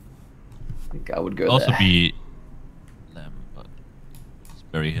 I think I would go Also there. be Lem, but it's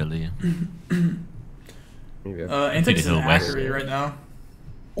very hilly. Maybe Antec is in Hill West. Ackery right now.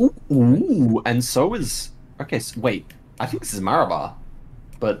 Ooh, and so is... Okay, so wait. I think this is Maraba.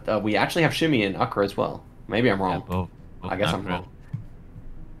 But we actually have Shimmy and Accra as well. Maybe I'm Yeah, wrong. both I guess I'm accurate. wrong.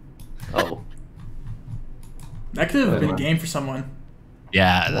 Oh. That could have been Yeah. a game for someone.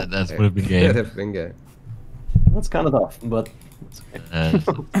 Yeah, that would have been game. That'd have been game. That's kind of tough, but... It's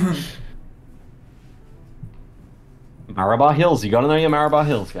okay. Maribor Hills. You gotta know your Maribor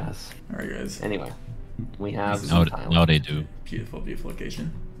Hills, guys. All right, guys. Anyway, we have Now they do. Beautiful, beautiful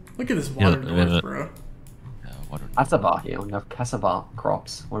location. Look at this water north, bro. Cassava here. We have cassava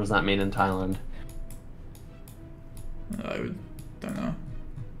crops. What does that mean in Thailand? Don't know.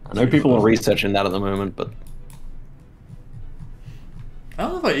 I know people are researching that at the moment, but I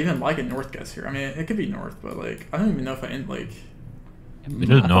don't know if I even like a north guess here. I mean, it could be north, but like, I don't even know if I like.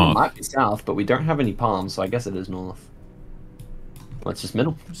 Middle I thought it north. might be south, but we don't have any palms, so I guess it is north. Well, it's just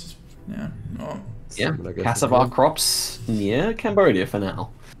middle. It's just, yeah. Well, Yeah, I guess cassava it's good. crops near Cambodia for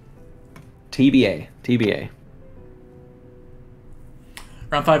now. TBA, TBA.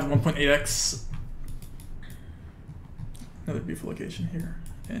 round 5, 1.8x. Another beautiful location here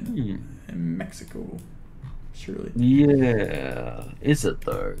in Mexico. Surely. Yeah, is it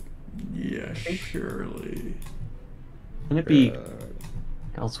though? Yeah, surely. Can it be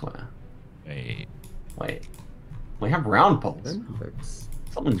elsewhere? Wait. Wait, we have round poles. Olympics.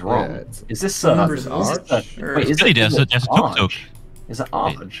 Something's wrong. Yeah, it's- Is this Numbers Arch? Arch, or- Wait, is Really, it there's a tuk-tuk. Arch? Is it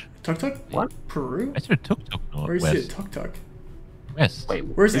Arch? Tuk Tuk? What? Peru? I said a tuk-tuk Where is it? northwest. Tuk Tuk? West. Wait,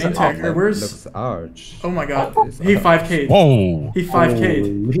 Where's is it Antec? Arch? Or where's? Looks arch. Oh my god. It's He Arch. 5K'd. Whoa! He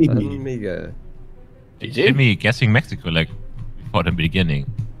 5K'd. Let me go. Did Jimmy guessing Mexico like before the beginning.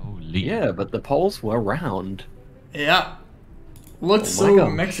 Holy. Yeah, but the poles were round. Yeah. Looks Oh my so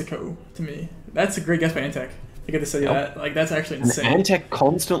gosh. Mexico to me. That's a great guess by Antec. I get to say that. Like, that's actually And insane. Antec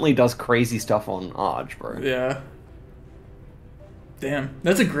constantly does crazy stuff on Arch, bro. Yeah. Damn.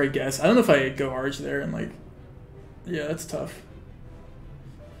 That's a great guess. I don't know if I go Arch there and, like, yeah, that's tough.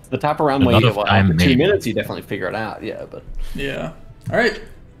 The type of round A where lot you of like, time, after 2 maybe. minutes you definitely figure it out, yeah, but Yeah. All right.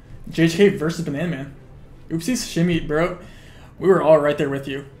 JHK versus Banana Man. Oopsies, shimmy, bro. We were all right there with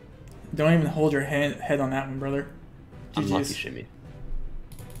you. Don't even hold your head on that one, brother. unlucky GG's. shimmy.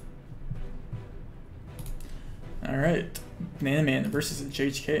 All right. Banana Man versus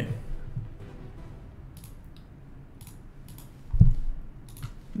JHK.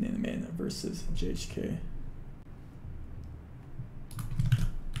 Banana Man versus JHK.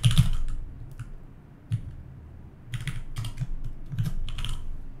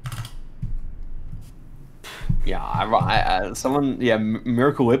 Yeah, someone,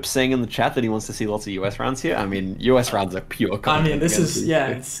 Miracle Whip saying in the chat that he wants to see lots of US rounds here. I mean, US rounds are pure I content. mean, this against is, these yeah,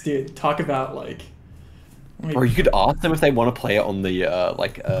 two. it's, dude, talk about, like... Or you could ask them if they want to play it on the,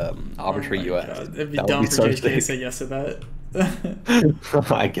 arbitrary Oh my US. God. It'd be That would dumb be for so JHK to sick. say yes to that.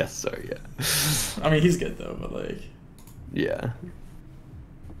 I guess so, yeah. I mean, he's good, though, but, like... Yeah.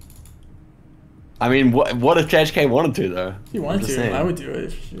 I mean, what if JHK wanted to, though? If he I'm wanted just to, saying. I would do it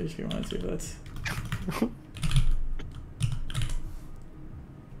if JHK wanted to, but that's...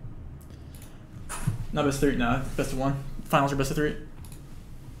 Not best of 3, nah. Best of 1. Finals are best of 3.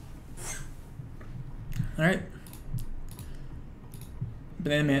 Alright.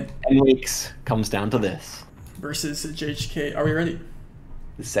 Banana Man 10 weeks comes down to this. versus JHK. Are we ready?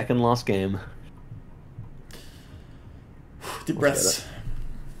 The second last game. Deep Let's breaths.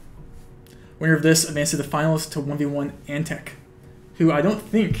 Winner of this advances to the finals to 1v1 Antec, who I don't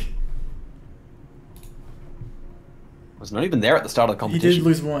think... Was not even there at the start of the He competition. did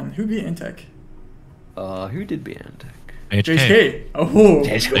lose 1. Who beat Antec? Who did beat Antec? JHK. Oh.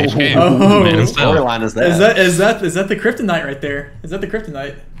 JHK. Oh. Man, so- Storyline is there. Is that the kryptonite right there? Is that the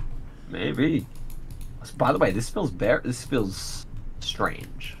kryptonite? Maybe. By the way, this feels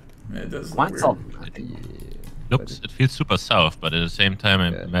strange. It does look Quite weird. something. It feels super south, but at the same time,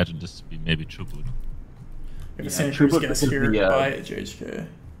 I Yeah. imagine this to be maybe Chubut. We have a Yeah, Santa Cruz Chubut guess is here the, by JHK.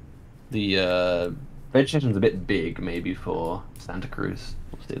 The vegetation's a bit big, maybe for Santa Cruz.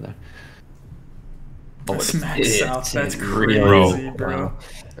 We'll see there. That's it's- max it's south. That's really crazy, Bro. bro.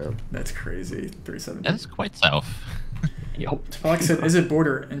 Yeah. That's crazy. 370. That is quite south. Yup. Tefalik said, "Is it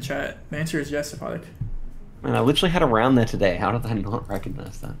border?" in chat. The answer is yes, Tefalik. Man, I literally had a round there today. How did I not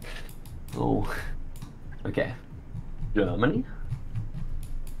recognize that? Oh. Okay. Germany.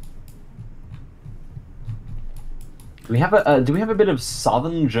 Do we have a bit of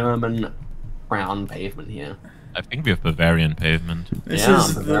southern German brown pavement here? I think we have Bavarian pavement. This Yeah,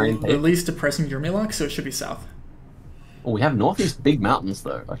 is Bavarian the pavement. least depressing Germany lock, so it should be south. Oh, we have northeast big mountains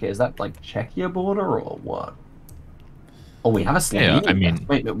though. Okay, is that like Czechia border or what? Oh, we have a Slovenia. Yeah, I mean-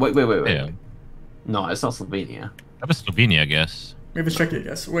 wait. Yeah. No, it's not Slovenia. That was Slovenia, I guess. Maybe it's Czechia, I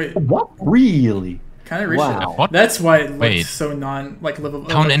guess. Wait, What? Really? kind of Wow. What? That's why it looks Wait. so livable.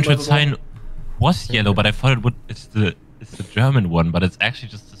 Town entrance livable. sign was yellow, but I thought it's the German one, but it's actually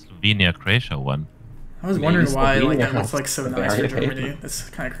just the Slovenia-Croatia one. I was Maybe wondering why Slovenia that looks has like so a nice for Bavarian Germany. pavement. That's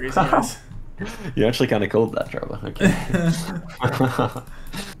kind of crazy, guys. You actually kind of called that, Trevor. Okay.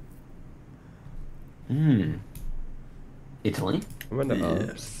 Italy? I'm in the Yeah.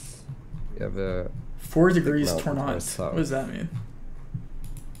 Alps. You have a 4 degrees mountains are Tournant. south. What does that mean?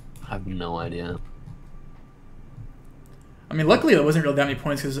 I have no idea. I mean, luckily it wasn't really that many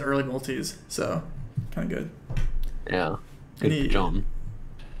points because it was early multis, so kind of good. Yeah. Good Any- for John.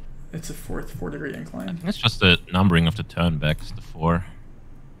 It's a 4-degree I incline. think it's just the numbering of the turnbacks, the 4.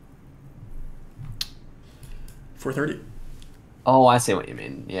 430. Oh, I see what you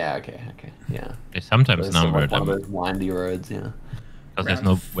mean. Yeah, okay. Yeah. They sometimes Those number are like one them of those windy roads, yeah. because there's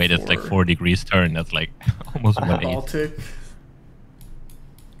round no way that's like 4. 4 degrees turn. That's like almost 1/8. Baltic.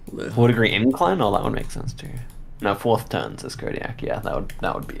 Lift. 4-degree incline? Oh, that would make sense too. No, 4th turn says Kodiak. Yeah,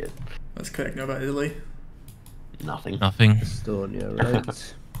 that would be it. Let's Kodak know about Italy. Nothing. Nothing. Estonia,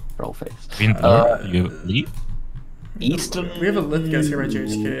 right? Roll face. Green blur. You leave? Eastern. We have a lift guess here by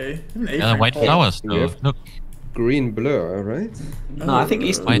JHK. An Yeah, A-frame white pole. flowers We though. have- Look. Green blur, right? No, I think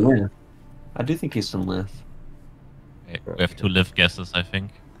Eastern White. lift. I do think Eastern lift. Okay, we have 2 lift guesses, I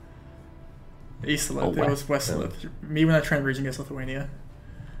think. East lift. Oh, It was west yeah. lift. Me when I tried region guess Lithuania.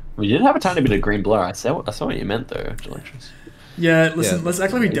 We did have a tiny bit of green blur. I saw what you meant though, Delicious. Yeah, listen, Yeah, let's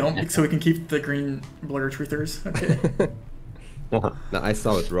act like we yeah. don't so we can keep the green blur truthers. Okay. No, I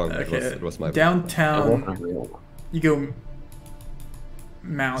saw it wrong. Okay. It was my It Downtown, wasn't real. you go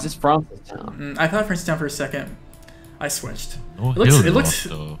Mount. Is this Francistown? I thought Francistown for a second. I switched. No It looks- hill it looks-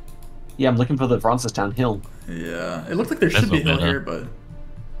 north, though. Yeah, I'm looking for the Francistown hill. Yeah, it looked like there should be a hill better. here, but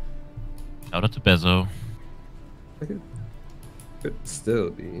Shout out to Bezo. Could still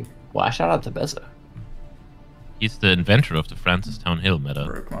be. Why shout out to Bezo? He's the inventor of the Francistown Hill meta.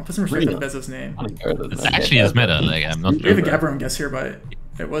 bro, come on, put some respect on Really? Bezos' name. I don't go to It's that. actually his meta. Like I'm not We have a sure. Gabron guess here, but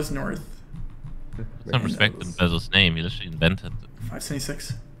it was north. Some respect in Bezo's name. He literally invented it.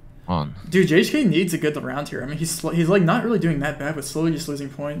 576. On. Dude, JHK needs a good round here. I mean, he's like not really doing that bad, but slowly just losing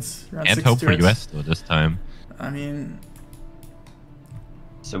points. Around Can't hope for 62x. US though this time. I mean,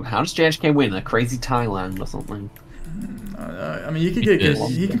 So how does JHK win? A crazy Thailand or something? I mean, you could get good. Yes.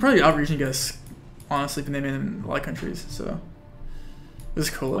 He can probably out region guess. Honestly, been named in a lot of countries, so this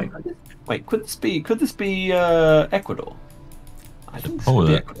is cool. Wait, could this be Ecuador? I The think this pole could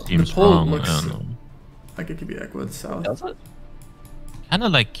be that Ecuador. seems The pole wrong. looks- I don't know. Like it could be Ecuador South. Does it? Kind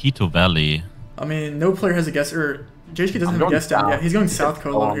of like Quito Valley. I mean, no player has a guess, or JHK doesn't I'm have a going guess down south. yet. He's going South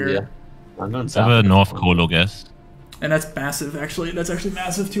Colo Colombia. here, I'm going I south. have a North Colo guess. and that's massive. Actually, that's actually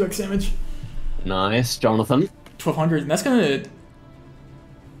massive. 2x damage, Nice, Jonathan. 1200, and that's gonna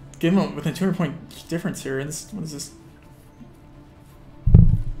give him within 200-point difference here. And this, what is this?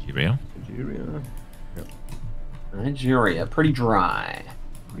 Nigeria. Nigeria. Nigeria, pretty dry.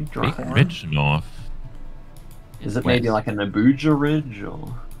 Pretty dry. Big ridge north. Is it maybe like an Abuja ridge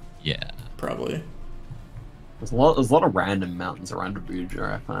or? Yeah. Probably. There's a lot of random mountains around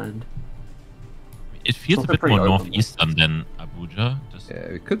Abuja, I find. It feels a Also bit pretty more open. northeastern than Abuja. Just Yeah,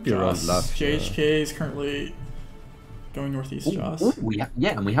 it could be around Joss, left. JHK is currently going northeast. Joss. Ooh,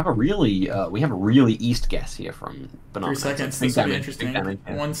 and we have a really east guess here from Banana. 3 seconds. Big This will be damage, big interesting. damage,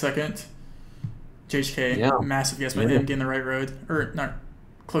 yeah. 1 second. JHK, Yeah. massive guess by Yeah. him getting the right road, or not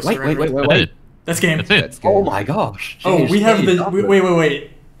close Wait, to the right wait, road. wait, That's it. That's game. That's it. That's good. Oh my gosh! Oh, we have JHK, the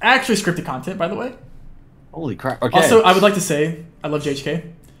wait. Actually, scripted content, by the way. Holy crap! Okay. Also, I would like to say I love JHK.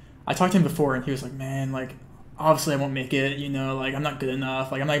 I talked to him before, and he was like, "Man, like, obviously I won't make it. You know, like I'm not good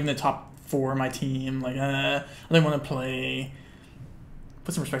enough. Like I'm not even the top 4 of my team. Like I don't want to play."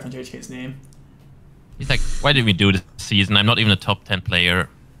 Put some respect on JHK's name. He's like, why did we do this season? I'm not even a top 10 player.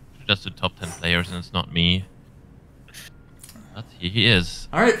 Just do top 10 players, and it's not me. But he is.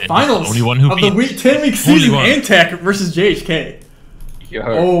 All right, And he's finals the only one who of the beat- week 10-week only season. one. Antec versus JHK. Yo,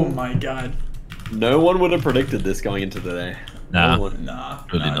 Oh my god. no one would have predicted this going into the day. Nah. No one. Nah,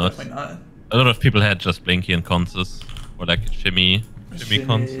 Really nah, not. definitely not. A lot of people had just Blinky and Consus. Or like Shimmy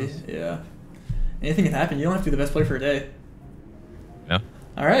Consus. Yeah. Anything can happen. You don't have to be the best player for a day. Yeah.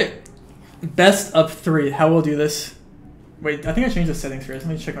 All right. Best of 3. How we'll do this. Wait, I think I changed the settings here. Let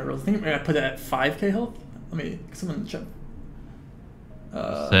me check my rules. I think I put it at 5k health. Let me. Someone check.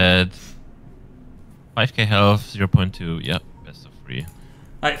 Said 5k health, 0.2. Yep, best of 3.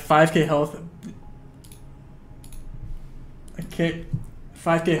 Alright, 5k health. Okay.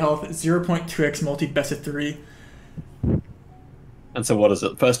 5k health, 0.2x multi, best of 3. And so what is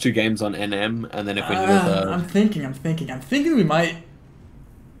it? First 2 games on NM, and then if we do I'm thinking we might.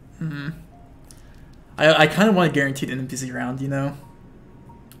 I kind of want a guaranteed NMTZ round, you know?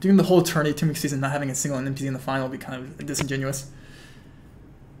 Doing the whole tourney 2-week season, not having a single NMTZ in the final would be kind of disingenuous.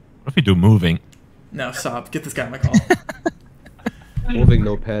 What if we do moving? No, stop. Get this guy on my call. Moving,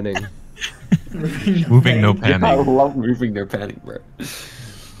 no panning. Moving, no I panic. love moving their panic, bro.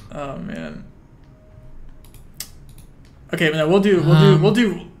 Oh, man. Okay, no, we'll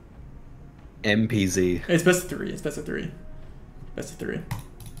do. MPZ. It's best of 3. It's best of 3. Best of 3.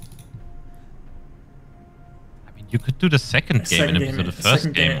 I mean, you could do the second game Second in game, episode of the second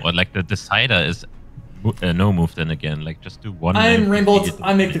first game, game. or like the decider is no move then again. Like just do one. I'm NPC Rainbolt. at the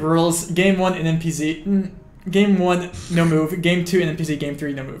I make the beginning. rules. Game 1 in NPZ. Game 1 no move. Game 2 in NPZ. Game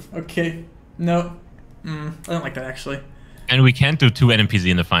 3 no move. Okay. No. I don't like that actually. And we can't do 2 NPC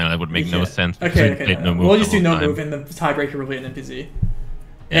in the final. That would make no Yeah. sense. because Okay. we Okay. played No. no move We'll the just do whole no time. move, and the tiebreaker will be in NPZ.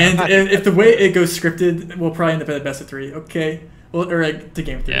 Yeah, And I'm if the way it goes scripted, we'll probably end up at a best of 3. Okay. Well, or like to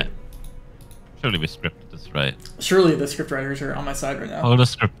game 3. Yeah. Surely we scripted this right. Surely the script writers are on my side right now. Hold the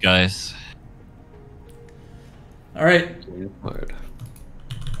script, guys. All right. Word.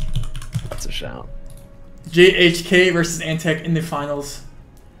 That's a shout. JHK versus Antec in the finals.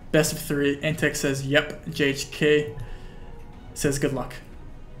 Best of 3. Antec says, yep. JHK says, good luck.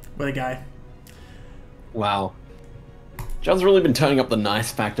 What a guy. Wow. John's really been turning up the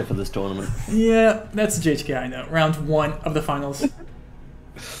nice factor for this tournament. Yeah, that's JHK I know. Round 1 of the finals.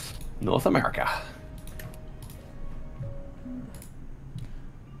 North America.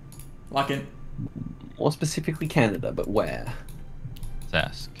 Lock in. More specifically Canada, but where?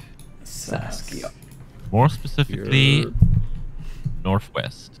 Sask. Saskia. More specifically,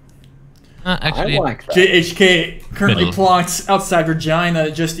 Northwest. Actually, I like that. JHK currently Middle. plots outside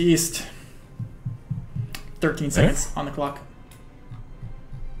Regina, just east. 13 seconds on the clock.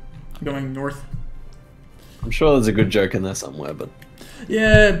 Going north. I'm sure there's a good joke in there somewhere, but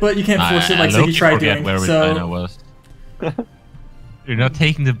Yeah, but you can't force it like low-key Ziggy tried forget doing. where Regina So was. You're not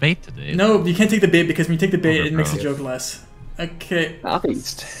taking the bait today. no, you can't take the bait because when you take the bait, it makes the Overbro. joke less. Okay,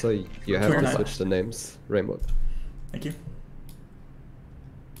 Southeast. So you have Clear to night. switch the names. Rainbow. thank you.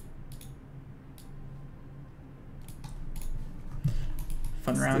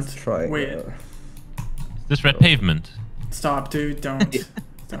 Fun round. Let's try. Wait, This red pavement. stop, dude. Don't.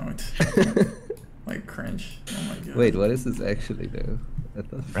 Don't. Like, cringe. Oh my god. Wait, what is this actually though? I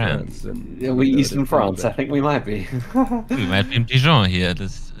thought France. and Yeah, we know Eastern the France. I back. think we might be. We might be in Dijon here.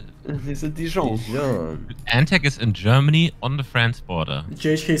 This It's a Dijon. Dijon. Antec is in Germany on the France border.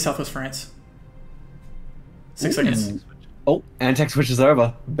 JHK Southwest France. 6 Ooh. seconds. Oh, Antec switches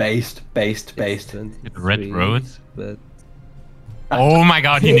over. Based. Hit red roads. But Oh my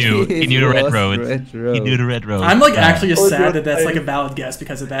god, he knew. He It knew the red was roads. red He road. knew the red roads. I'm like Yeah. actually just Oh, sad yeah. that that's like a valid guess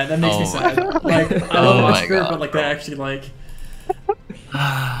because of that. That makes me Oh sad. my Like I love Oh my Oscar, God, but like that actually like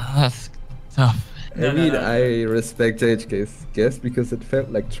That's tough. No, I mean, no. I respect HK's guess because it felt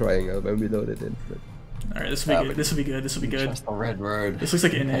like triangle when we loaded in. But all right. This will be good. This will be good. This will be good. Just the red road. This looks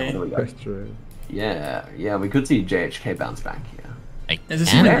like an Okay, A. there we go. red road. Yeah, we could see JHK bounce back here. I Is this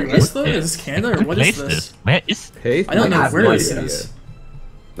can't even place US though? Is this this. Canada or Who what is placed this? Where is? Hey, I don't know have where no this idea. is.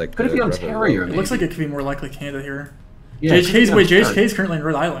 Like Could it be the Ontario, rubber road. It looks like it could be more likely Canada here. Yeah, JHK's wait, JHK is currently in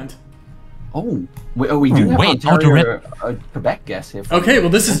Rhode Island. Oh, we do have Wait, an oh, the Ontario, Quebec guess here. Okay, well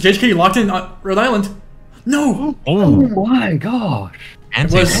this is JHK locked in on Rhode Island. No, Oh, my gosh.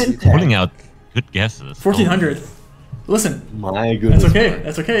 Antec was- is pulling out good guesses. 1400. Listen, My goodness. that's okay.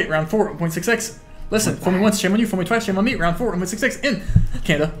 That's okay. Round 4, 0.66. Listen, fool me once, shame on you. Fool me twice, shame on me. Round 4, 1.66 in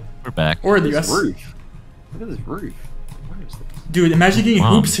Canada Oh, we're back. or the Look at US. this roof. Look at this roof. What is this? Dude, imagine getting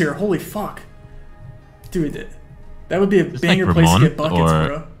Wow. hoops here. Holy fuck. Dude, that would be a It's banger like place to Vermont get buckets, or-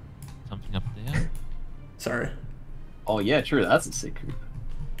 bro. Something up there. Sorry. Oh yeah, true. That's a sick hoop.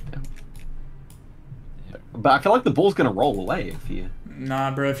 Yeah. But I feel like the ball's gonna roll away if you.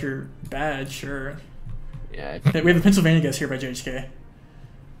 Nah, bro, if you're bad, sure. Yeah. Okay, we have a Pennsylvania guess here by JHK.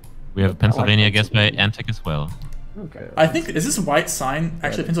 We have a Pennsylvania guess by Antec as well. Okay. I think, is this white sign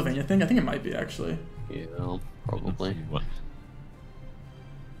actually a Pennsylvania thing? I think it might be, actually. Yeah, Let's probably. see what-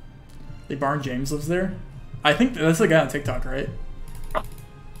 Like, Barn James lives there. I think that's the guy on TikTok, right?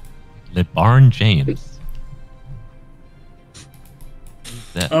 LeBarn James.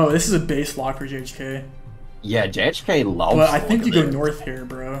 Who's that? Oh, this is a base lock for JHK. Yeah, JHK loves. But I think you go Florida. north here,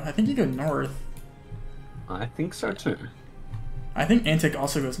 bro. I think you go north. I think so too. I think Antec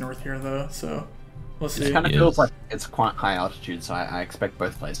also goes north here, though, so we'll It see. kind of Yes. feels like it's quite high altitude, so I expect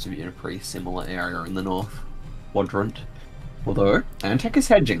both players to be in a pretty similar area in the north quadrant. Although Antec is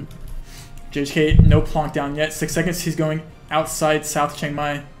hedging. JHK, no plonk down yet. 6 seconds, he's going outside South Chiang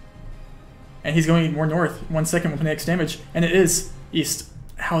Mai. And he's going more north. 1 second with next damage. And it is east.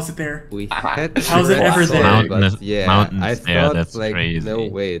 How is it there? We Ah, had how's it ever there? Mountainous- But yeah, mountains I there, thought that's like crazy. no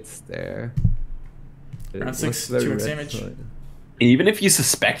way it's there. It Round was 6, very 2x red damage. side. Even if you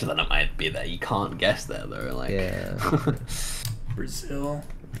suspect that it might be there, you can't guess there though. Like. Yeah. Brazil.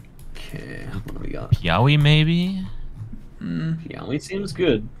 Okay, what do we got? Piaui, maybe? Mm. Piaui seems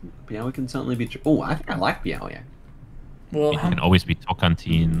good. Piaui can certainly be. Oh, I think I like Piaui. Well, It can always be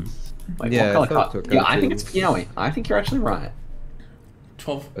Tocantins. Wait, Yeah, what I color thought card? Tocantins. Yeah, I think it's Piaui. I think you're actually right.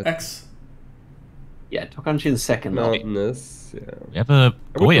 12x. Yeah, Tocantins second. though. Mountainous, yeah. We have a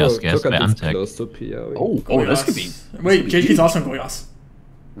I would Goyas go guess by Tocantins Antec. close to Piaui. Oh, this could be. Wait, this could be JHK's huge. also in Goyas.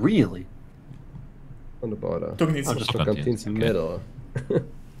 Really? On the border. Tocantins. Oh, just Tocantins okay. middle.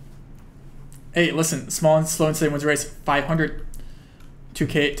 Hey, listen, small and slow and steady wins the race. 500,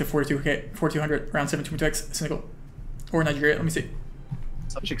 2K to 42K, 4200, round 7, 2x, Senegal. Or Nigeria, let me see.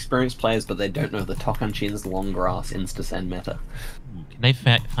 Such experienced players, but they don't know the Tocantins long grass insta-send meta. Ooh, can they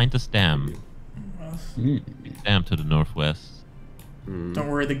find this dam? Big dam to the northwest. Don't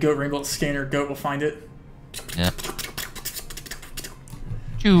worry, the goat rainbow scanner goat will find it. Yep.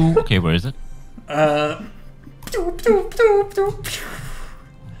 Choo. Okay, where is it?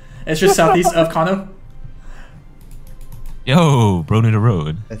 It's just southeast of Kano. Yo, bro near the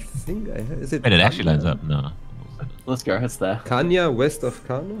road. I think I have. Is it? Wait, it actually Kanya? lines up. No. Let's go, it's there. Kanya, west of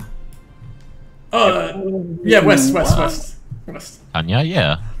Kano? Yeah, west. Tanya,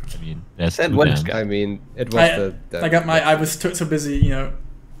 yeah. I mean, there's Said two West dams. guy. I mean, it was I got my. I was so busy, you know.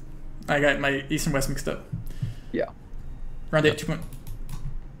 I got my east and west mixed up. Yeah. Round 8, 2 point.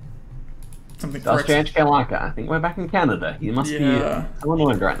 Something Does correct. JHK like it? I think we're back in Canada. You must Yeah. be so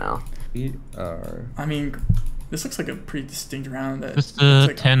annoyed right now. We are. I mean, this looks like a pretty distinct round. That Just looks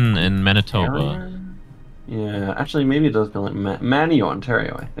like 10 in Manitoba. Area? Yeah, actually, maybe it does feel like Manny,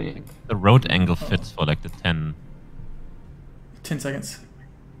 Ontario, I think. The road angle fits for like the 10. 10 seconds.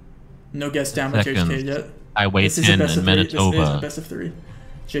 No guess down by JHK Seconds. yet. Highway This is a 10 best in of 3. This is a Manitoba. best of 3.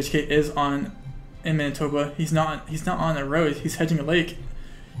 JHK is in Manitoba. He's not on a road. He's hedging a lake.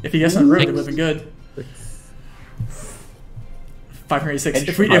 If he gets on a road, it would have been good. 586. Hedge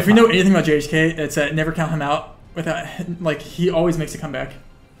If we for know 5. anything about JHK, it's never count him out without, like, he always makes a comeback.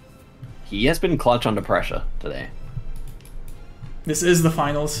 He has been clutch under pressure today. This is the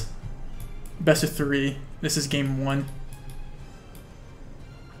finals. Best of 3. This is game 1.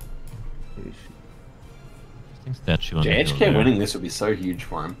 Interesting statue on the hill JHK there. winning this would be so huge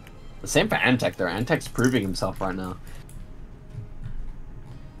for him. The same for Antec, though. Antec's proving himself right now.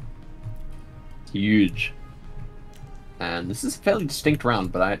 Huge. And this is a fairly distinct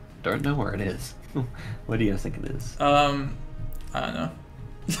round, but I don't know where it is. What do you guys think it is? I don't know.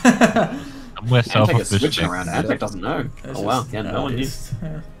 Somewhere south Antec of is switching Bishkek. around. Antec doesn't know. It's Oh wow, just yeah, no one knew. east.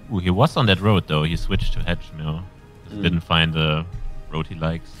 Yeah. Ooh, he was on that road though. He switched to Hedgemill. Just didn't find the road he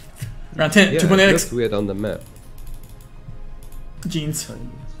likes. Round 10, Yeah, 2 it point looks X. weird on the map. Jeans.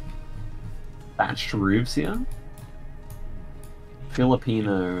 Thatched roofs here.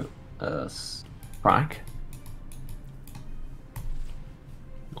 Filipino strike.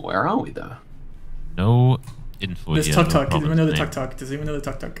 Where are we though? No info This here. tuk no tuk. Does anyone know the province tuk name. tuk? Does anyone know the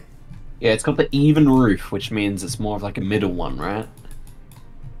tuk tuk? Yeah, it's got the even roof, which means it's more of like a middle one, right?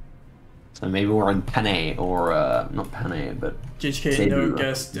 So maybe we're in Panay, or not Panay, but JHK, no Cebu.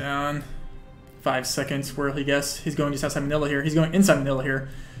 guess down. 5 seconds. Where will he guess? He's going just outside Manila here. He's going inside Manila here.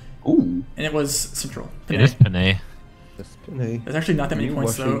 ooh, And it was Central. It Panay. is Panay. There's actually not that many New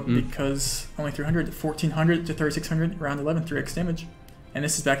points though, Washington. because only 300, 1400 to 3600, round 11, 3x damage. And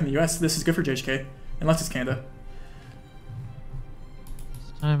this is back in the US. This is good for JHK, unless it's Canada.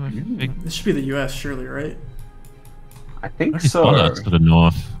 This time I think This should be the US, surely, right? I think these so. bollards to the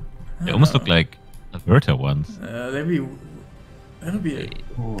north. I They don't almost know. look like Alberta ones. That would be.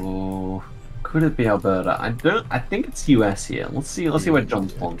 Oh, could it be Alberta? I think it's US here. Let's see where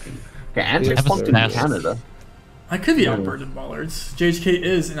John's plonking. Okay, Antec's Yes, plonking in sir. Canada. I could be Yeah. Alberta bollards. JHK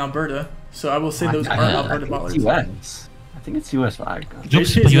is in Alberta, so I will say those are I Alberta think bollards. it's US. I think it's US, but I It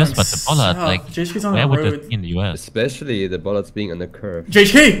looks JHK is US, on but the bollard, south. like, JHK's on where the would road. that be in the US? Especially the bollards being on the curve.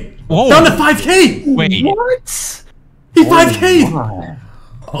 JHK! Whoa! Down to 5k! Wait, What? He 5k! my.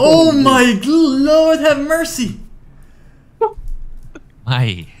 Oh my Lord, have mercy!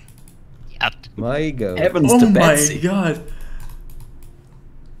 my. My God. Heavens Oh to my Betsy. God.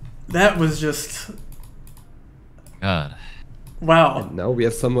 That was just God. wow. Now we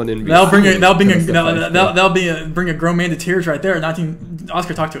have someone in. That'll bring a BC. bring a grown man to tears right there. 19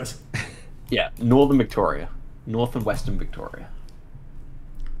 Oscar, talk to us. Yeah, Northern Victoria. North and Western Victoria.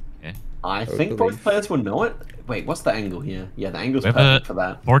 Okay. I think Totally. both players would know it. Wait, what's the angle here? Yeah, the angle's We have perfect a for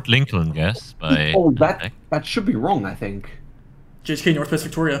that. Fort Lincoln guess by. Oh, Antec. that should be wrong, I think. JHK Northwest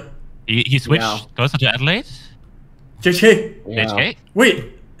Victoria. He switched Yeah. closer to Adelaide. JHK. Yeah. HK. Wait,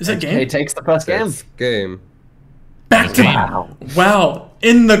 is that He game? takes the first game. That's game. Back to Game. Wow. wow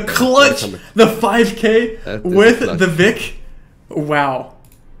in the clutch, That's the 5K That is with clutch. the Vic. Wow.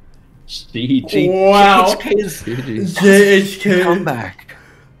 GG. Wow. JHK's JHK. comeback.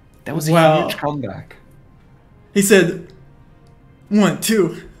 That was a Wow. huge comeback. He said, 1,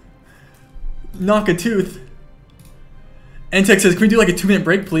 2. Knock a tooth. Antec says, can we do like a 2-minute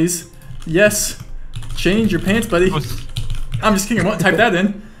break, please? Yes. Change your pants, buddy. I'm just kidding. I won't type that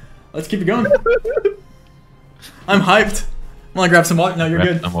in. Let's keep it going. I'm hyped. I'm gonna grab some water. No, you're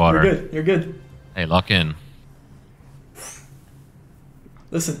Grab good. some water. You're good. You're good. Hey, lock in.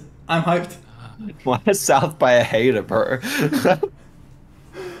 Listen, I'm hyped. Why is South by a hater, bro?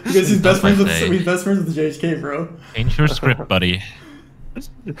 Because he's best That's friends my with say. he's best friends with the JHK, bro. Change your script, buddy.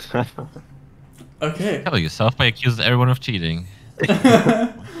 Okay. Tell you, South by accuses everyone of cheating.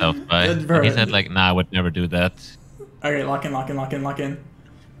 South by. That's bro. He said like, nah, I would never do that. Okay, lock in, lock in, lock in, lock in.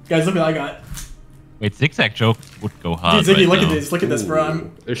 Guys, look what I got. Wait, zigzag joke would go hard. Dude, Ziggy, right look now. at this. Look at this, bro.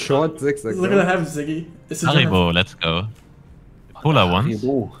 I'm, A short zigzag. look at what I have, Ziggy. This is Haribo, let's go. Cola ones.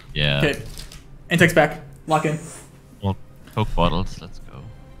 Ooh. Yeah. Okay. Antec's back. Lock in. Well, Coke bottles, let's go.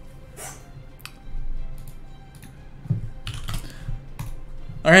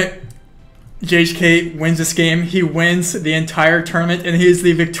 Alright. JHK wins this game. He wins the entire tournament, and he is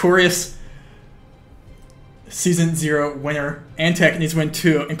the victorious Season 0 winner. Antec needs to win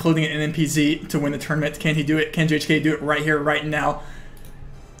 2, including an NPZ, to win the tournament. Can he do it? Can JHK do it right here, right now?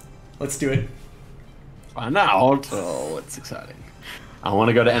 Let's do it. Find out. Oh, it's exciting. I want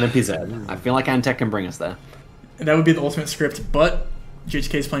to go to NPZ. I feel like Antec can bring us there. That would be the ultimate script, but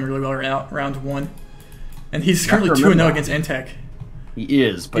JHK is playing really well round 1. And he's You have currently to 2-0 remember- against Antec. He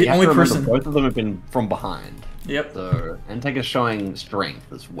is, but The you have only to remember person- both of them have been from behind. Yep. So Antec is showing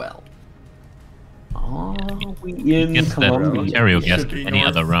strength as well. Are we He in gets that Colombia? Ontario Should guess be any north.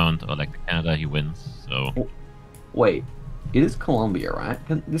 other round, or like Canada, he wins. So Wait, it is Colombia, right?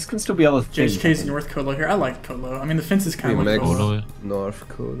 This can still be other things. JHK's North Colo here. I like Colo. I mean, the fence is kind of like Max Colo. Colo. North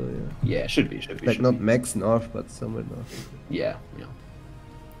Cola, yeah. Yeah, should be. Like not max north, but somewhere north. Yeah.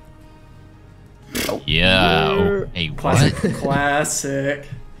 Oh, yeah. Oh, hey, Classic. what? Classic.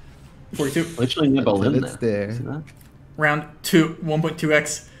 42. literally never Until in it's there. there. See that? Round 2,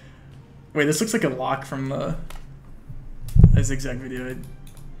 1.2x. Wait, this looks like a lock from a zigzag video. We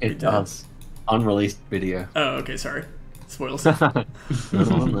It did. does. Unreleased video. Oh, okay, sorry. Spoils.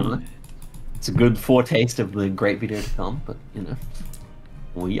 No. It's a good foretaste of the great video to come, but you know,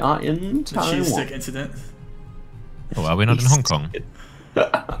 we are in The cheese stick Taiwan. incident. Oh, are we not in Hong Kong?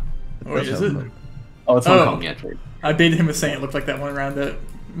 Oh, wait, is it? Oh, it's Hong Oh. Kong, yeah, true. I baited him with saying it looked like that one round that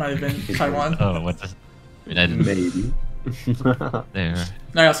might have been Taiwan. Oh, what the? I mean, I didn't Maybe. there.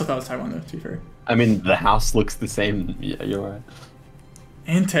 No, I also thought it was Taiwan, though, to be fair. I mean, the house looks the same. Yeah, you're right.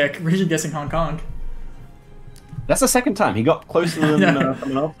 Antec, region guessing Hong Kong. That's the second time he got closer than Yeah.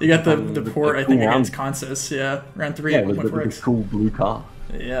 someone else. You got the Um, port, I cool think, round. against Kansas. Yeah, round 3, Yeah, with the 1.4x. cool blue car.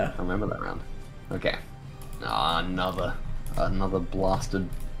 Yeah. I remember that round. Okay. Another blasted.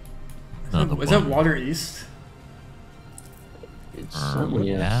 Another Was that one. Water East? It's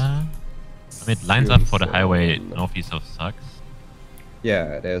certainly is. Yeah. I mean, it lines up for the highway northeast of Sucks.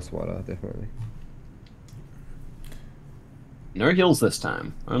 Yeah, there's water, definitely. No hills this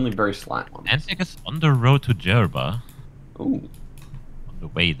time. Only very slight ones. Antec is on the road to Jerba. Ooh. On the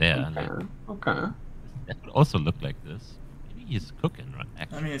way there. Okay. Like, Okay. that would also look like this. Maybe he's cooking, right? I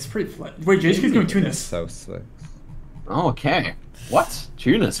Actually. mean, it's pretty flat. Wait, JHK's going Tunis. South Sucks. Oh, okay. What?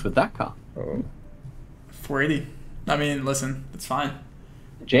 Tunis with that car. Oh. 480. I mean, listen, it's fine.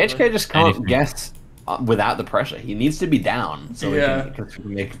 JHK just can't Anything. guess without the pressure. He needs to be down so Yeah. he can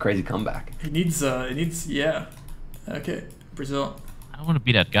make a crazy comeback. It needs, yeah. Okay, Brazil. I don't want to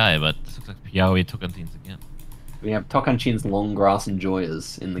be that guy, but this looks like Piaui Tocantins again. We have Tokanchin's long grass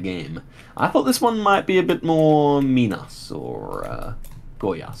enjoyers in the game. I thought this one might be a bit more Minas or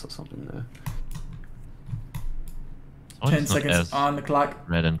Goiás or something though. Oh, 10 it's not seconds as on the clock.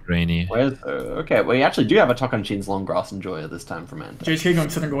 red and grainy. Where's okay, we actually do have a Tokanchin's long grass enjoyer this time from Antec. JHK going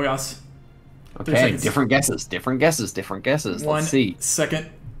Southern Goiás. 3 Okay, seconds. different guesses. 1 Let's see. second.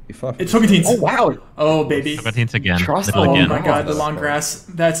 Before It's Tocantins. Oh wow! Oh, baby. Tocantins again. Trust Little me. Oh again. my god, the long grass.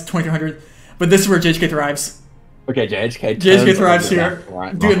 That's 2300. But this is where JHK thrives. Okay, JHK. JHK turns thrives over here. back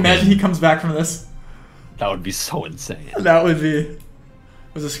right Dude, now. imagine he comes back from this. That would be so insane. That would be.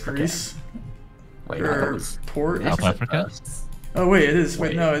 Was this Greece? Wait, I thought it Or was Port? South Africa? Oh, wait, it is. Wait,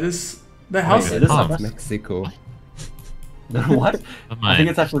 Wait. no, it is. The house. it is Palm. South Mexico. What? Never I think mind.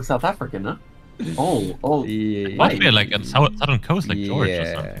 it's actually South Africa, no? Oh. Yeah. Might be like on southern coast, like George or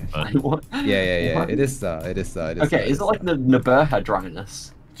Yeah. something. But What? Yeah. What? It is. It is. Okay, is it like the Naberha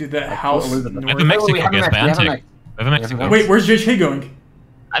dryness? Dude, that house. what was it? we have a north- Mexico we have a guest, Mex- we have a Antec. Mex- We have a Mexico. Wait, where's JHK going?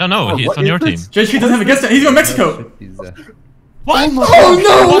 I don't know. Oh, He's what on is your team. this? JHK doesn't have a guest. He's going Mexico. What? Oh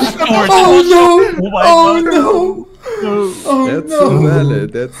no! George. Oh no! Oh my Oh God. no! Oh That's no! so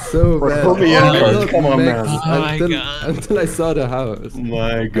valid. That's so valid. Columbia, I did not come on, max man. Oh my until, God. until I saw the house.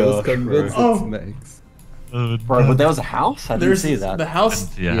 My I was gosh, convinced bro. it's Oh. max. Oh, Bro, but there was a house? I didn't There's see that. the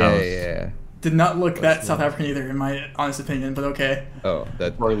house yeah, Yeah. did not look that That's South nice. African either, in my honest opinion. But okay, Oh,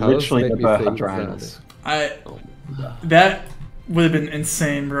 that Bro, house literally made the me Bertha think Dragons. I Oh my God. that would have been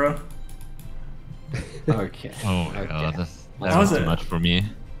insane, bro. Okay. Oh my Okay. god, How that was was too it? much for me.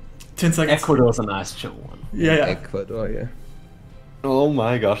 10 seconds. Ecuador's a nice chill one. Yeah, yeah. Ecuador, yeah. Oh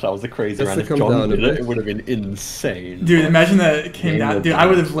my gosh, that was a crazy Just round. to If come John down a did it, bit. it would have been insane. Dude, imagine that it came Game down. of Dude, I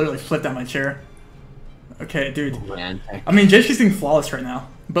would games. have literally flipped out my chair. Okay, dude. Oh, man, I mean, JHK's doing flawless right now,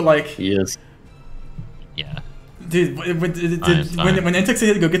 but like, he is. Yeah. dude, when Antek said he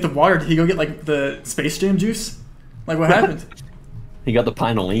had to go get the water, did he go get like the Space Jam juice? Like, what happened? He got the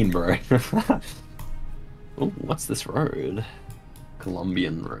Pinoline, bro. Oh, what's this road?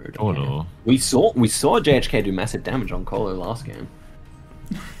 Colombian road. Colo. We saw JHK do massive damage on Colo last game.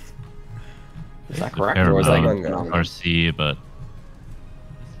 Is that correct? Fair Or is that amount like- RC, but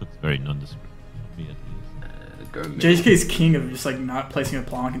this looks very nondescript to me at least. go middle. JHK's king of just like not placing a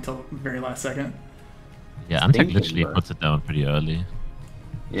plonk until the very last second. Yeah, Antec thinking, literally bro. puts it down pretty early.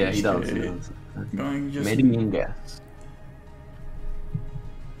 Yeah, he does. He Okay. does. Going just Made a mean guess.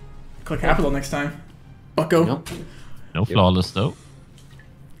 click capital next time. Bucko. Nope. No flawless though.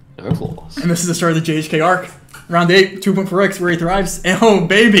 No flaws. And this is the start of the JHK arc. Round 8, 2.4x, where he thrives. Oh,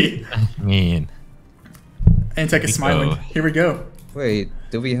 baby! I mean, Antek is smiling. go. Here we go. Wait,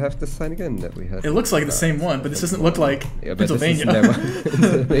 do we have the sign again that we had? It looks like the same one, but this doesn't look like Yeah, but Pennsylvania. this is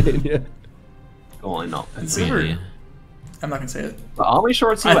never Pennsylvania. Why not? It's really. over. I'm not gonna say it. But are we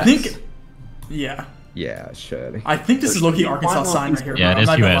sure it's US? I think, yeah. Yeah, surely. I think this is low-key Why Arkansas not sign these- right here, Yeah, bro. it is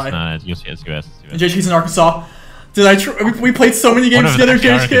I'm not gonna US lie. now. It's US. And JHK's in Arkansas. Did we played so many games of together, it's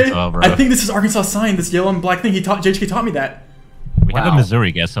actually JHK? Arkansas, bro. I think this is Arkansas sign, this yellow and black thing. JHK taught me that. We have a Wow.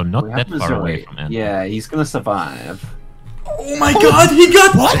 Missouri guess, so not We that have far away Missouri. from Antec. Yeah, he's gonna survive. Oh my god, he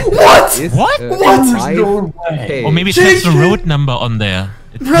got what? Is, What? What? five- No way. Okay. Or maybe it has the JHK? road number on there.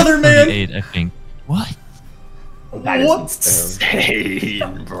 It Brother, has man. 38, I think. What? That is What?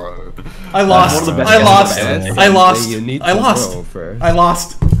 insane, bro. I lost. One of the best I guesses lost. I've ever I made. lost. You need I to lost. know first. I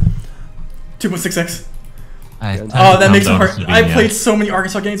lost. 2.6x. I Oh, that makes it countdown hard. is I Slovenia. played so many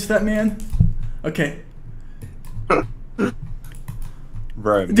Arkansas games with that man. Okay.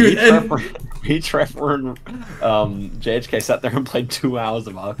 Bro, Dude, and- Trevor and JHK sat there and played 2 hours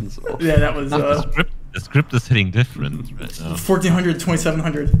of Arkansas. Yeah, that was The script is hitting different right now. 1400,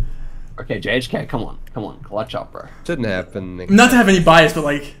 2700. Okay, JHK, come on, clutch up, bro. Shouldn't happen. Not to have any bias, but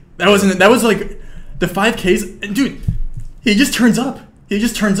like that was like the 5Ks. And dude, he just turns up. He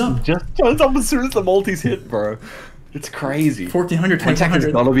just turns up. Just turns up as soon as the multis hit, bro. It's crazy. 1400, And Texas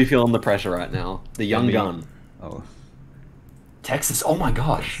 2500. gotta be feeling the pressure right now. The young me. gun. Oh, Texas, oh my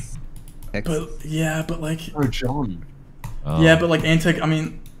gosh. X. But yeah, but like Bro, John. Oh. yeah, but like Antek. I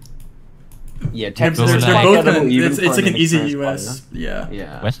mean, Yeah, they're, Texas they're is like- both. double even It's for like an easy inexperienced US. player. Yeah.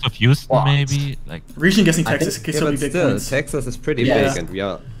 Yeah. West of Houston, What? maybe? Like, Region guessing I Texas think- could Yeah, still be but big still, points. Texas is pretty Yeah. big, and we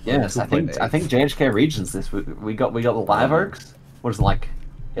are. Yes, I think 2.8. JHK regions this. We got the Live Oaks. What is it like?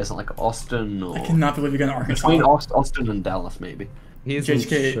 Isn't like Austin or I cannot believe you're going to Arkansas. between Austin and Dallas maybe. He's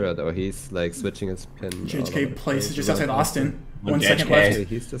JHK sure though. He's like switching his pin. all over JHK the place is just around outside Austin. When 1 second JHK left. Okay,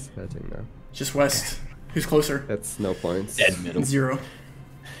 he's just heading now. Just west. Who's closer? That's no points. Dead middle. 0.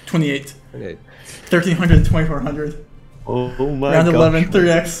 28. 28. 1300, 2400. Oh my Round gosh. 11,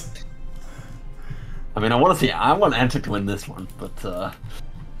 3x. I mean, I want Antic to win this one, but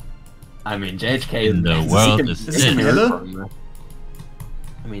I mean, JHK In the is world is is it Canada?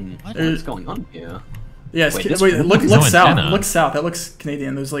 I mean, What? what's going on here? Yes, Wait, wait, this- look no south. antenna. Look south. That looks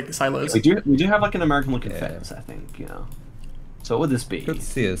Canadian. Those like silos. We do have like an American looking Yeah. fence, I think. Yeah. So what would this be? Could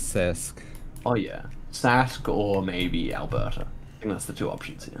see a Sask. Oh yeah, Sask or maybe Alberta. I think that's the two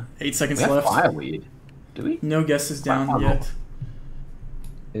options here. 8 We seconds have left. fireweed. Do we? No guesses down Wow. yet.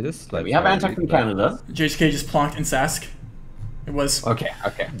 It is Yeah, like we have fire Antic from read, but- Canada. JHK just plonked in Sask. It was Okay.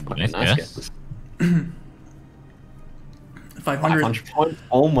 Nice Nice guess. guess. 500. 500 points.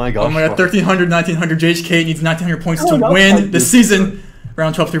 Oh my gosh. Oh my god, 1300, 1900. JHK needs 1900 points Oh, to no, win thank this you. season.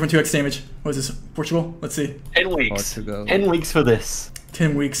 Round 12, 3.2x damage. What is this? Portugal? Let's see. 10 weeks. Portugal. 10 weeks for this.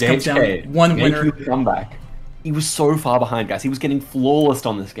 10 weeks. Comes JHK. down. One make winner. you come back. He was so far behind, guys. He was getting flawless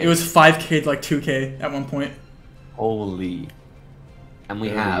on this game. It was 5k to like 2k at one point. Holy. And we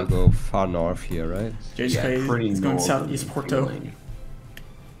There have you go far north here, right? JHK pretty is going northern southeast Porto. feeling.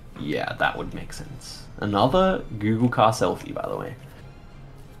 Yeah, that would make sense. Another Google car selfie, by the way.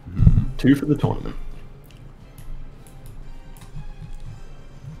 2 for the tournament.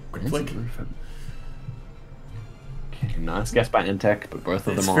 Quick flick. Nice guess by Antec, but both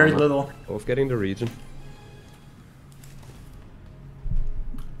of It's them are very on it. little. Both getting the region.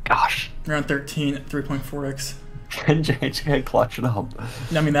 Gosh. Round 13, 3.4x. Can JHK clutch it up?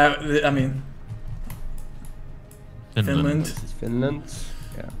 I mean, Finland. This is Finland.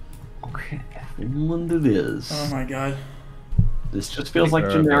 Yeah. Okay, Finland it is. Oh my god. This just feels like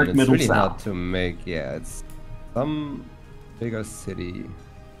Urban, generic it's middle really hard south. to make. Yeah, it's some bigger city.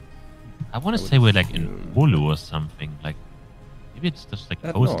 I want I to would say we're like in assume- Wolu or something. Like maybe it's just like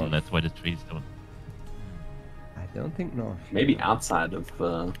At coastal. north. That's why the trees don't. I don't think north. Maybe outside of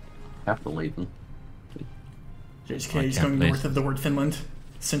capital even. JHK is can't going place. north of the word Finland.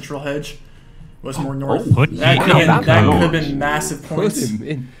 Central hedge was more north. Oh, Put that him could in. have That been massive Put points. him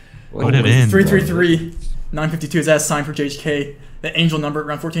in. Put it in. 333. 952 is as signed for JHK. The angel number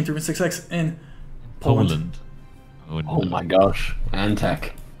around 14, 3.6x in Poland. Poland. Oh my gosh.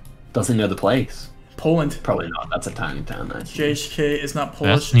 Antec. Doesn't know the place. Poland. Probably not. That's a tiny town, actually. JHK is not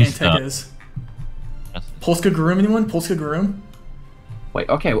Polish. That's new Antec stuff. is. That's- Polska Groom, anyone? Polska Groom? Wait,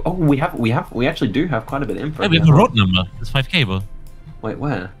 okay. Oh, we actually do have quite a bit of info. Hey, we have here. a road number. It's 5 cable. Wait,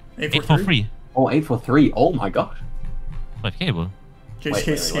 where? 843. 843. Oh, 843. Oh my gosh. 5 cable. JHK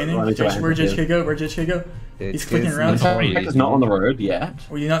wait, scanning. wait, Where'd JHK go? Where'd JHK go? He's clicking around. Antec is not on the road yet.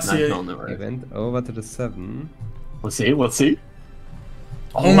 We do not No, see it's it. not on the He road. went over to the 7. Let's see. Let's see.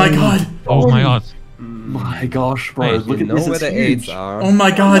 Oh my god. Oh my god. My gosh, bro! Wait, Look You at know this. where It's the huge. 8s are. Oh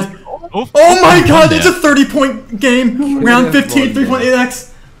my god. Oh, Oh my god, there. it's a 30-point game. Round Look at 15, this one,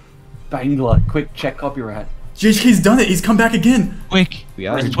 3.8x. Bangla, quick check copyright. JHK's done it. He's come back again. Quick. We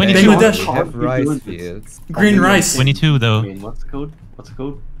are It's in 22. Bangladesh. We have rice Bangladesh. fields. Green Mimian rice. Singh. 22 I though. mean, what's it called? What's it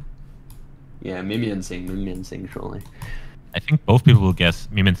called? Yeah, Mimian Singh, surely. I think both people will guess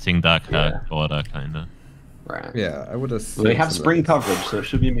Mimin Singh Dhaka Yeah. border kinda. Right. Yeah, I would have. Well, they have spring coverage, so it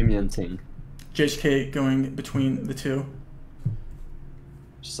should be Mimian Singh. JHK going between the two.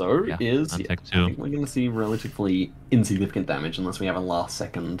 So Yeah, is Antec I too. think we're going to see relatively insignificant damage unless we have a last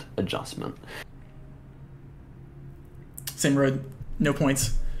second adjustment. Same road. No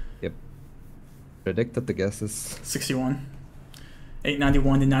points. Yep. Predicted the guesses. 61.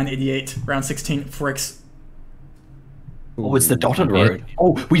 891 to 988. Round 16, 4x. Oh, it's the dotted Yeah. road.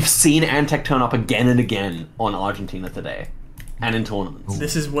 Oh, we've seen Antec turn up again and again on Argentina today, and in tournaments.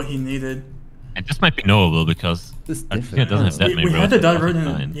 This is what he needed. And this might be knowable because This is Argentina doesn't have that We, many we roads. had the dotted across road the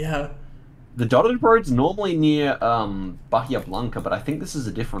in line. yeah. The dotted road's normally near Bahia Blanca, but I think this is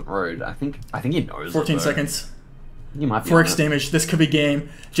a different road. I think he knows. 14 it, though. seconds. You might be 4x on it. damage. This could be game.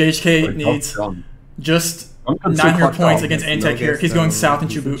 JHK Oh, needs John. just I'm gonna 900 clutch points off. against No Antec here. guess, He's going south in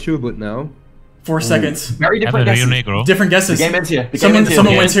he's Chubut. Chubut now. 4 seconds. Very Have different a Rio guesses. Negro. Different The guesses. game ends here. The game Someone, ends here. someone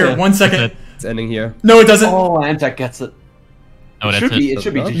The game wins ends here. here. 1 second. That's it. It's ending here. No, it doesn't. Oh, Antec gets it. Oh, It that's should it. be. It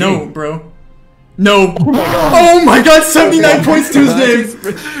should be. GG. No, bro. No. Oh my god, 79 points to his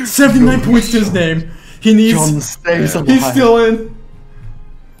name. 79 points to his name. He needs. John stays alive. He's still in.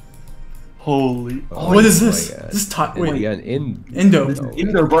 Holy. What is my this? God. This is top. And we Wait. got in. Indo.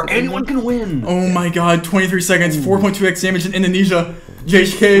 Indo, bro. Anyone can win. Oh my god, 23 seconds, 4.2x damage in Indonesia.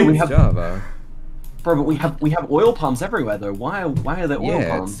 JHK. We have- Java. Bro, but we have oil palms everywhere though. Why are there oil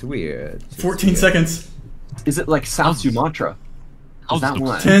Yeah, palms? it's weird. It's 14 weird. seconds. Is it like South How's- Sumatra? How's that it why?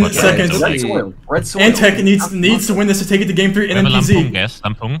 look 10 super seconds. bad, Red though? soil. Red soil. Antec needs South to win Sumatra. this to take it to game 3 in We have a Lampung NPZ. guess.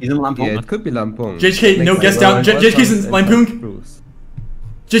 Lampung. He's in Lampung. Yeah, it could be Lampung. JHK, no Makes guess sense. down. JHK's in Lampung.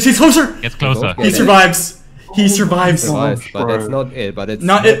 He JHK's closer. Gets closer. Both He get it. survives. He survives. survives, but bro. that's not it. But it's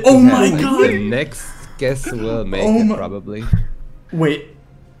Not it. to Oh have my it. God. The next guess will make Oh it my- probably. Wait.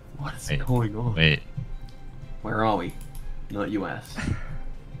 What is Wait. going on? Wait. Where are we? Not US.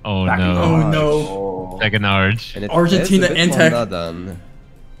 Oh Back in no. Oh, March. no. Oh. Second arch. And it Argentina is a bit and Tech. more done.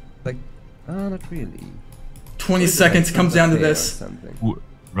 Like, not really. 20 Maybe seconds like comes Santa down to Fe or this. something.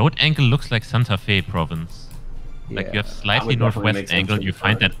 Road angle looks like Santa Fe province. Like you have Yeah. slightly would definitely make northwest sense angle. in You the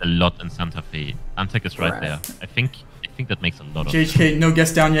find time. that a lot in Santa Fe. Antec is right Right. there. I think that makes a lot of JHK, no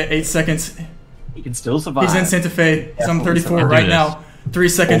guess down yet. 8 seconds. He can still survive. He's in Santa Fe. He's on Definitely 34 survive. right Do now. 3 Oh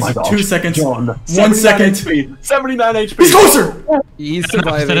seconds. my gosh. 2 seconds. John, 1 79 second. HP. 79 HP. He's closer. He's Is that enough?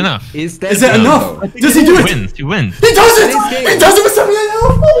 Is that surviving. enough? Is that, Is that enough? enough? Does he do He it? wins. He wins. He does it! Nice game. He does it with 79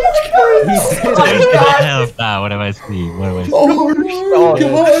 health! Oh my god! He did it. Help! Ah, what have I seen? What have I seen? Oh my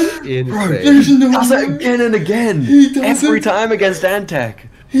god! Insane. There's no Does it way. again and again. He does Every it. time against Antec.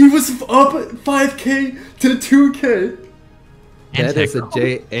 He was up 5k to 2k. That is a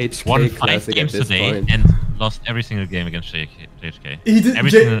Antec JHK won 5 classic at games this today point. and lost every single game against JHK. He did. Every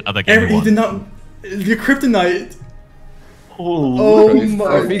single other game he won. did not. The kryptonite. Oh, Oh If,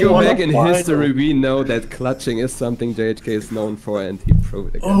 my if we go god. back in history, we know that clutching is something JHK is known for, and he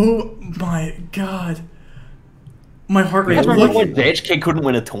proved it again. Oh my god. My heart You rate. guys remember Look. when JHK couldn't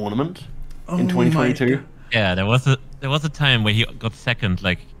win a tournament Oh in my 2022? God. Yeah, there was a time where he got second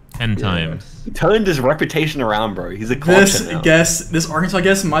like 10 times. He turned his reputation around, bro. He's a clutcher now. This Arkansas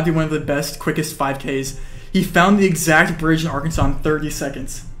guess might be one of the best, quickest 5Ks. He found the exact bridge in Arkansas in 30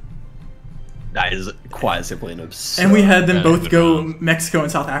 seconds. That is quite simply an absurd. And we had them That both is go wild. Mexico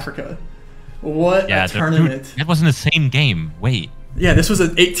and South Africa. What Yeah, a tournament. Dude, that was in the same game. Wait. Yeah, this was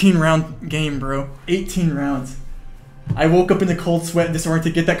an 18-round game, bro. 18 rounds. I woke up in a cold sweat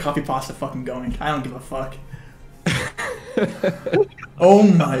disoriented to get that coffee pasta fucking going. I don't give a fuck. Oh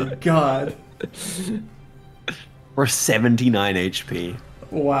my god. For 79 HP.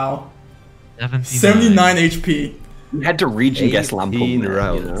 Wow. 79. 79 HP. You had to region guess 18 Lampung there,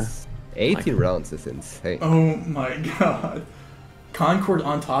 rounds. you know? 18 rounds is insane. Oh my god. Concord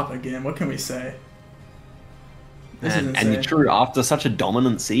on top again. What can we say? This is And insane. you're true, after such a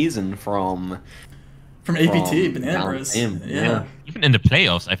dominant season from From APT, from Banana Mount Bros. Tim, Yeah. yeah. Even in the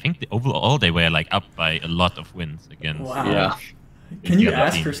playoffs, I think overall they were like up by a lot of wins against. Wow. Yeah. Can you the other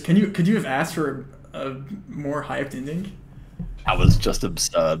ask team. for? Could you have asked for a more hyped ending? That was just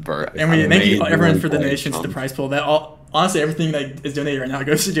absurd, bro. And we thank you Amazing everyone for play donations to the from- prize pool. That all honestly everything that is donated right now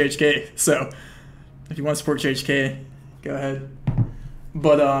goes to JHK. So if you want to support JHK, go ahead.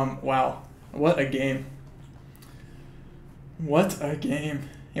 But wow, what a game! What a game!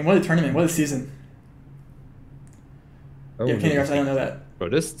 And what a tournament! What a season! Oh, Yeah, Kenny Garth, I don't know that. Bro,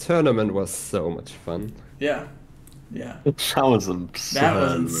 this tournament was so much fun. Yeah, yeah, That was absurd, that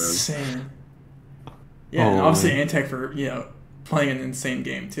was man. insane. Yeah, and Oh, obviously man. Antec for playing an insane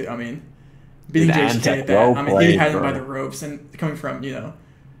game too. I mean, beating Dude, JHK Antec, at that. well I mean, he played, had him by bro. the ropes, and coming from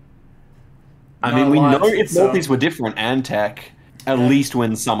I not mean, a we lot, know if so- multis were different, Antec at Yeah. least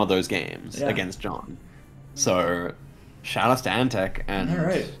wins some of those games Yeah. against John. So, shout outs to Antec and All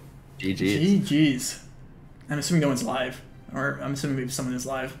right. GG's. GG's. I'm assuming no one's live, or I'm assuming maybe someone is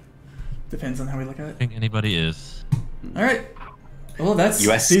live. Depends on how we look at I it. think anybody is. All right. Well, that's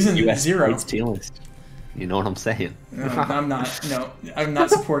US season US 0. States tier list. You know what I'm saying? No, I'm not. No, I'm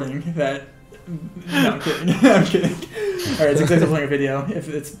not supporting that. No, I'm kidding. I'm kidding. All right, it's exactly playing a video. If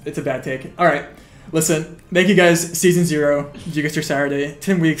it's a bad take. All right, listen. Thank you guys. Season 0, Geoguessr Saturday.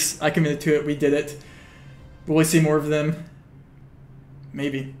 10 weeks. I committed to it. We did it. Will we see more of them?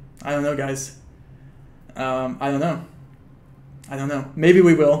 Maybe. I don't know, guys. I don't know. I don't know. Maybe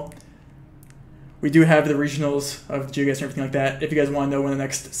we will. We do have the regionals of Geoguessr and everything like that. If you guys want to know when the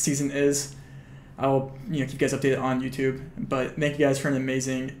next season is, I'll keep you guys updated on YouTube. But thank you guys for an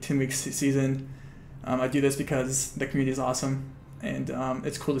amazing 10-week season. I do this because the community is awesome, and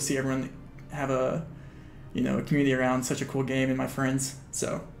it's cool to see everyone have a a community around such a cool game and my friends.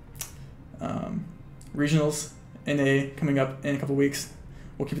 So regionals NA coming up in a couple weeks.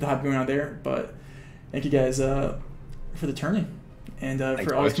 We'll keep the hype going on there. But thank you guys for the tourney and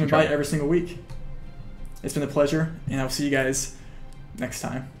for always coming by every single week. It's been a pleasure, and I'll see you guys next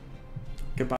time.